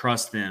don't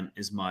trust them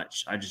as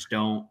much. I just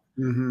don't.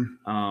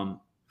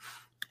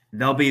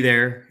 They'll be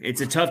there.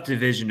 It's a tough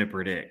division to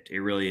predict.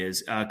 It really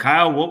is.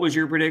 Kyle, what was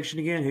your prediction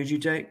again? Who'd you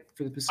take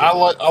for the Pacific?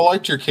 I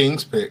liked your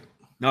Kings pick.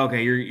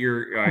 Okay,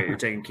 you're all right. You're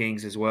taking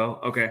Kings as well.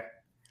 Okay.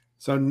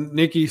 So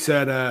Nikki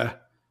said,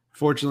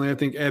 fortunately, I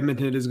think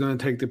Edmonton is going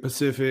to take the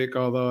Pacific,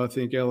 although I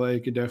think LA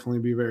could definitely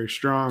be very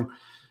strong.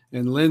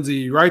 And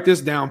Lindsay, write this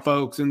down,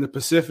 folks. In the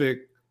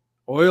Pacific,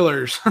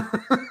 Oilers.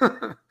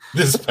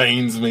 This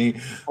pains me.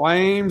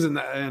 Flames and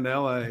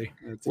LA.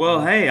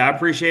 Well, hey, I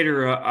appreciate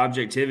her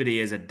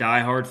objectivity as a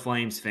diehard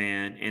Flames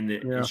fan,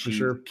 and for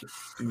sure.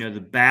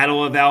 The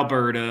Battle of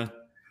Alberta,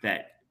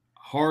 that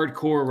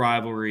hardcore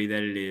rivalry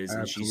that it is,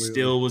 and she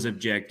still was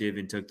objective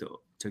and took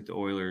the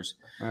Oilers.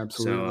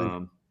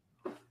 Absolutely.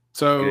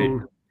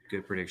 So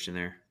good prediction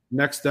there.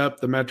 Next up,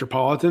 the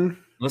Metropolitan.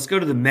 Let's go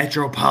to the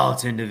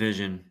Metropolitan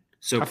Division.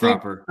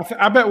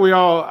 I bet we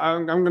all.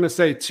 I'm going to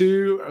say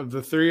 2 of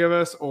the 3 of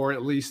us, or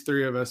at least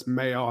 3 of us,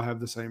 may all have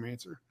the same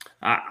answer.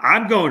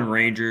 I'm going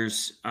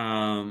Rangers.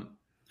 I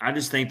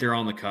just think they're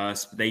on the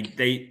cusp.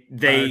 They.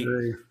 I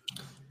agree.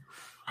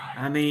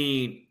 I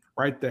mean,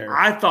 right there.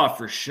 I thought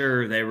for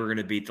sure they were going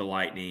to beat the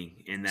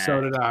Lightning in that. So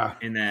did I.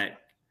 In that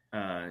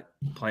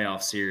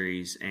playoff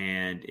series,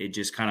 and it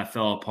just kind of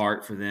fell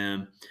apart for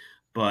them.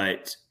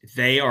 But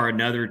they are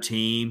another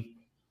team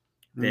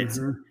that's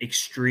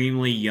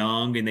extremely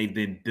young, and they've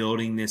been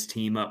building this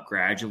team up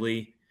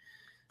gradually.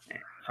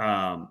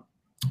 And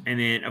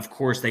then, of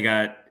course, they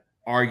got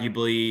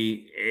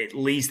arguably at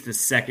least the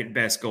second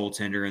best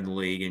goaltender in the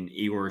league, and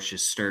Igor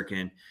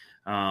Shesterkin.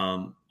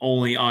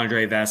 Only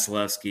Andrei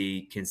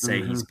Vasilevsky can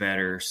say he's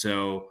better.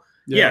 So,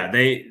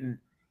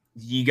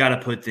 you got to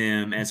put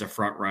them as a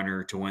front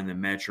runner to win the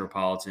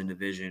Metropolitan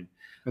Division.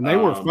 And they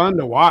were fun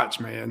to watch,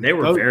 man. They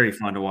were very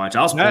fun to watch.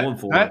 I was pulling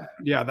for them.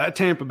 Yeah, that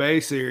Tampa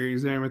Bay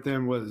series and with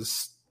them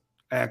was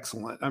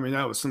excellent. I mean,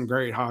 that was some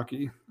great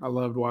hockey. I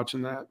loved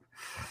watching that.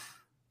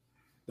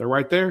 They're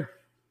right there.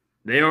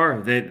 They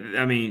are.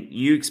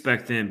 You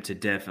expect them to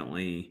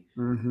definitely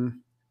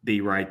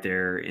be right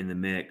there in the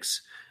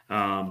mix.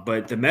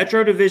 But the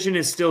Metro Division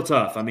is still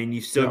tough. I mean,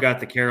 you've still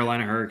got the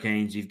Carolina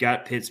Hurricanes. You've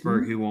got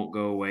Pittsburgh who won't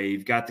go away.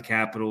 You've got the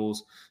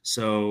Capitals.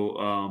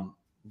 So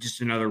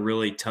just another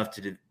really tough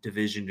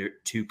division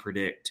to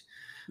predict.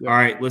 Yep. All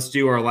right, let's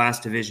do our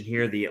last division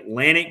here, the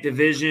Atlantic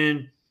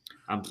Division.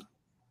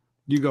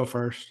 You go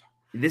first.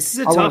 This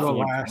is a tough one.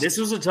 Last. This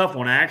was a tough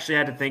one. I actually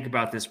had to think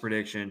about this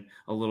prediction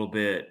a little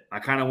bit. I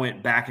kind of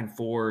went back and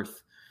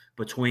forth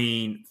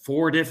between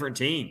 4 different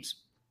teams.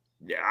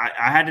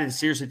 I had to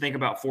seriously think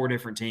about 4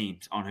 different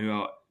teams on who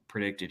I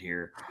predicted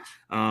here.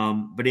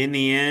 But in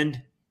the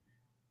end,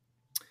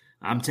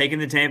 I'm taking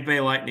the Tampa Bay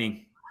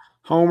Lightning.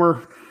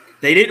 Homer.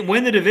 They didn't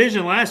win the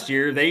division last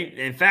year.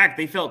 In fact,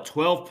 they fell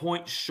 12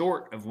 points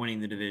short of winning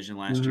the division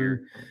last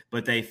year.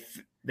 But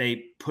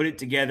they put it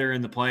together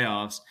in the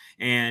playoffs.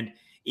 And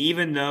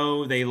even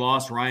though they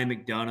lost Ryan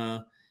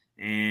McDonough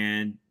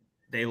and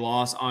they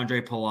lost Andre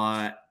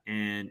Palat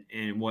and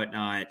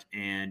whatnot,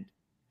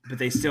 but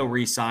they still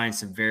re-signed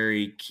some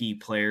very key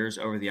players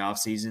over the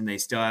offseason. They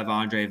still have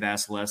Andrei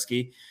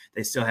Vasilevsky.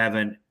 They still have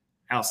an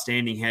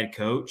outstanding head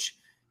coach.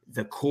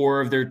 The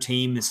core of their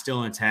team is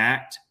still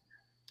intact.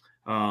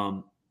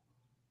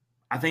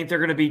 I think they're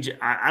going to be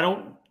 – I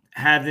don't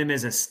have them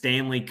as a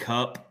Stanley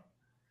Cup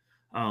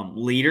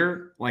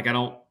leader.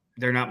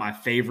 They're not my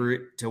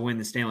favorite to win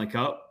the Stanley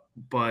Cup,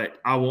 but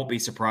I won't be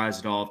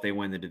surprised at all if they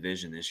win the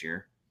division this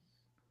year.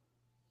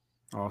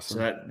 Awesome.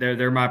 So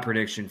they're my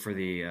prediction for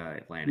the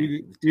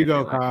Atlantic. You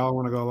go, Kyle. I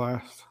want to go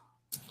last.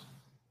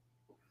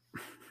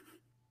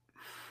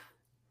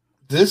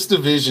 This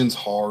division's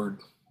hard.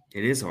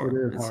 It is hard.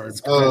 It is hard.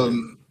 It's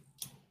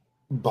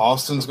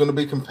Boston's going to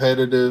be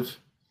competitive.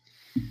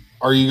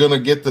 Are you going to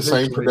get the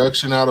same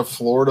production out of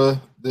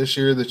Florida this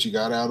year that you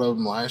got out of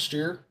them last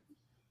year?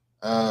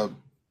 And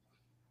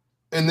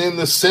then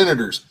the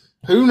Senators.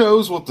 Who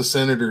knows what the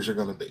Senators are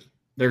going to be?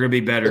 They're going to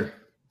be better.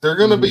 They're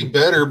going to be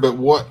better, but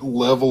what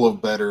level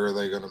of better are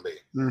they going to be?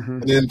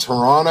 And then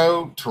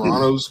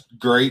Toronto's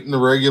great in the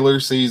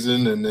regular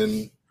season and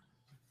then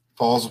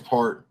falls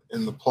apart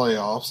in the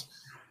playoffs.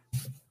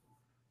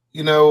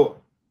 You know,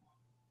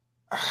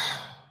 I'm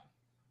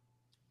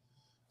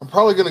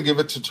probably going to give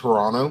it to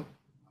Toronto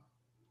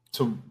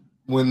to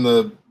win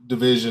the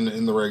division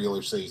in the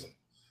regular season.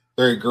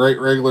 They're a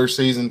great regular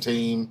season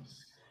team.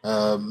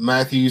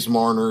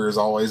 Matthews-Marner is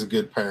always a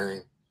good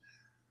pairing.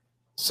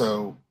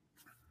 So,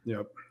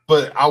 yep.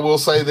 But I will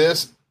say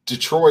this,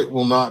 Detroit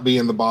will not be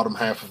in the bottom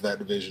half of that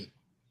division.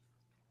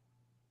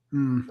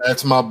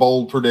 That's my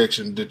bold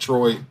prediction.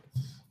 Detroit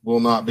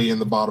will not be in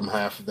the bottom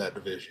half of that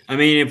division. I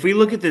mean, if we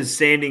look at the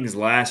standings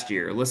last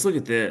year, let's look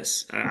at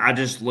this. I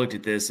just looked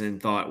at this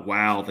and thought,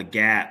 wow, the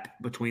gap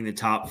between the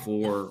top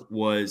 4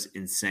 was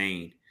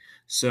insane.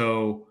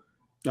 So,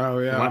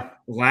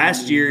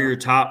 last year, your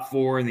top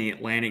 4 in the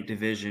Atlantic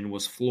Division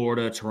was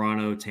Florida,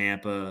 Toronto,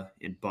 Tampa,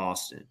 and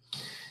Boston.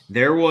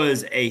 There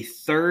was a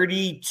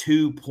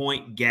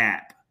 32-point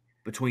gap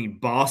between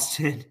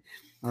Boston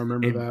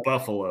and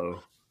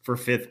Buffalo for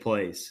 5th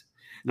place.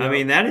 Yep. I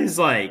mean, that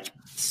is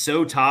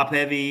so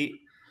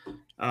top-heavy.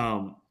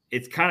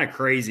 It's kind of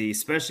crazy,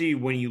 especially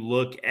when you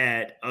look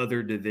at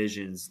other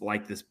divisions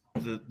like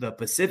the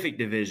Pacific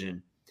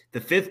Division.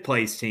 The 5th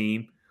place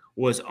team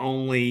was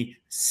only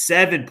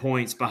 7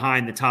 points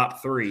behind the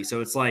top three.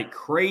 So it's like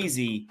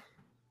crazy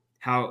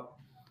how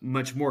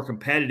much more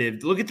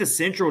competitive. Look at the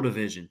Central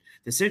Division.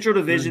 The Central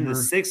Division, the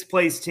sixth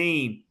place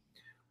team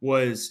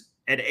was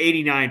at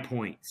 89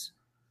 points.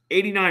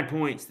 89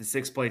 points, the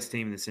sixth place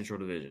team in the Central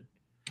Division.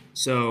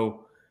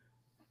 So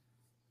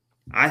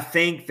I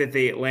think that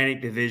the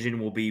Atlantic Division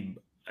will be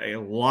a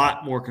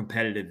lot more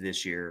competitive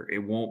this year. It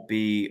won't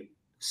be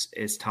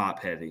as top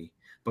heavy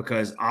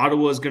because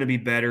Ottawa is going to be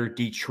better.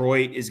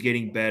 Detroit is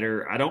getting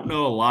better. I don't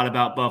know a lot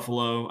about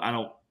Buffalo. I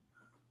don't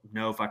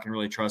know if I can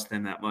really trust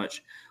them that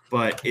much,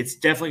 but it's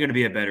definitely going to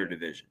be a better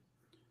division.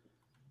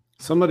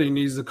 Somebody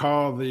needs to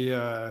call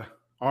the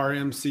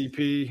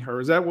RMCP, or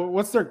is that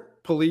what's their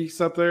police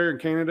up there in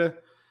Canada?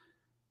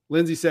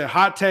 Lindsay said,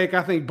 hot take,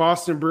 I think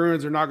Boston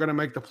Bruins are not going to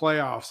make the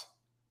playoffs.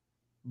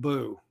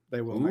 Boo.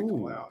 They will make the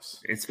playoffs.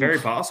 It's very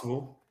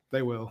possible.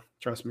 They will.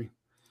 Trust me.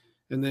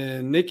 And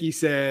then Nikki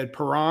said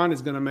Perron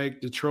is going to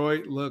make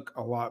Detroit look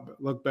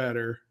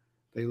better.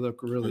 They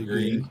look really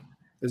good.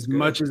 As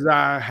much as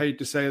I hate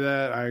to say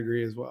that, I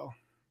agree as well.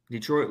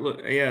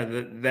 Detroit,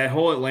 that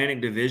whole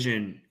Atlantic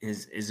Division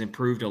is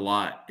improved a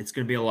lot. It's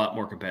going to be a lot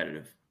more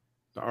competitive.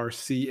 The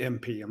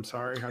RCMP. I'm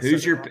sorry.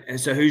 Who's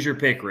your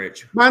pick,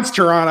 Rich? Mine's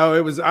Toronto.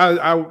 It was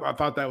I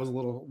thought that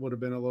would have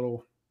been a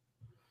little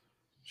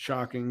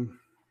shocking,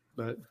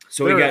 but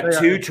so we got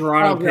two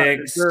Toronto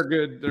picks. They're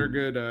good. They're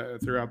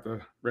good throughout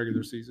the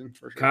regular season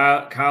for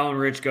sure. Kyle and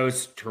Rich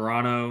goes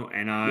Toronto,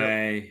 and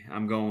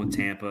I'm going with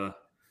Tampa.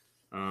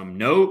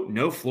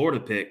 No Florida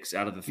picks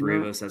out of the three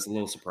of us. That's a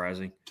little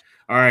surprising.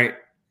 All right.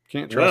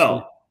 Can't trust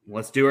them.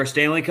 Let's do our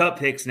Stanley Cup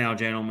picks now,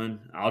 gentlemen.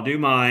 I'll do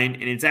mine,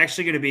 and it's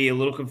actually going to be a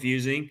little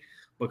confusing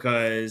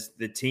because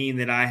the team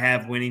that I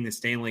have winning the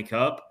Stanley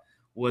Cup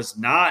was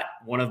not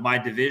one of my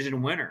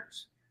division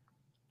winners.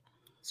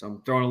 So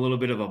I'm throwing a little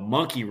bit of a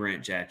monkey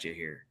wrench at you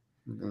here.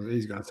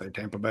 He's going to say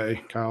Tampa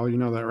Bay. Kyle, you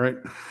know that, right?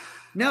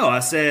 No, I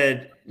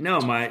said no.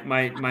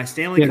 My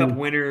Stanley Cup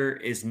winner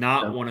is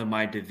not one of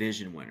my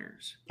division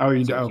winners. Oh,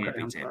 you did? Okay,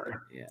 I'm sorry.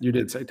 Yeah. You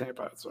did say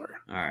Tampa. Sorry.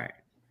 All right.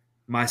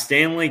 My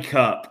Stanley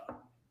Cup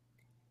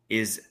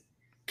is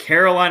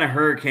Carolina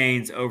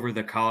Hurricanes over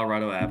the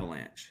Colorado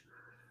Avalanche.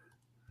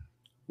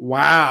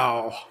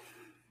 Wow.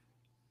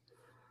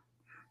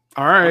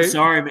 All right. I'm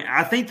sorry, man.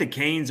 I think the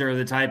Canes are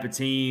the type of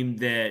team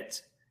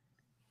that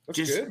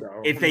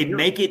if they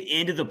make it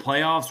into the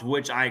playoffs,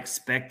 which I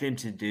expect them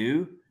to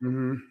do,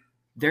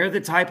 they're the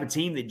type of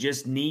team that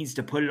just needs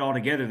to put it all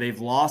together.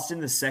 They've lost in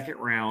the second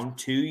round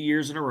 2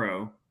 years in a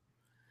row.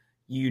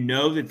 You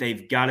know that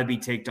they've got to be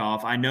ticked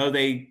off. I know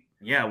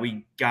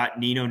we got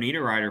Nino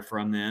Niederreiter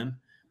from them,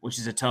 which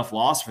is a tough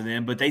loss for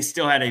them, but they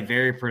still had a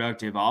very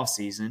productive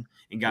offseason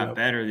and got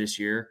better this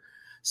year.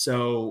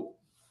 So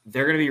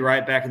they're going to be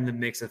right back in the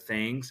mix of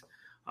things.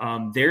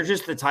 They're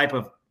just the type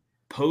of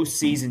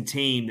postseason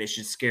team that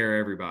should scare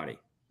everybody.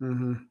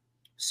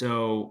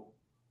 So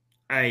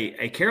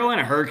a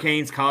Carolina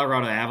Hurricanes,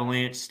 Colorado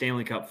Avalanche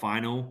Stanley Cup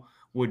final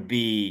would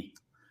be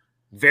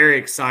very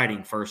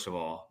exciting, first of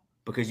all,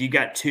 because you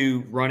got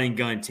two run and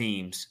gun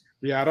teams.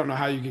 Yeah, I don't know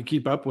how you could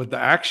keep up with the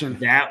action.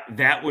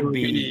 That would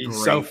be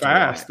so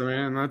fast,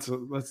 man.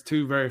 That's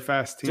two very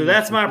fast teams. So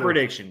that's my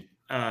prediction.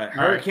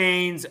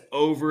 Hurricanes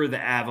over the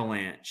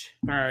Avalanche.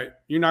 All right,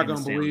 you're not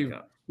going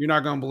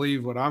to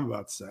believe what I'm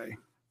about to say.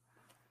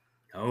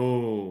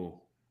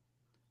 Oh,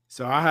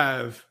 so I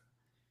have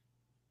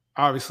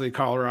obviously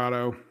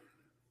Colorado.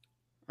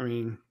 I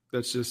mean,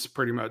 that's just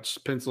pretty much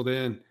penciled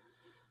in.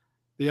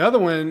 The other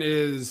one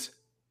is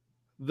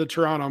the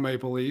Toronto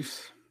Maple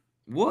Leafs.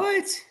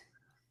 What?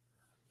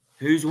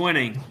 Who's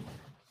winning?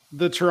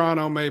 The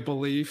Toronto Maple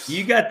Leafs.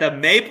 You got the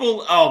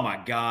Maple. Oh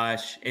my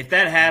gosh! If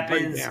that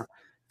happens,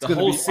 the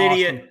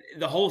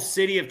whole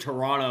city of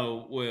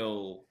Toronto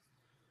will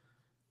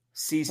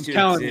cease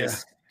to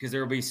exist because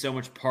there will be so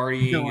much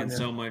partying and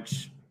so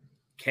much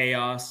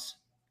chaos.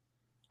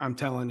 I'm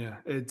telling you,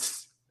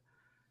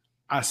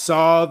 I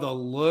saw the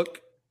look.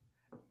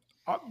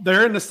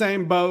 They're in the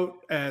same boat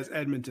as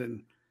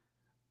Edmonton.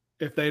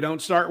 If they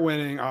don't start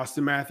winning,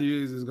 Austin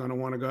Matthews is going to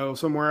want to go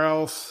somewhere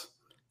else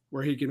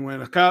where he can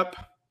win a cup.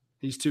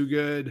 He's too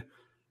good.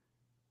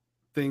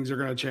 Things are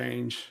going to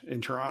change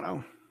in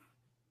Toronto.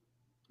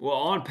 Well,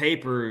 on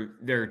paper,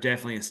 they're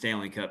definitely a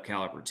Stanley Cup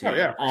caliber team. Oh,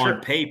 yeah, on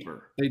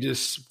paper. They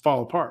just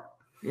fall apart.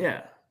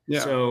 Yeah. Yeah.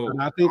 So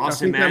and I think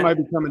that might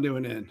be coming to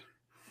an end.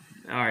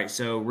 All right.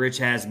 So Rich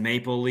has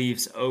Maple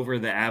Leafs over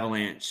the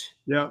Avalanche.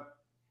 Yep.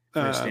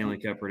 For Stanley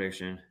Cup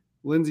prediction.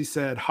 Lindsay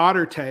said,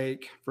 hotter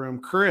take from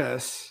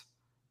Chris,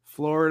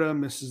 Florida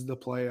misses the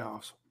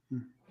playoffs.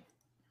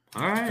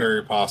 All right. It's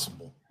very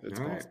possible. It's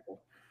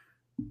possible.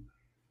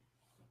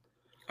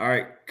 All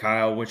right,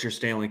 Kyle, what's your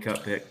Stanley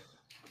Cup pick?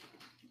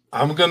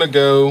 I'm going to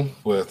go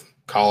with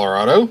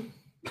Colorado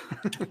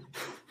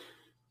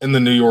and the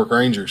New York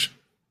Rangers.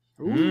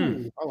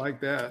 Ooh, I like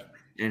that.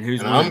 And who's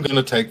winning? I'm going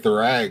to take the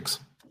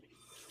Rags.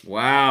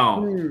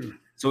 Wow.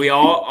 So we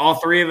all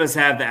three of us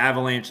have the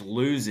Avalanche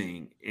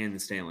losing in the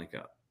Stanley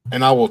Cup.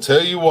 And I will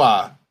tell you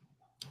why.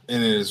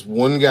 And it is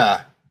one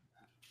guy.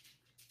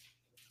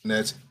 and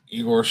that's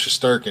Igor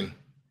Shesterkin.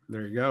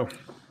 There you go.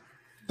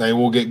 They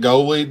will get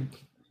goalied.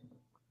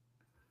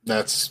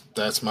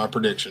 That's my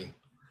prediction.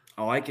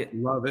 I like it.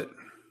 Love it.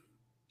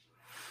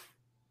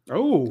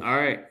 Oh. All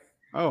right.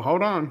 Oh,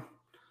 hold on.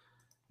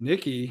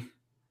 Nikki,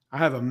 I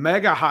have a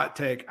mega hot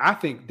take. I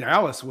think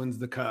Dallas wins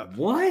the cup.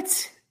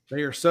 What?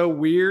 They are so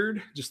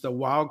weird. Just a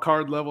wild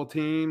card level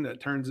team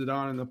that turns it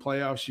on in the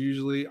playoffs.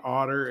 Usually,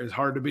 Otter is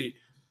hard to beat.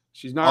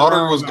 She's not.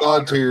 Otter was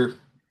God tier.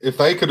 If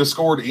they could have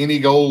scored any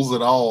goals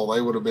at all, they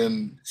would have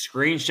been.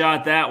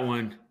 Screenshot that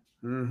one.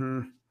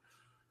 Mm-hmm.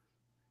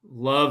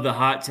 Love the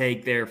hot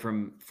take there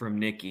from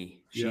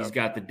Nikki. She's Yep.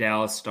 got the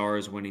Dallas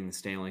Stars winning the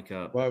Stanley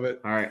Cup. Love it.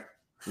 All right.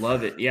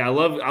 Love it. Yeah, I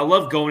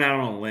love going out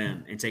on a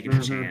limb and taking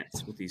a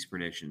chance with these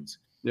predictions.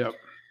 Yep.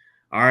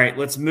 All right,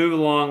 let's move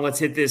along. Let's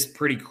hit this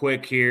pretty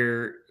quick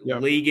here.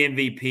 Yep. League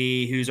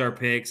MVP, who's our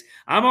picks?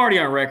 I'm already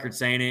on record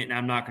saying it, and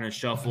I'm not going to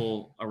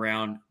shuffle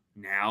around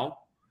now.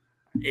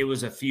 It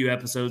was a few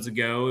episodes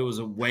ago. It was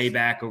a way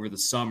back over the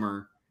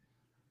summer.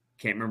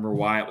 Can't remember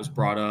why it was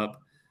brought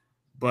up.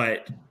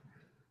 But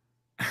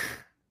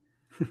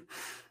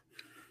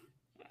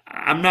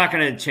I'm not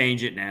going to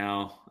change it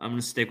now. I'm going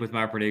to stick with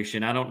my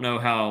prediction. I don't know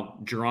how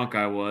drunk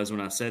I was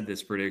when I said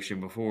this prediction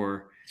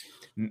before.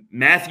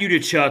 Matthew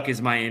Tkachuk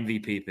is my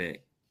MVP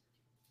pick.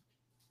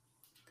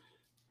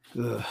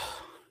 Ugh.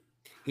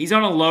 He's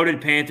on a loaded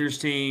Panthers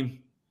team.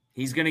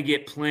 He's going to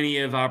get plenty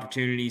of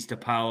opportunities to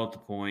pile up the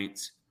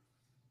points.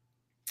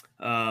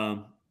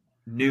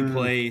 New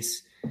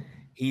place.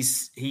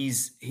 He's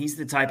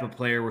the type of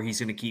player where he's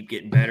going to keep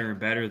getting better and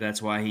better.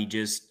 That's why he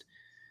just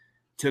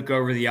took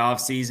over the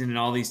offseason, and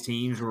all these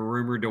teams were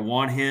rumored to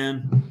want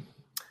him.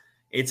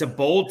 It's a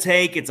bold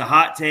take. It's a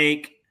hot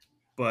take,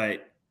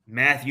 but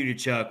Matthew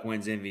Tkachuk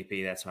wins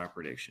MVP. That's my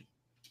prediction.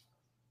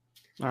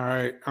 All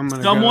right, I'm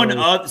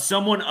gonna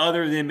someone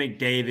other than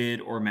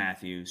McDavid or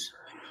Matthews.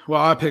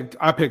 Well, I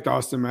picked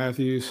Austin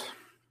Matthews.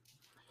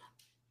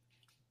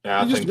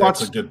 Yeah, I think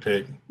that's a good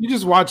pick. You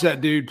just watch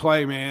that dude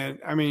play, man.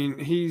 I mean,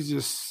 he's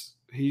just.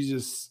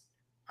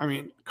 I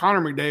mean,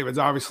 Connor McDavid's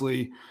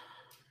obviously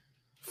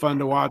fun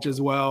to watch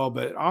as well,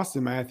 but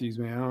Austin Matthews,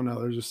 man, I don't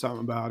know. There's just something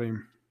about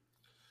him.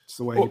 It's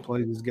the way he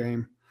plays his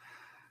game.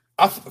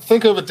 I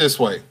think of it this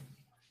way.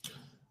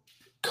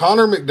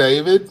 Connor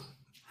McDavid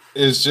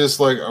is just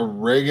like a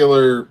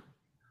regular,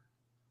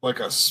 like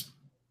a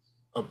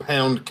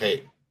pound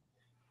cake.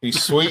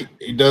 He's sweet.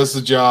 He does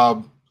the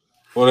job,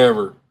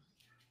 whatever.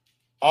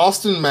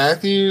 Austin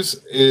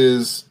Matthews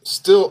is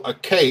still a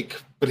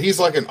cake, but he's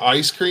like an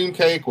ice cream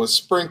cake with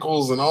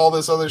sprinkles and all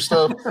this other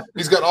stuff.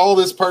 He's got all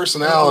this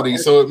personality,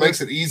 so it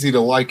makes it easy to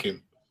like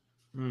him.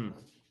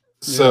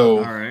 So,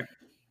 all right.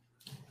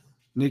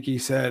 Nikki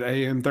said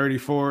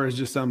AM34 is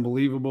just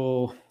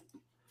unbelievable.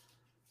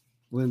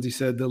 Lindsay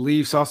said the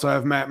Leafs also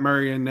have Matt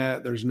Murray in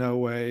net. There's no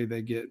way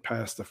they get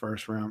past the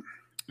first round.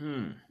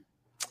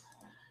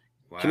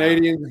 Wow.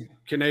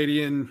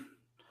 Canadian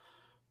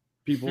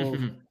people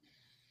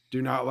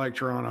do not like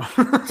Toronto.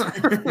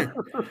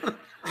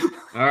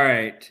 All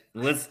right,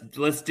 let's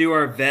do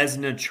our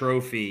Vezina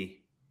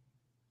Trophy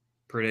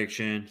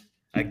prediction.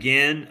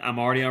 Again, I'm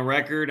already on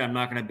record. I'm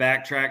not going to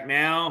backtrack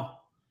now.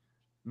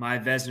 My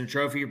Vezina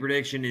Trophy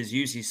prediction is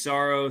UC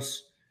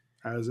Saros.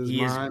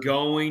 He is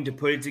going to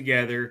put it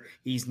together.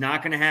 He's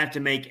not going to have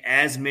to make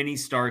as many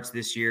starts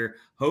this year.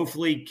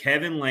 Hopefully,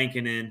 Kevin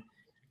Lankinen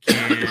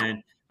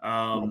can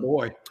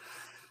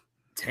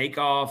take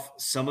off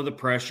some of the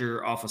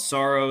pressure off of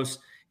Saros.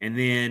 And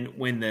then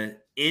when the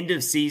end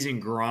of season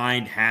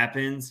grind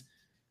happens,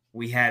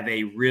 we have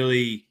a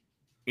really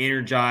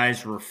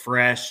energized,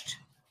 refreshed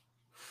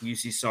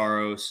UC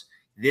Saros.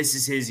 This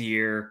is his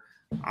year.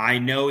 I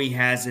know he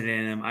has it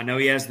in him. I know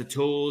he has the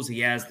tools. He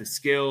has the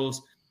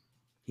skills.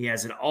 He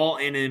has it all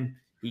in him.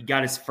 He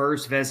got his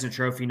first Vezina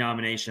Trophy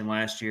nomination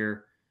last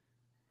year.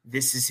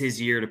 This is his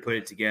year to put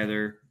it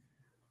together.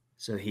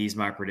 So he's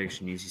my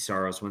prediction. UC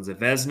Saros wins the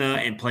Vezina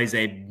and plays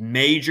a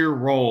major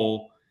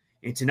role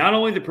into not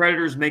only the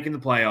Predators making the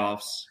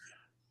playoffs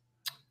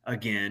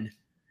again,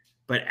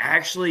 but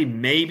actually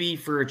maybe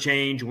for a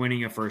change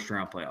winning a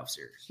first-round playoff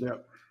series.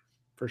 Yep,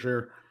 for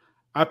sure.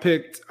 I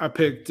picked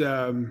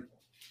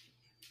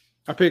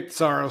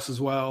Saros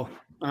as well.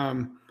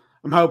 I'm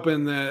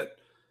hoping that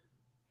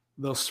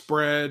they'll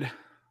spread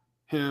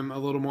him a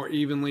little more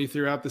evenly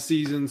throughout the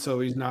season so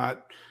he's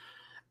not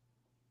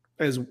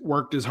as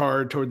worked as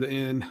hard toward the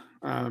end.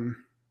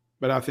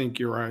 But I think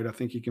you're right. I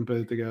think he can put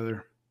it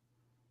together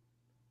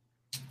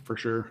for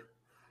sure.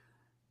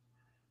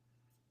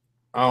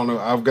 I don't know.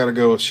 I've got to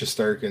go with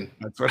Shesterkin.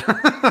 That's what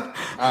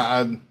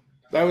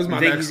that was my.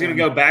 You think he's going to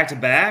go back to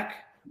back?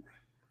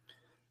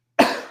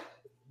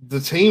 The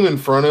team in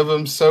front of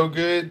him's so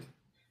good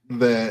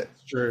that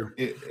true.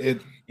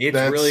 It's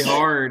really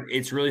hard.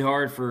 It's really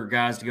hard for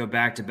guys to go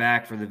back to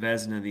back for the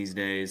Vezina these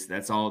days.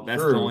 That's all.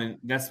 That's true. the only.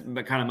 That's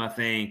kind of my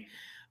thing.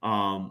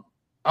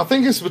 I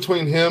think it's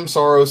between him,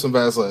 Saros, and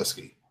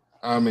Vasilevsky.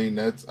 I mean,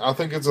 I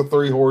think it's a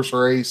 3-horse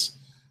race.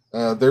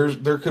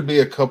 There could be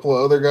a couple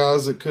of other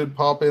guys that could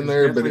pop in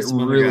there, but it There's some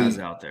other guys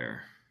out there. really. But it really, I think it's between him, Saros, and Vasilevsky. I mean, I think it's a 3-horse race. There could be a couple of other guys that could pop in there, but it really. There's definitely some other guys out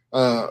there.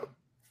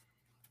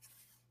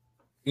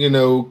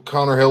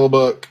 Connor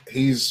Hellebuck,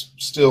 he's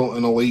still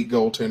an elite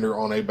goaltender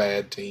on a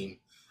bad team.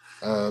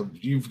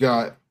 You've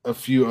got a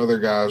few other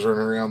guys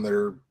running around that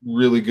are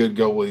really good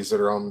goalies that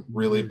are on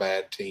really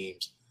bad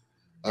teams.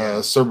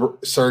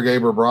 Sergei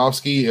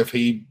Bobrovsky, if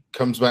he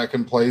comes back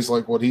and plays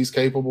like what he's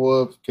capable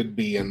of, could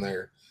be in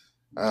there.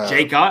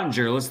 Jake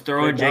Ottinger. Let's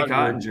throw in Jake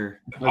Ottinger.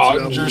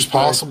 Ottinger's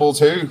possible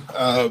too.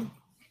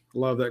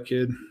 Love that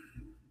kid.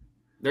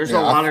 There's a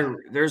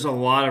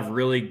lot of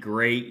really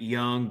great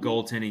young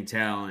goaltending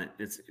talent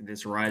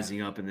that's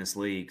rising up in this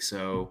league.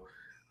 So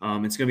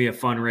it's going to be a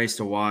fun race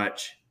to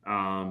watch.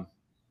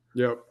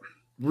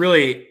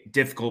 Really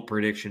difficult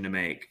prediction to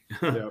make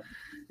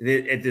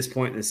at this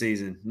point in the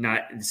season.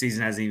 The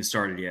season hasn't even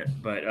started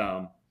yet. But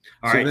all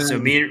right. So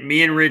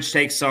me and Rich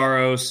take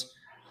Saros.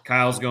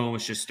 Kyle's going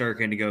with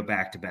Shesterkin to go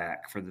back to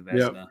back for the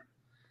Vezina. Yep.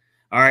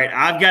 All right,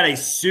 I've got a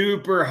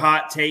super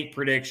hot take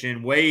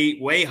prediction,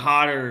 way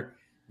hotter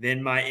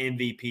than my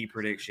MVP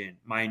prediction.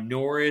 My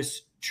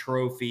Norris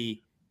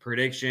Trophy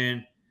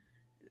prediction,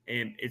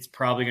 and it's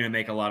probably going to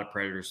make a lot of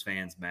Predators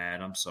fans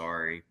mad. I'm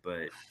sorry,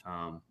 but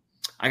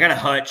I got a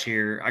hutch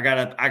here. I got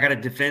a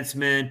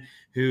defenseman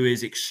who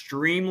is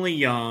extremely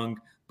young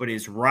but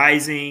is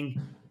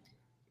rising.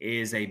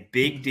 Is a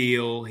big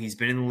deal. He's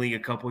been in the league a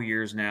couple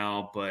years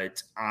now,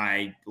 but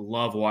I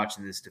love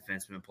watching this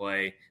defenseman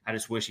play. I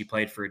just wish he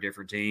played for a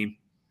different team.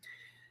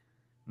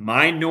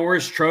 My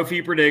Norris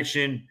Trophy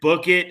prediction,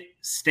 book it,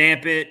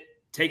 stamp it,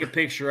 take a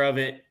picture of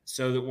it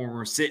so that when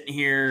we're sitting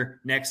here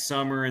next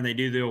summer and they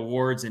do the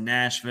awards in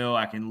Nashville,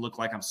 I can look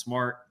like I'm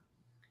smart.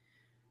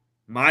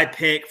 My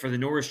pick for the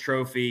Norris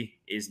Trophy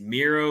is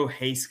Miro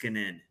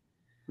Heiskanen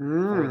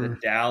for the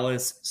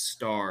Dallas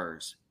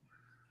Stars.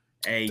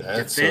 A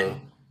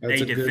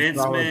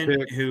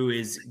defenseman who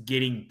is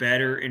getting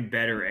better and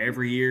better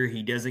every year.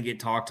 He doesn't get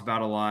talked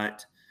about a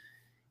lot.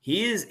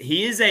 He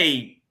is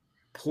a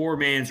poor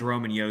man's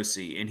Roman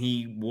Josi, and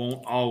he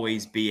won't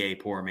always be a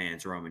poor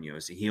man's Roman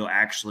Josi. He'll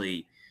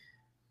actually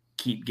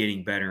keep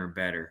getting better and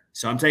better.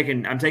 So I'm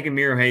taking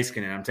Miro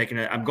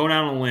Heiskanen. I'm going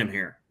out on a limb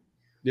here.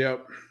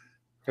 Yep,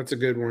 that's a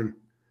good one.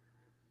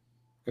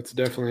 That's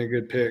definitely a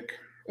good pick.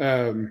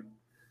 I'm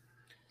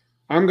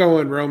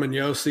going Roman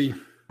Josi.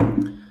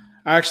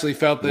 I actually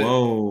felt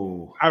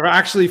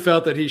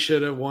that he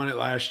should have won it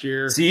last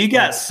year. So you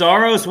got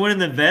Saros winning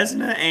the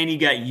Vezina, and you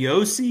got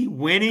Josi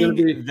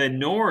winning the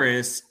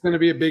Norris. It's going to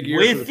be a big year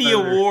with the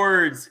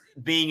awards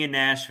being in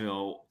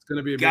Nashville. It's going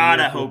to be a big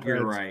gotta year hope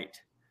you're right.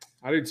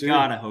 I do too.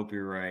 Gotta hope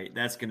you're right.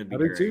 That's going to be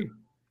great. I do too.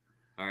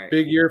 All right,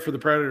 big year for the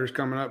Predators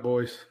coming up,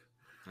 boys.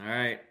 All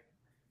right.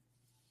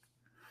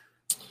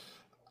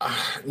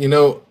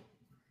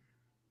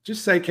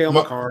 Just say Cale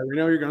Makar. We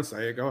know you're going to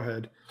say it. Go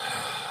ahead.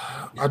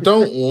 I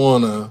don't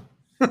want to,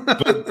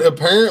 but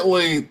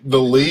apparently the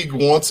league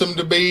wants him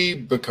to be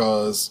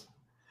because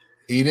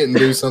he didn't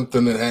do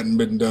something that hadn't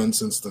been done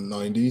since the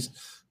 90s.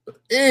 But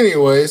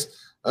anyways,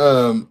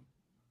 I'd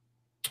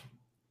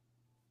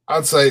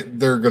say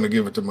they're going to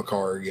give it to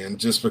Makar again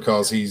just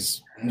because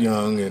he's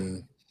young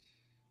and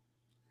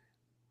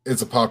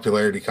it's a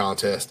popularity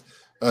contest.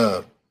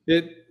 I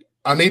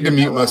need to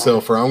mute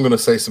myself or I'm going to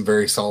say some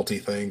very salty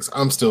things.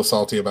 I'm still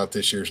salty about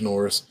this year's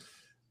Norris.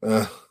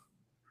 Yeah.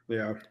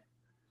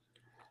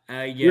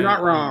 You're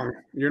not wrong.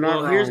 You're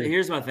not wrong.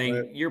 Here's my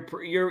thing.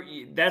 You're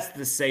that's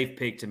the safe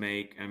pick to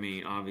make. I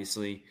mean,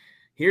 obviously.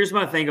 Here's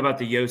my thing about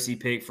the Josi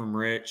pick from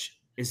Rich.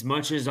 As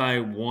much as I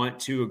want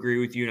to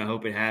agree with you and I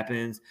hope it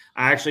happens,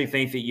 I actually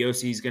think that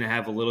Josi is going to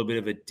have a little bit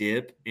of a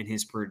dip in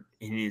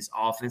his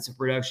offensive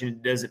production.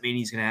 It doesn't mean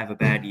he's going to have a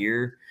bad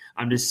year.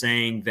 I'm just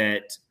saying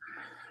that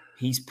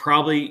he's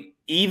probably,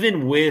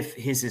 even with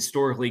his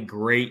historically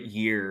great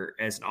year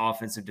as an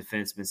offensive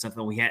defenseman,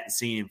 something we hadn't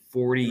seen in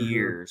 40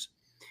 years,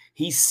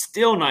 he's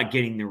still not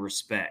getting the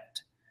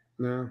respect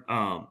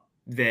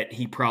that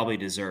he probably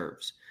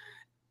deserves.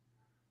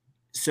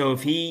 So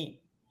if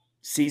he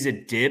sees a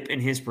dip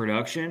in his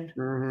production,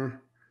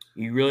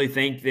 you really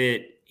think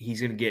that he's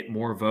going to get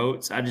more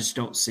votes? I just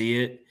don't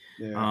see it.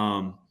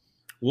 Yeah.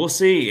 We'll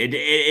see.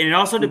 It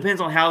also depends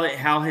on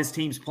how his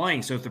team's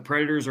playing. So if the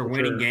Predators are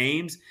winning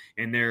games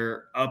and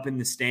they're up in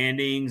the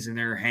standings and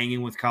they're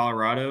hanging with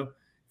Colorado,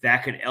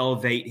 that could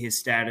elevate his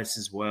status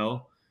as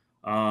well.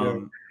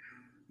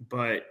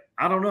 But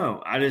I don't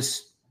know.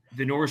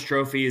 The Norris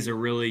Trophy is a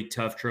really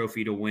tough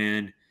trophy to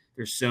win.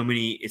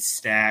 It's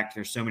stacked.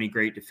 There's so many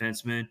great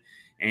defensemen,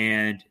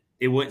 and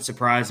it wouldn't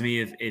surprise me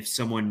if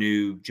someone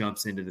new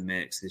jumps into the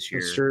mix this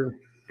year. That's true.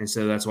 And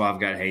so that's why I've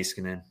got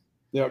Heiskanen.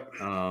 Yep.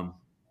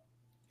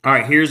 All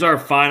right, here's our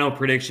final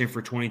prediction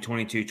for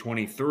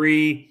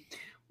 2022-23.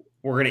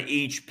 We're going to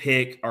each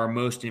pick our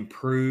most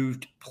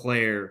improved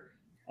player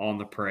on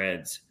the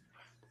Preds.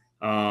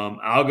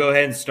 I'll go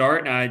ahead and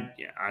start, and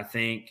I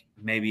think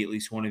maybe at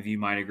least one of you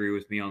might agree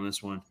with me on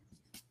this one.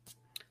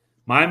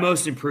 My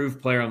most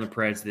improved player on the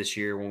Preds this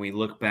year, when we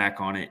look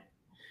back on it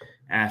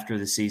after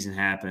the season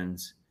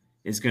happens,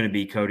 is going to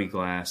be Cody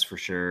Glass for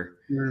sure.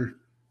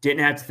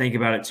 Didn't have to think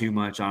about it too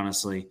much,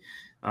 honestly.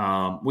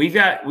 We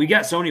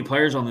got so many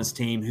players on this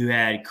team who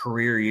had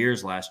career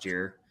years last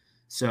year.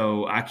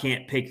 So I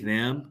can't pick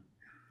them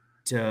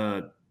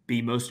to be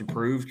most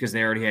improved because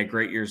they already had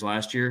great years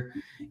last year.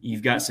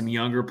 You've got some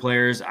younger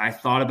players. I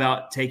thought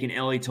about taking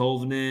Ellie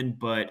Tolvanen,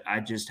 but I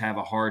just have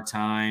a hard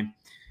time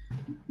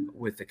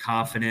with the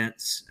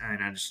confidence,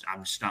 and I'm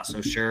just not so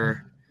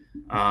sure.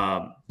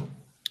 But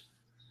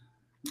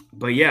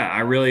yeah,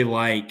 I really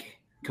like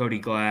Cody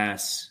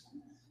Glass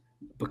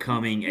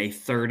becoming a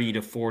 30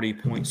 to 40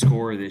 point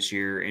scorer this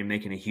year and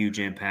making a huge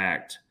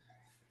impact,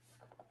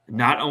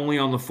 not only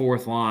on the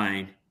fourth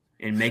line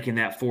and making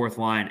that fourth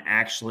line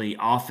actually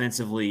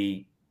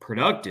offensively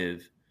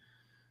productive,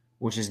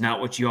 which is not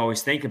what you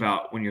always think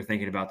about when you're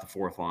thinking about the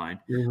fourth line,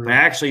 but I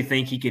actually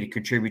think he could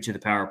contribute to the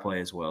power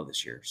play as well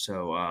this year.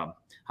 So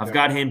I've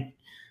got him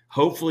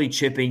hopefully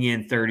chipping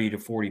in 30 to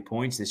 40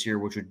 points this year,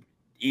 which would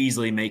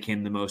easily make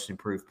him the most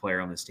improved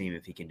player on this team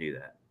if he can do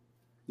that.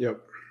 Yep.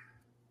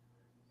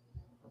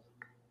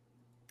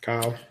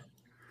 Kyle?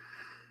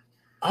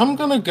 I'm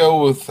going to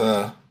go with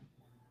Mr.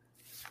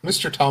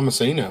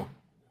 Tomasino.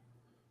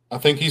 I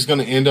think he's going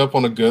to end up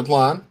on a good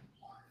line.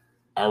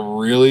 I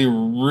really,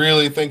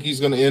 really think he's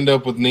going to end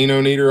up with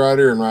Nino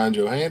Niederreiter and Ryan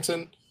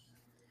Johansson.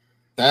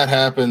 That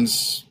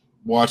happens,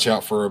 watch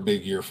out for a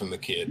big year from the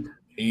kid.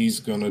 He's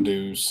going to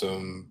do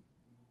some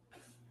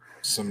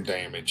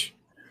damage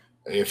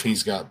if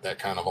he's got that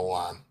kind of a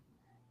line.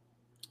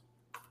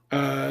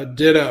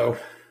 Ditto.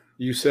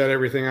 You said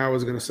everything I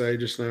was going to say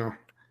just now.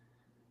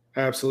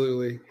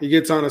 Absolutely. He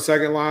gets on a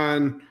second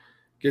line,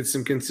 gets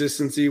some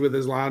consistency with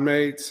his line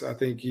mates. I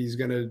think he's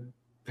going to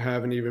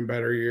have an even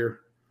better year.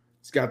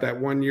 He's got that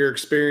 1 year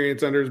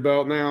experience under his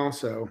belt now,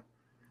 so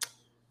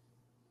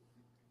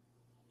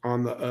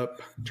on the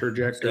up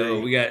trajectory.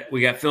 So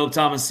we got Philip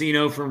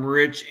Tomasino from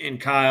Rich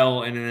and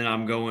Kyle, and then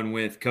I'm going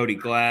with Cody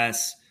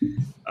Glass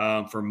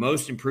for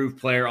most improved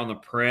player on the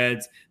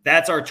Preds.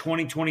 That's our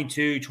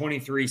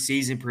 2022-23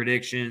 season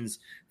predictions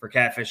for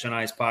Catfish on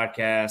Ice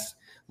podcast.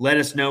 Let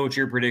us know what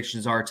your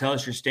predictions are. Tell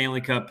us your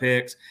Stanley Cup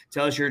picks.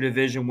 Tell us your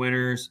division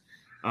winners.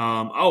 We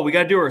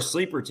got to do our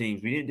sleeper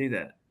teams. We didn't do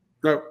that.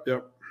 Nope.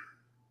 Yep.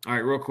 All right,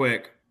 real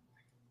quick.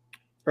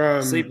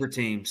 Sleeper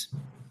teams.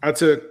 I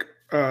took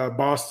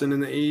Boston in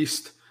the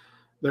East.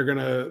 They're going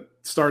to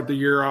start the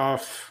year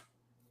off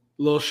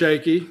a little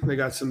shaky. They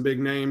got some big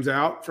names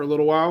out for a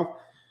little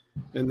while.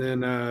 And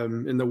then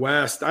in the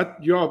West, I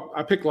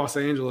picked Los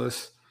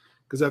Angeles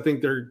because I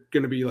think they're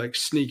going to be like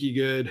sneaky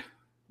good.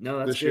 No,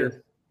 that's this good.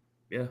 year.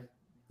 Yeah.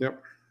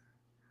 Yep.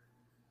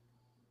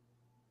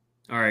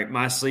 All right,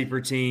 my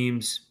sleeper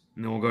teams,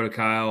 and then we'll go to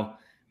Kyle.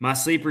 My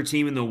sleeper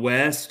team in the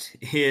West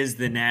is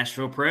the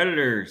Nashville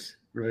Predators.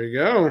 There you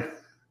go.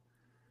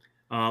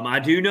 I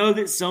do know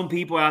that some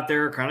people out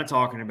there are kind of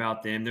talking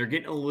about them. They're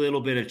getting a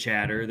little bit of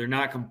chatter. They're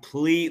not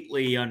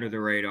completely under the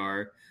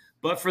radar.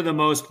 But for the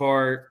most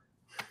part,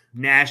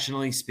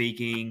 nationally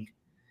speaking,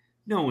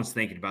 no one's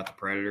thinking about the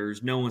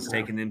Predators. No one's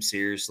taking them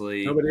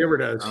seriously. Nobody ever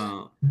does.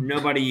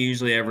 Nobody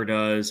usually ever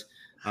does.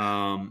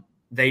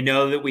 They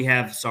know that we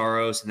have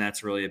Saros, and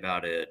that's really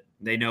about it.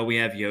 They know we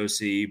have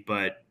Yossi,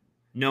 but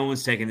no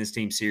one's taking this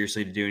team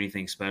seriously to do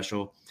anything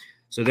special.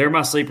 So they're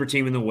my sleeper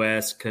team in the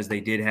West because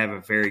they did have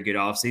a very good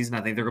offseason.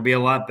 I think they're going to be a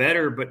lot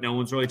better, but no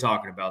one's really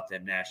talking about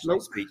them nationally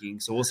speaking.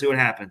 So we'll see what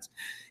happens.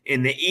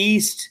 In the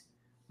East,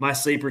 my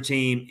sleeper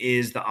team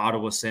is the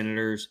Ottawa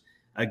Senators.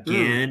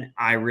 Again,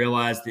 I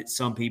realize that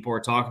some people are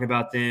talking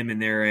about them,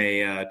 and they're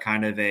a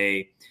kind of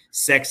a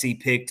sexy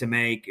pick to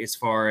make as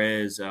far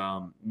as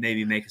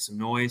maybe making some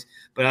noise.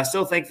 But I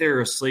still think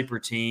they're a sleeper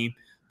team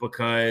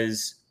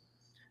because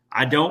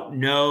I don't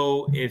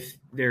know if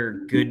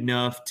they're good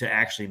enough to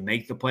actually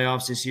make the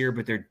playoffs this year,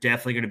 but they're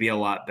definitely going to be a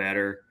lot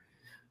better.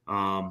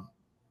 And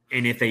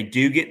if they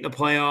do get in the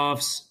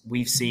playoffs,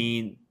 we've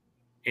seen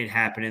it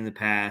happen in the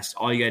past.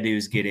 All you got to do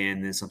is get in,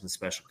 and then something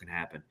special can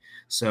happen.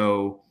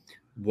 So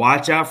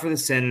watch out for the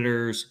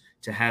Senators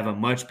to have a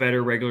much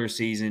better regular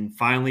season,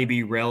 finally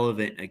be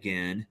relevant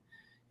again.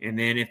 And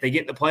then if they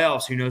get in the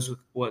playoffs, who knows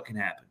what can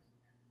happen.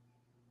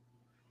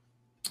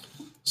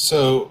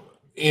 So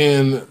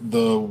in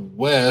the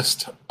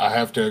West, I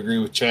have to agree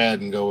with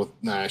Chad and go with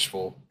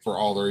Nashville for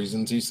all the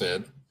reasons he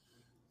said.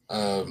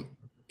 In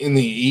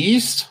the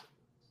East,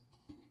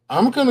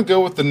 I'm going to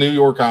go with the New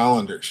York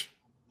Islanders.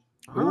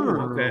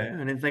 Oh, okay. I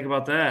didn't think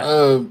about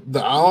that.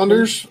 The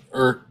Islanders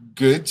are a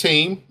good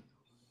team.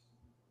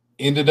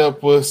 Ended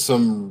up with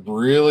some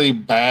really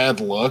bad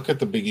luck at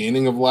the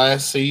beginning of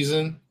last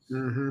season. They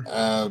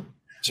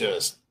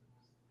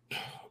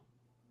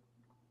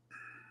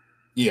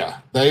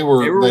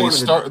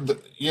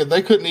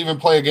couldn't even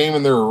play a game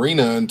in their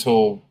arena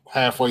until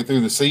halfway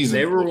through the season.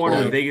 They were one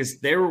of the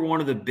biggest. They were one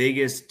of the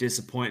biggest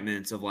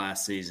disappointments of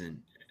last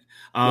season.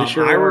 I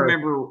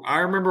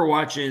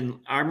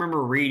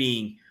remember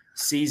reading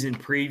season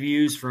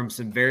previews from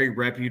some very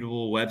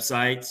reputable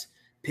websites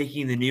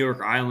picking the New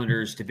York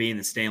Islanders to be in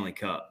the Stanley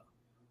Cup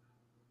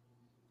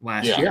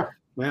last year.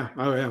 Yeah.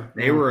 Oh, yeah.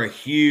 They were a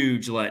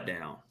huge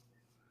letdown.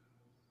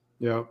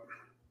 Yep.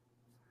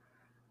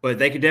 But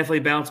they could definitely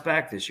bounce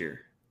back this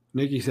year.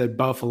 Nikki said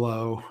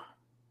Buffalo.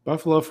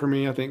 Buffalo for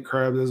me, I think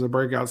Krebs has a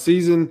breakout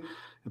season.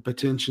 and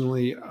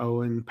potentially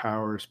Owen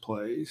Powers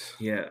plays.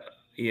 Yeah.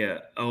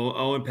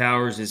 Owen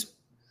Powers is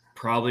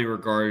probably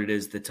regarded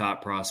as the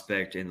top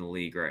prospect in the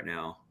league right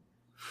now.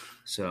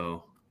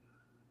 So,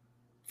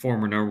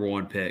 former number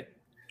 1 pick.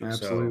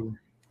 Absolutely. So,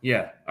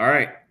 yeah. All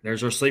right.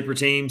 There's our sleeper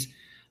teams.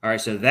 All right.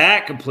 So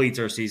that completes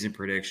our season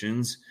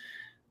predictions.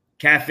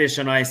 Catfish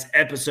on Ice,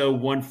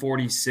 episode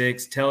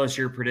 146. Tell us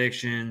your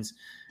predictions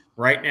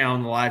right now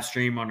on the live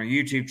stream on our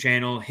YouTube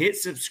channel. Hit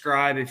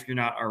subscribe if you're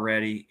not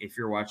already. If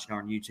you're watching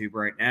on YouTube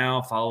right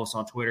now, follow us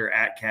on Twitter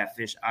at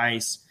Catfish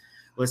Ice.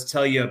 Let's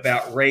tell you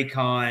about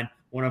Raycon,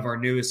 one of our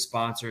newest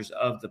sponsors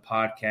of the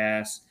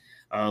podcast.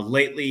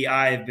 Lately,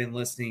 I have been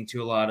listening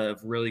to a lot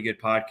of really good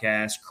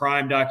podcasts,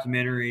 crime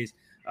documentaries.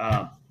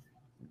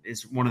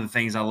 Is one of the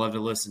things I love to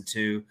listen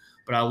to.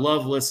 But I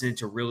love listening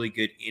to really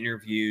good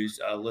interviews,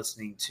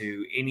 listening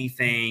to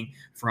anything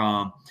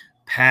from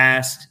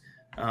past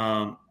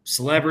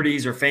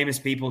celebrities or famous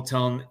people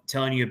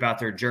telling you about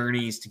their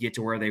journeys to get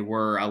to where they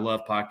were. I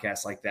love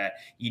podcasts like that.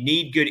 You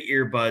need good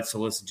earbuds to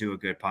listen to a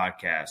good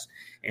podcast.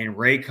 And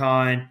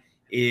Raycon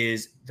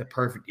is the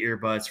perfect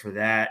earbuds for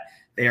that.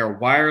 They are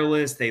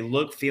wireless. They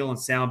look, feel, and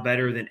sound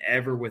better than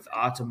ever with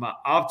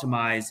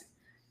optimized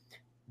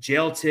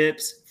gel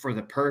tips for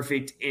the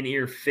perfect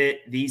in-ear fit.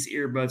 These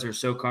earbuds are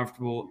so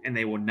comfortable and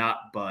they will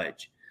not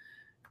budge.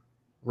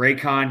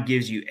 Raycon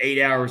gives you 8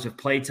 hours of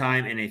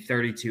playtime and a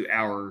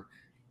 32-hour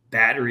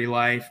battery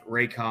life.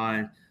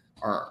 Raycon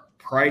are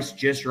priced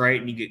just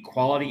right and you get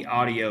quality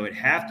audio at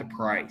half the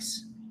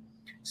price.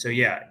 So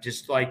yeah,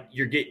 just like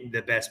you're getting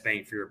the best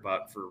bang for your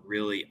buck for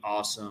really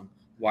awesome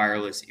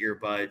wireless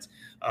earbuds.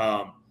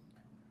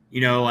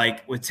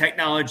 Like with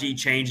technology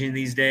changing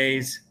these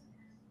days,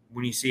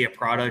 when you see a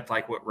product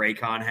like what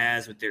Raycon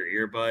has with their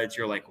earbuds,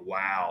 you're like,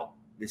 wow,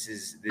 this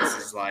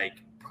is like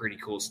pretty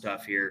cool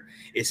stuff here.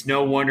 It's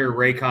no wonder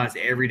Raycon's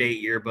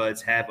everyday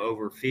earbuds have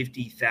over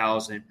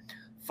 50,000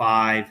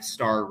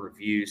 5-star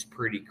reviews.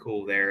 Pretty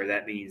cool there.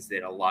 That means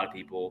that a lot of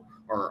people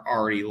are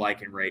already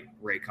liking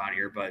Raycon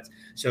earbuds.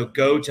 So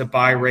go to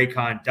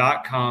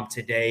buyraycon.com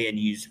today and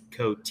use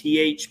code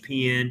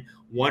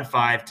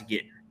THPN15 to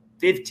get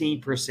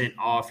 15%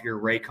 off your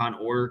Raycon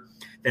order.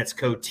 That's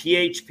code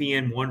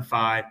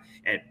THPN15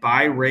 at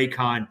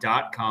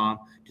buyraycon.com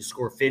to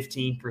score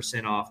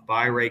 15% off.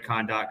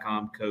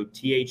 Buyraycon.com, code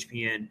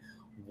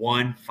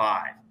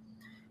THPN15.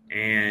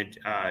 And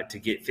to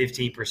get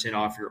 15%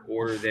 off your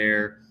order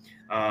there.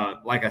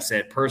 Like I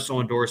said,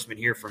 personal endorsement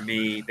here from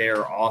me.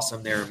 They're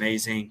awesome. They're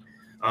amazing.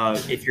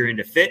 If you're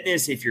into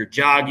fitness, if you're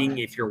jogging,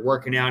 if you're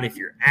working out, if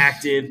you're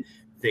active,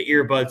 the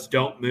earbuds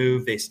don't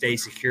move. They stay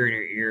secure in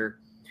your ear.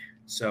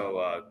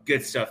 So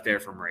good stuff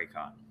there from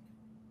Raycon.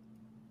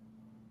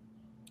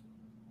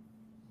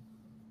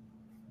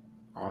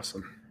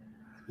 Awesome.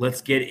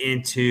 Let's get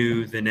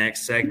into the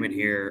next segment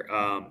here.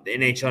 The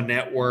NHL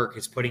Network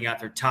is putting out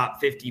their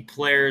top 50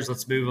 players.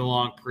 Let's move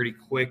along pretty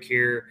quick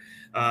here.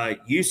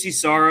 UC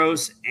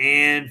Saros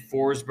and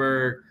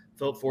Forsberg,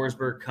 Philip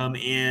Forsberg come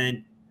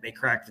in. They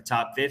cracked the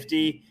top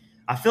 50.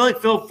 I feel like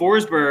Philip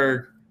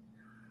Forsberg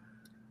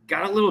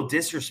got a little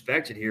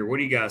disrespected here. What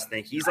do you guys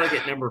think? He's like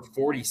at number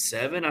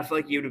 47. I feel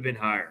like he would have been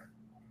higher.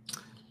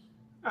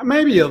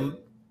 Maybe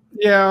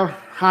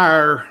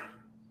higher.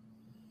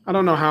 I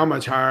don't know how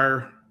much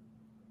higher.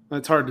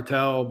 It's hard to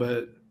tell,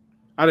 but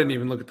I didn't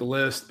even look at the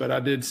list. But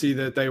I did see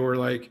that they were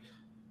like,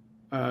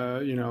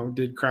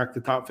 did crack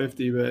the top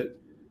 50. But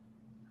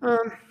I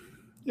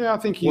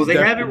think he's. Well, they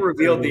haven't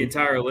revealed the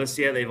entire list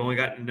yet. They've only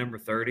gotten to number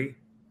 30.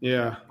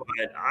 Yeah.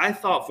 But I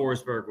thought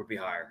Forsberg would be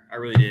higher. I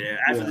really did.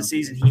 After the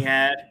season he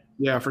had.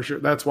 Yeah, for sure.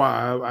 That's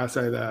why I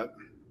say that.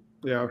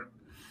 Yeah.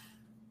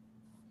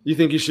 You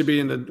think he should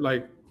be in the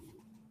like?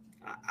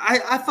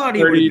 I thought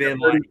he would have been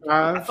like.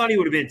 35? I thought he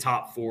would have been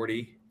top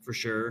 40 for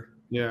sure.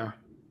 Yeah.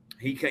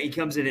 He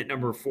comes in at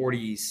number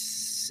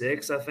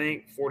 46, I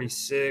think,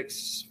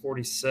 46,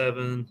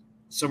 47,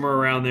 somewhere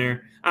around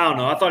there. I don't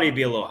know. I thought he'd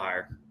be a little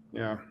higher.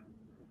 Yeah.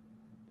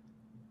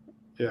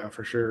 Yeah,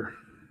 for sure.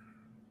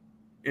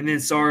 And then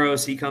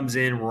Saros, he comes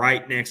in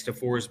right next to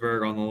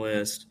Forsberg on the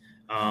list.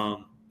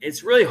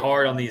 It's really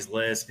hard on these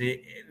lists.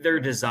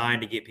 They're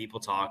designed to get people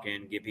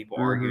talking, get people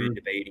arguing,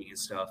 debating and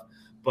stuff.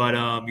 But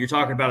you're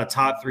talking about a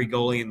top 3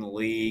 goalie in the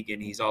league,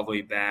 and he's all the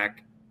way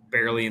back,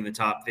 barely in the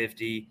top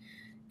 50.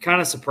 Kind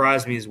of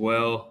surprised me as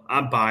well.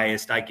 I'm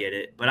biased. I get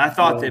it. But I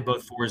thought that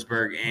both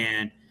Forsberg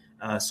and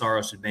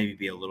Saros would maybe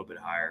be a little bit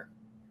higher.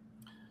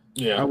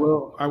 Yeah.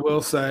 I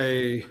will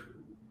say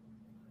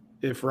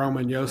if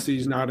Roman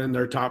Yossi's not in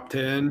their top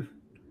 10,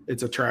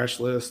 it's a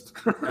trash list.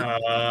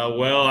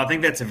 Well, I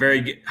think that's a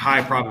very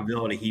high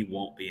probability he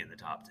won't be in the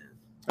top 10.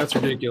 That's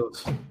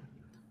ridiculous.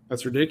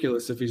 That's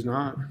ridiculous if he's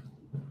not.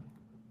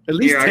 At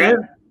least here,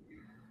 10.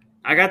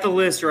 I got the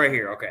list right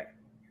here. Okay.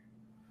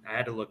 I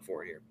had to look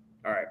for it here.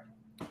 All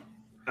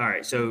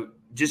right. So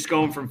just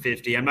going from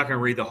 50, I'm not going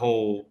to read the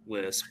whole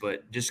list,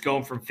 but just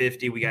going from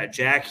 50, we got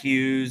Jack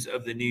Hughes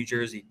of the New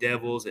Jersey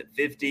Devils at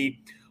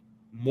 50.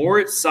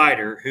 Moritz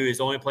Seider, who has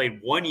only played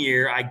 1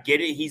 year. I get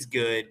it, he's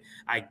good.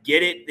 I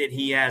get it that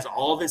he has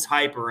all this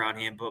hype around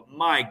him, but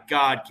my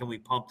God, can we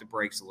pump the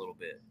brakes a little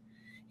bit?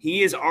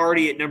 He is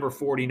already at number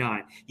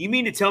 49. You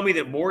mean to tell me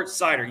that Moritz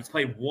Seider, he's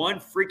played 1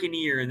 freaking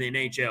year in the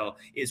NHL,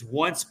 is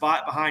 1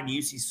 spot behind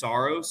UC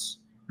Saros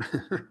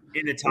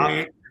in the top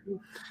 10,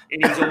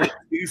 and he's only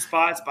 2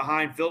 spots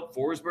behind Philip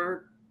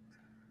Forsberg?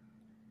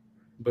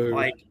 Boo.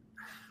 Like,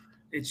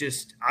 it's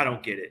just, I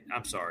don't get it.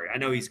 I'm sorry. I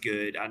know he's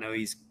good. I know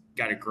he's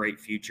got a great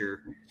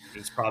future.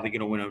 He's probably going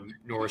to win a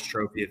Norris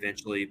Trophy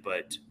eventually,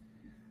 but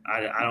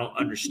I don't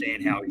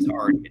understand how he's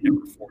already at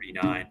number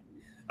 49.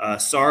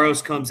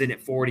 Saros comes in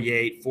at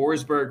 48,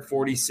 Forsberg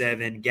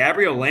 47,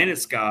 Gabriel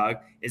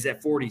Landeskog is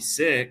at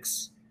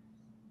 46.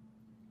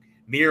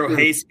 Miro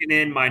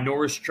Heiskanen, my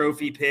Norris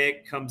Trophy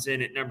pick, comes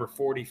in at number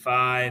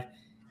 45.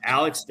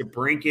 Alex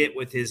DeBrincat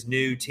with his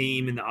new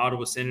team in the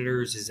Ottawa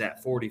Senators is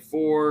at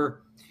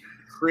 44.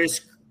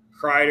 Chris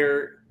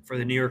Kreider for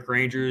the New York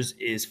Rangers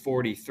is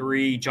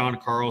 43. John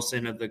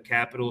Carlson of the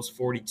Capitals,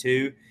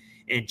 42.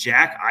 And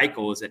Jack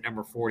Eichel is at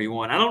number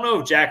 41. I don't know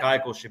if Jack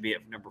Eichel should be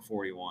at number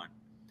 41.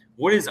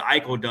 What has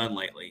Eichel done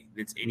lately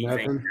that's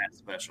anything that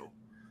special?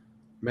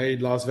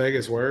 Made Las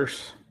Vegas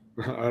worse.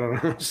 I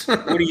don't know.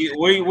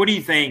 What do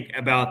you think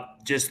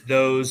about just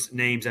those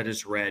names I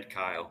just read,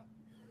 Kyle?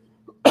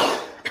 I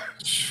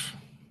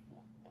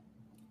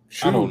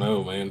don't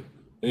know, man.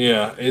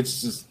 Yeah,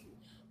 it's just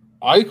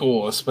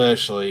Eichel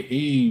especially.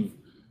 He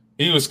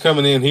was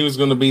coming in. He was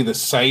going to be the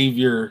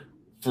savior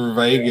for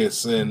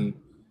Vegas, and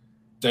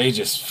they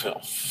just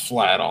fell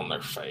flat on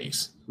their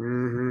face.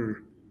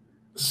 Mm-hmm.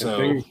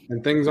 So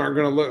and things aren't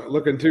going to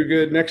looking too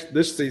good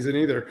this season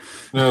either.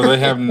 No, they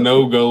have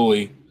no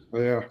goalie.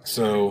 Yeah.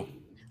 So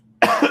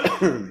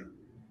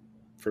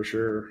for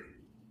sure.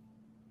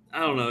 I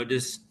don't know.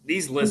 Just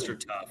these lists are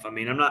tough. I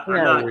mean, I'm not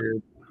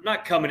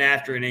coming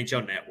after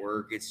NHL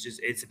Network.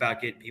 It's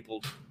about getting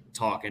people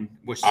talking.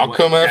 I'll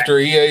come after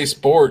EA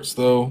Sports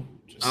though.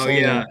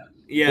 Yeah.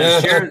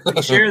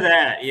 Share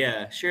that.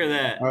 Yeah, share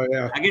that. Oh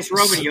yeah. I guess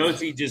Roman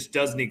Josi just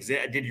doesn't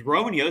exist. Did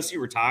Roman Josi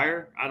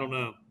retire? I don't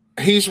know.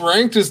 He's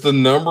ranked as the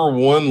number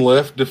 1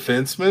 left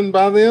defenseman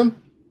by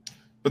them,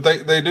 but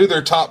they do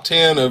their top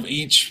 10 of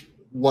each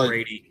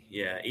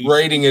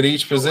rating at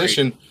each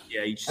position.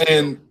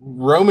 And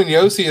Roman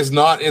Josi is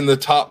not in the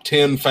top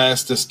 10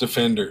 fastest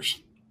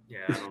defenders. Yeah,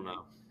 I don't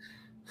know.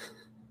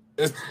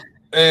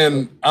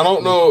 And I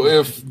don't know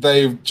if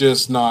they've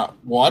just not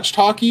watched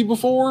hockey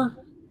before,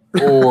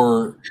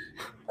 or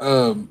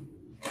I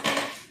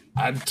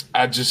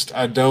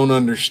don't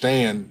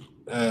understand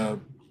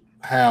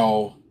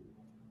how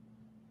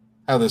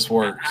this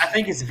works. I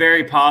think it's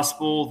very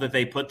possible that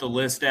they put the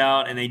list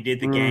out and they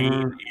did the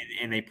game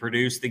and they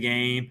produced the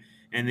game,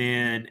 and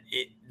then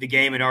the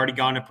game had already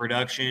gone to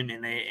production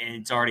and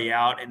it's already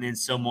out, and then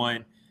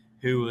someone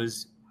who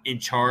was in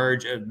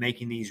charge of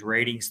making these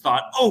ratings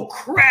thought, "Oh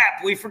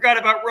crap, we forgot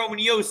about Roman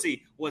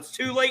Josi. Well, it's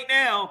too late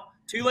now.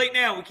 Too late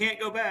now. We can't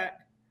go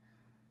back."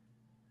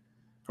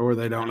 Or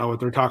they don't know what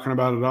they're talking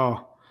about at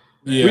all.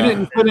 Yeah. We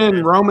didn't put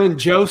in Roman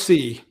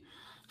Josi.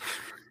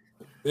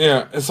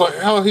 Yeah, it's like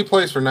how he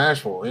plays for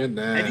Nashville.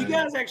 Have you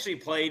guys actually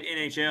played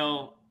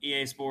NHL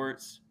EA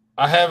Sports?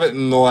 I haven't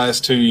in the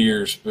last 2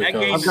 years. That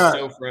game is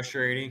so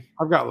frustrating.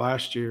 I've got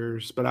last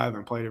year's, but I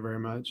haven't played it very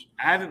much.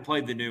 I haven't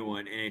played the new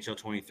one, NHL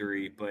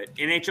 23, but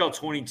NHL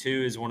 22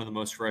 is one of the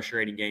most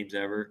frustrating games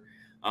ever.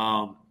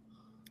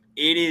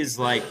 It is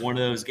like one of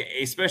those games,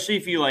 especially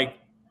if you like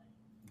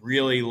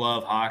really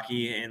love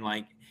hockey, and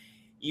like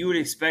you would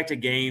expect a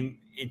game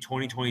in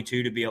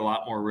 2022 to be a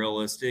lot more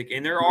realistic.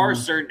 And there are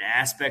certain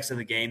aspects of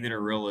the game that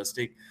are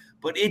realistic,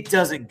 but it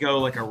doesn't go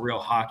like a real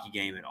hockey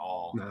game at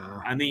all.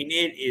 No. I mean,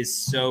 it is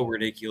so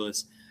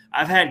ridiculous.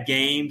 I've had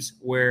games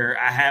where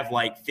I have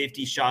like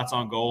 50 shots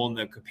on goal and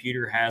the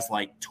computer has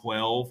like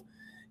 12,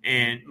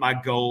 and my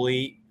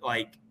goalie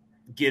like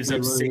gives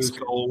up 6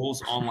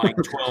 goals on like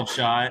 12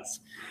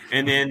 shots.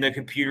 And then the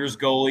computer's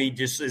goalie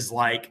just is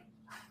like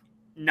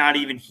not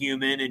even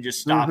human and just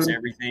stops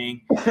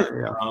everything.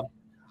 Yeah.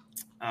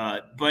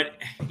 But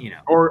you know,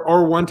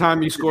 or one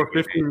time you score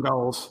 15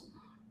 goals.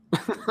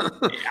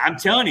 I'm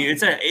telling you,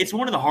 it's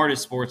one of the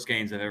hardest sports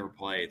games I've ever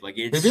played. Like,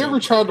 it's have you ever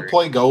tried to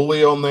play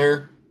goalie on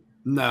there?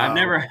 No, I've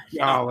never.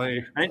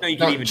 Golly. I didn't know you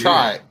could even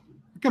try do it.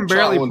 You can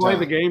barely play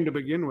the game to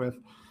begin with.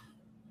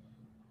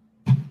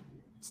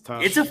 It's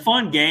tough. It's a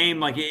fun game.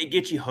 Like, it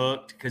gets you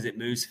hooked because it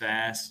moves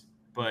fast.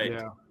 But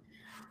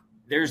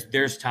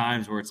there's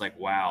times where it's like,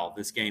 wow,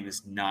 this game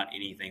is not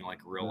anything like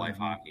real life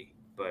hockey.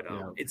 But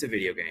it's a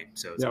video game,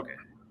 so it's okay.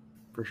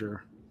 For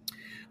sure.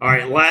 All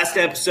right, last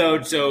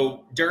episode.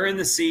 So during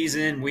the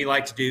season, we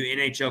like to do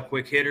NHL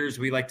quick hitters.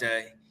 We like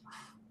to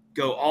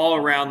go all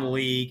around the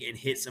league and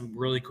hit some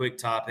really quick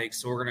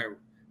topics. So we're going to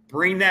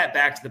bring that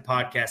back to the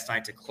podcast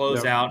tonight to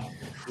close out.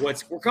 We're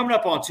coming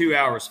up on 2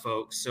 hours,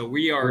 folks. So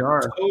we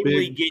are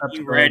totally getting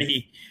you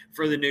ready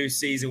for the new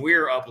season. We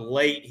are up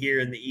late here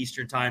in the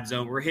Eastern time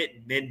zone. We're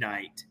hitting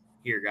midnight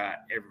here,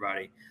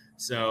 everybody.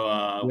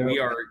 So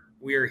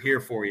we are here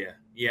for you.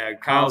 Yeah,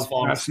 Kyle's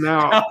falling.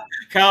 Now.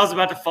 Kyle's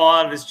about to fall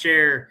out of his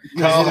chair.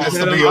 Kyle has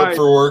to be up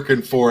for work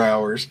in 4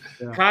 hours.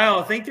 Yeah. Kyle,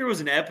 I think there was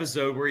an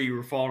episode where you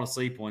were falling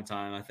asleep one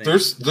time. I think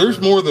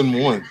there's more than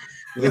one.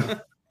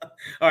 Yeah.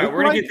 All right,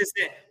 we're gonna get this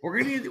in. We're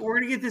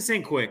gonna get this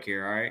in quick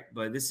here. All right,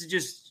 but this is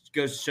just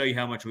goes to show you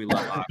how much we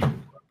love hockey.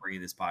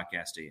 Bringing this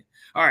podcast to you.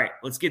 All right,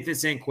 let's get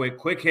this in quick.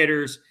 Quick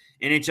hitters,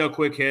 NHL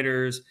quick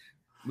hitters.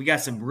 We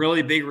got some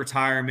really big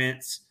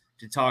retirements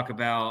to talk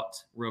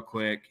about real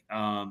quick.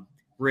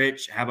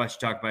 Rich, how about you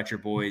talk about your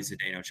boys at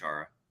Zdeno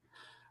Chara?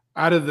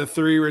 Out of the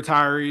 3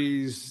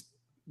 retirees,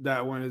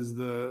 that one is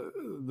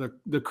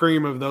the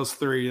cream of those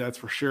 3. That's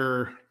for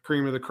sure.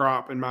 Cream of the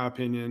crop, in my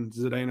opinion.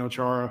 Zdeno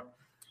Chara,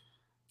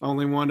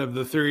 only one of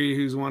the 3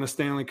 who's won a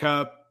Stanley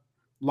Cup.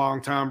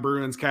 Longtime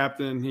Bruins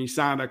captain. He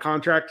signed a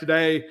contract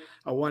today,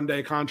 a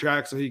 1-day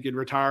contract, so he could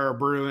retire a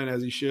Bruin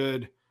as he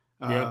should.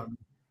 Yep.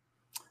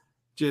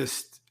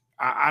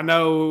 I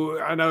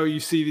know you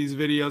see these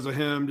videos of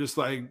him just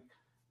like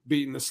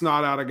beating the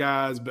snot out of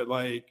guys, but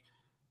like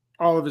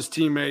all of his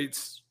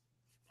teammates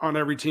on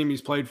every team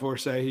he's played for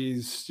say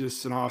he's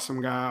just an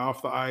awesome guy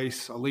off the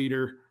ice, a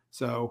leader.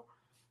 So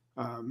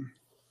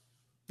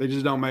they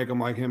just don't make him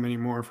like him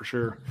anymore for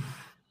sure.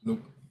 Nope.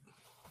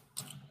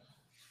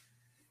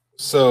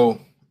 So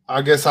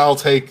I guess I'll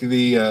take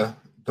the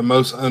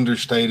most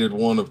understated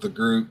one of the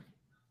group,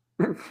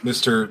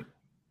 Mr.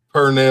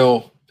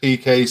 Pernell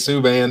PK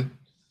Subban.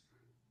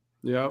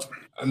 Yep.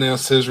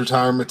 Announced his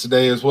retirement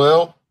today as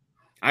well.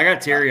 I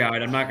got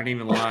teary-eyed. I'm not going to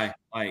even lie.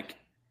 Like,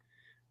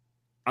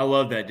 I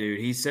love that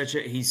dude. He's such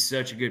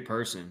a good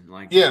person.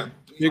 Like, yeah,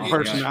 big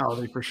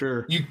personality for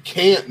sure. You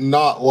can't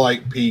not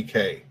like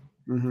PK.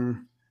 Mm-hmm.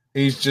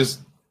 He's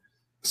just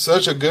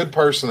such a good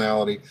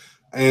personality.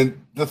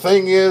 And the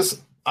thing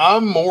is,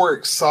 I'm more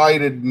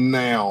excited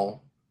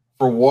now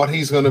for what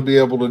he's going to be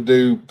able to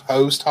do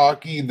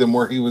post-hockey than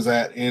where he was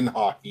at in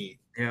hockey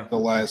the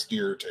last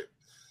year or two.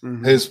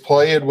 Mm-hmm. His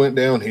play had went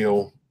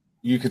downhill.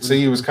 You could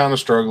see he was kind of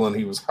struggling.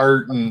 He was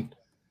hurting.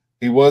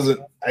 He wasn't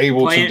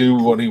able to do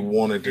what he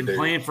wanted to do.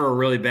 Playing for a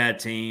really bad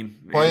team.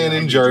 Playing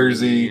in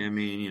Jersey. I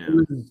mean, you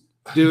know.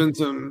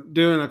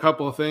 Doing a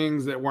couple of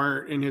things that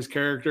weren't in his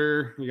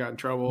character. He got in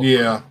trouble.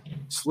 Yeah.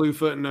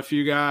 Slew-footing a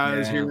few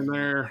guys here and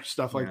there,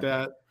 stuff like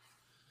that.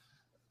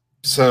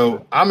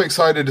 So I'm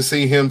excited to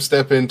see him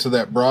step into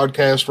that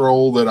broadcast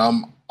role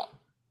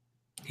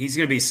he's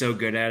going to be so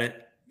good at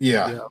it.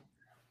 Yeah.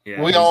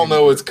 We all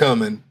know it's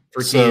coming.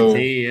 For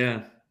TNT,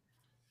 yeah.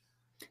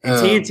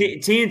 And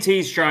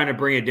TNT's trying to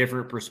bring a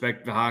different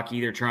perspective to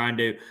hockey. They're trying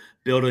to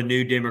build a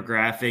new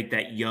demographic,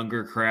 that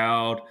younger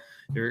crowd.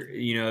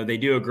 They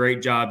do a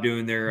great job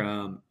doing their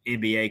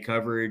NBA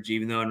coverage.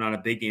 Even though I'm not a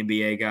big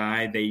NBA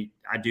guy,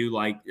 I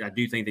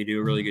do think they do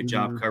a really good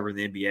job covering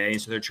the NBA.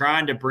 And so they're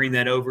trying to bring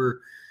that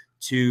over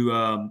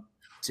to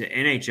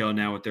NHL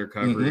now with their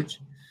coverage.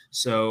 Mm-hmm.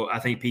 So I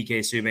think PK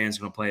Subban's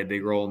going to play a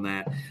big role in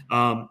that.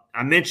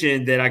 I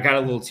mentioned that I got a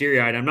little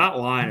teary-eyed. I'm not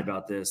lying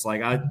about this.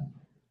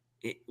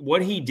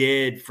 What he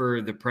did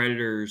for the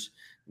Predators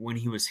when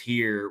he was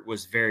here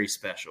was very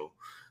special.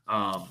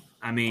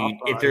 I mean,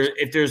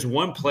 if there's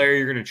one player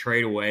you're going to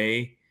trade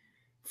away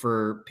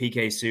for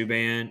PK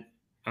Subban,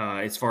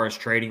 as far as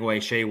trading away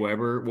Shea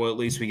Weber, well, at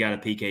least we got a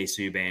PK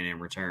Subban in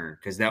return,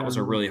 because that was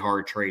a really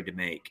hard trade to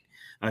make,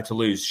 to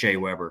lose Shea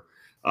Weber.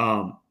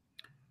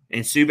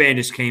 And Subban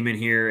just came in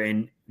here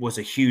and was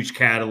a huge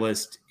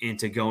catalyst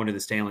into going to the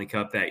Stanley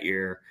Cup that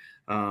year.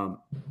 And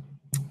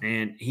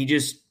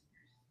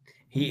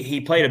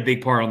he played a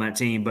big part on that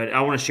team. But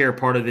I want to share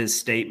part of his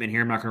statement here.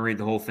 I'm not going to read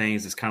the whole thing,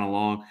 as it's kind of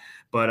long.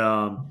 But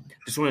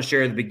just want to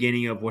share the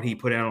beginning of what he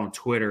put out on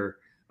Twitter.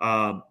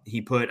 He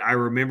put, "I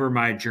remember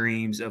my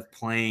dreams of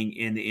playing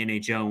in the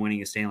NHL and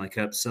winning a Stanley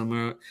Cup,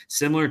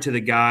 similar to the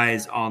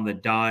guys on the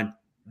Don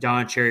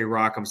Cherry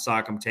Rock'em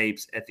Sock'em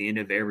tapes at the end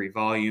of every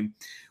volume.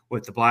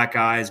 With the black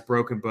eyes,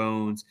 broken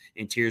bones,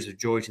 and tears of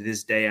joy to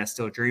this day, I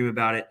still dream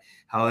about it.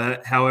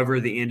 However,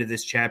 the end of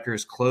this chapter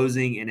is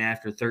closing, and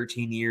after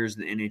 13 years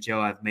in the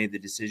NHL, I've made the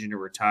decision to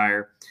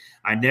retire.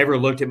 I never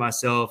looked at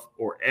myself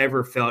or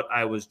ever felt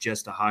I was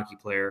just a hockey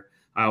player.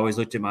 I always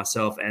looked at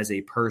myself as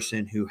a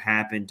person who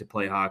happened to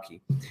play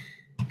hockey.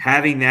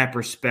 Having that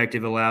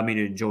perspective allowed me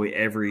to enjoy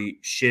every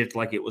shift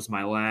like it was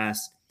my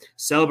last,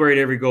 celebrate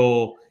every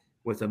goal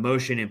with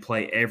emotion, and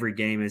play every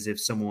game as if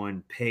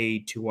someone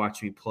paid to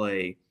watch me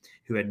play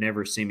who had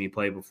never seen me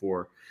play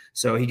before."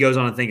 So he goes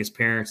on to thank his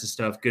parents and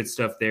stuff, good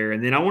stuff there.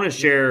 And then I want to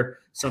share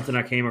something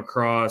I came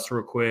across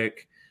real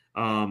quick.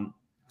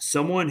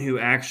 Someone who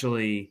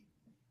actually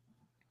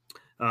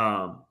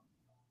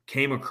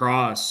came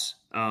across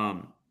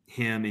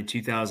him in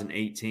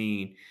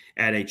 2018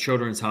 at a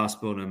children's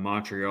hospital in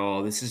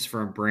Montreal. This is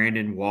from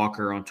Brandon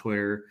Walker on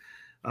Twitter.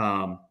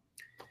 I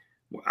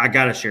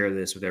got to share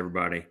this with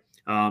everybody.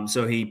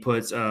 So he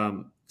puts,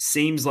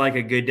 seems like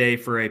a good day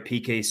for a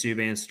PK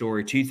Subban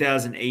story.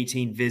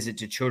 2018 visit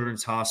to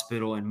Children's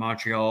Hospital in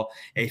Montreal.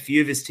 A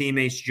few of his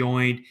teammates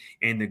joined,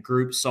 and the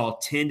group saw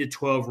 10 to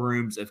 12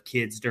 rooms of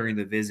kids during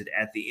the visit.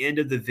 At the end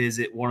of the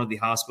visit, one of the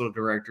hospital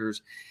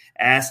directors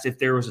asked if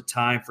there was a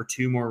time for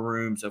 2 more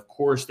rooms. Of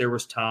course, there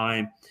was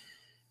time.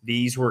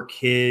 These were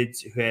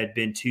kids who had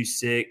been too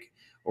sick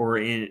or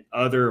in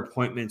other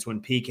appointments when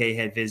PK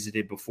had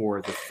visited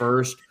before. The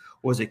first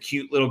was a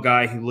cute little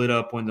guy who lit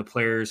up when the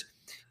players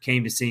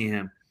came to see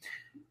him.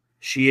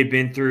 She had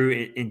been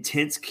through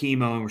intense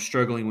chemo and was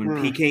struggling. When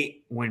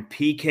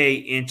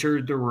PK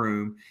entered the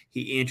room,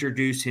 he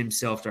introduced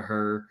himself to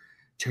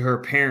her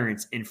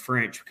parents in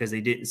French because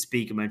they didn't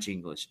speak much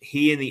English.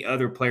 He and the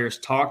other players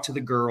talked to the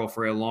girl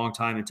for a long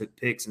time and took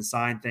pics and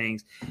signed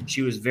things.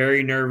 She was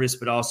very nervous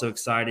but also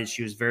excited.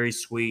 She was very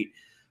sweet,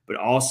 but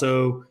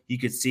also you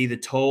could see the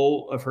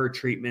toll of her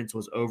treatments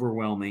was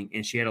overwhelming,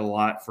 and she had a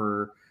lot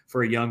for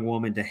a young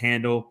woman to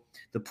handle.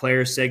 The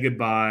players said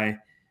goodbye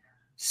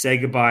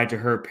to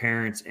her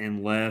parents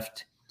and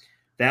left.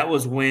 That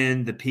was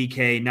when the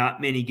PK,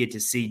 not many get to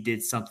see,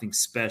 did something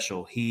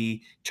special.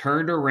 He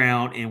turned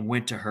around and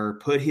went to her,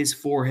 put his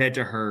forehead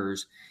to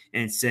hers,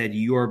 and said,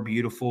 "You are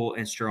beautiful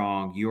and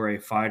strong. You are a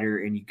fighter,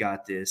 and you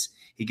got this."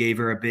 He gave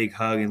her a big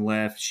hug and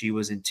left. She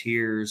was in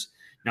tears,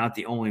 not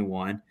the only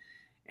one,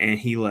 and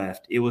he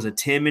left. It was a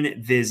 10-minute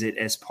visit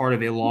as part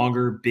of a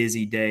longer,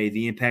 busy day.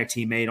 The impact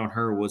he made on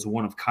her was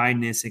one of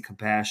kindness and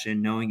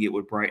compassion, knowing it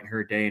would brighten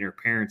her day and her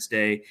parents'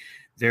 day.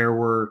 There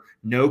were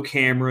no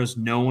cameras.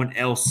 No one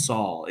else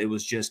saw. It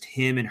was just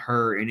him and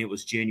her, and it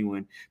was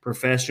genuine.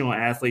 Professional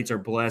athletes are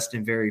blessed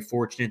and very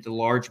fortunate. The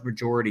large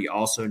majority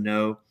also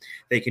know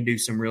they can do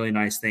some really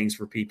nice things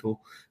for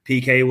people.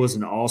 PK was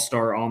an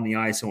all-star on the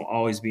ice and will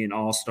always be an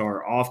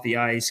all-star off the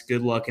ice.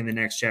 Good luck in the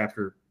next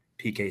chapter,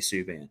 PK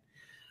Subban.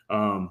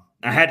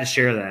 I had to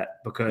share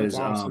that because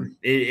awesome.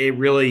 It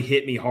really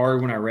hit me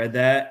hard when I read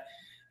that.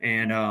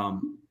 And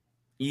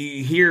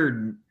you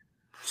hear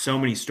so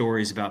many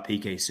stories about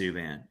PK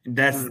Subban.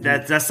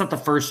 That's not the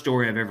first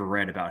story I've ever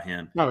read about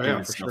him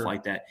doing stuff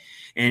like that.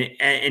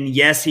 And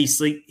yes, he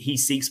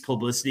seeks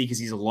publicity because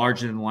he's a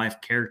larger than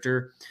life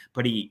character,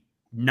 but he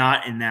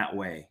not in that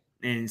way.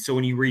 And so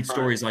when you read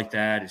stories like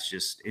that,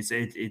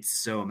 it's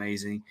so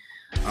amazing.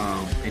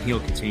 And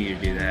he'll continue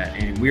to do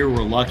that. And we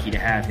were lucky to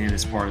have him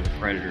as part of the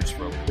Predators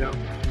for a little bit.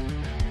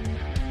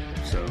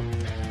 So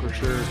for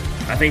sure,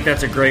 I think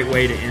that's a great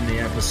way to end the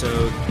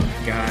episode,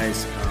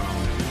 guys.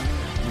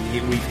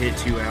 We've hit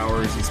 2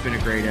 hours. It's been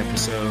a great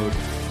episode.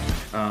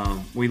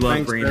 We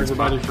love bringing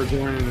everybody for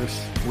joining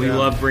us. We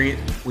love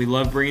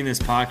bringing this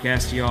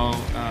podcast to y'all.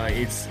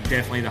 It's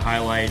definitely the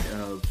highlight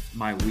of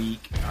my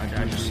week.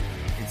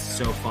 It's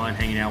so fun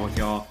hanging out with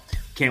y'all.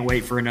 Can't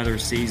wait for another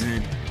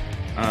season.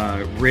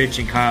 Rich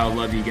and Kyle,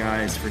 love you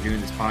guys for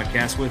doing this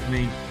podcast with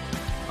me.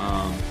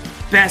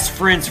 Best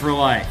friends for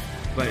life.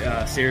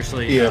 But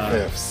seriously,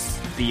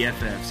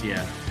 BFFs,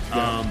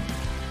 yeah.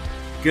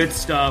 Good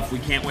stuff. We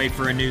can't wait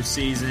for a new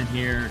season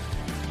here.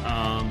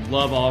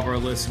 Love all of our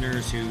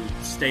listeners who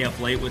stay up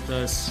late with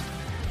us.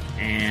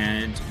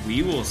 And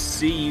we will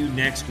see you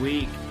next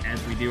week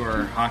as we do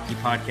our hockey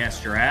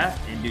podcast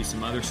draft and do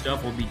some other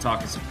stuff. We'll be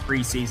talking some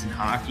preseason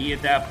hockey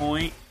at that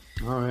point.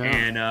 Oh, yeah.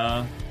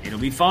 And it'll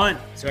be fun.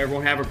 So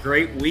everyone have a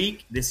great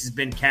week. This has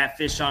been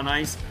Catfish on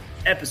Ice,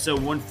 episode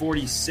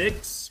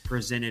 146,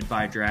 presented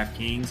by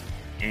DraftKings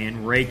and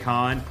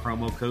Raycon,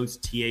 promo codes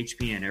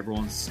THPN.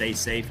 Everyone stay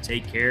safe,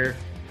 take care,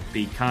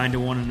 be kind to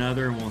one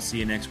another, and we'll see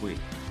you next week.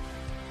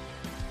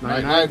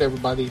 Night,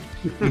 everybody.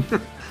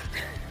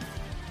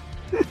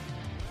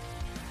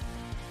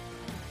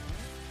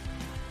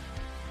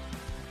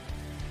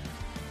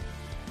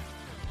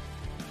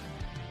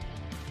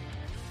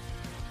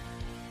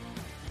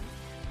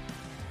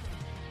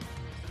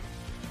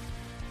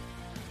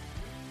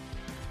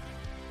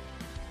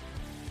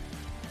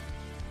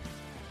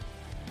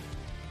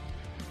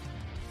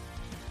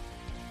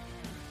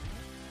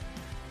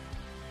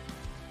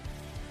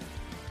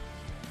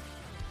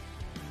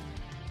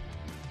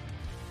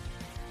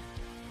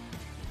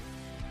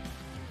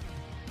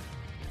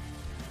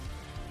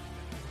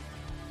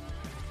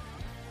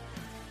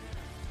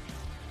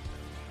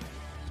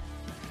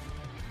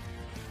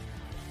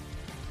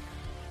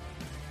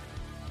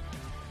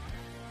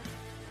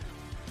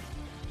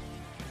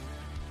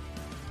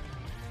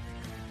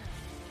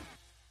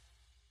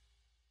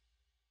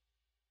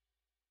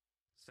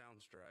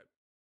 Soundstripe.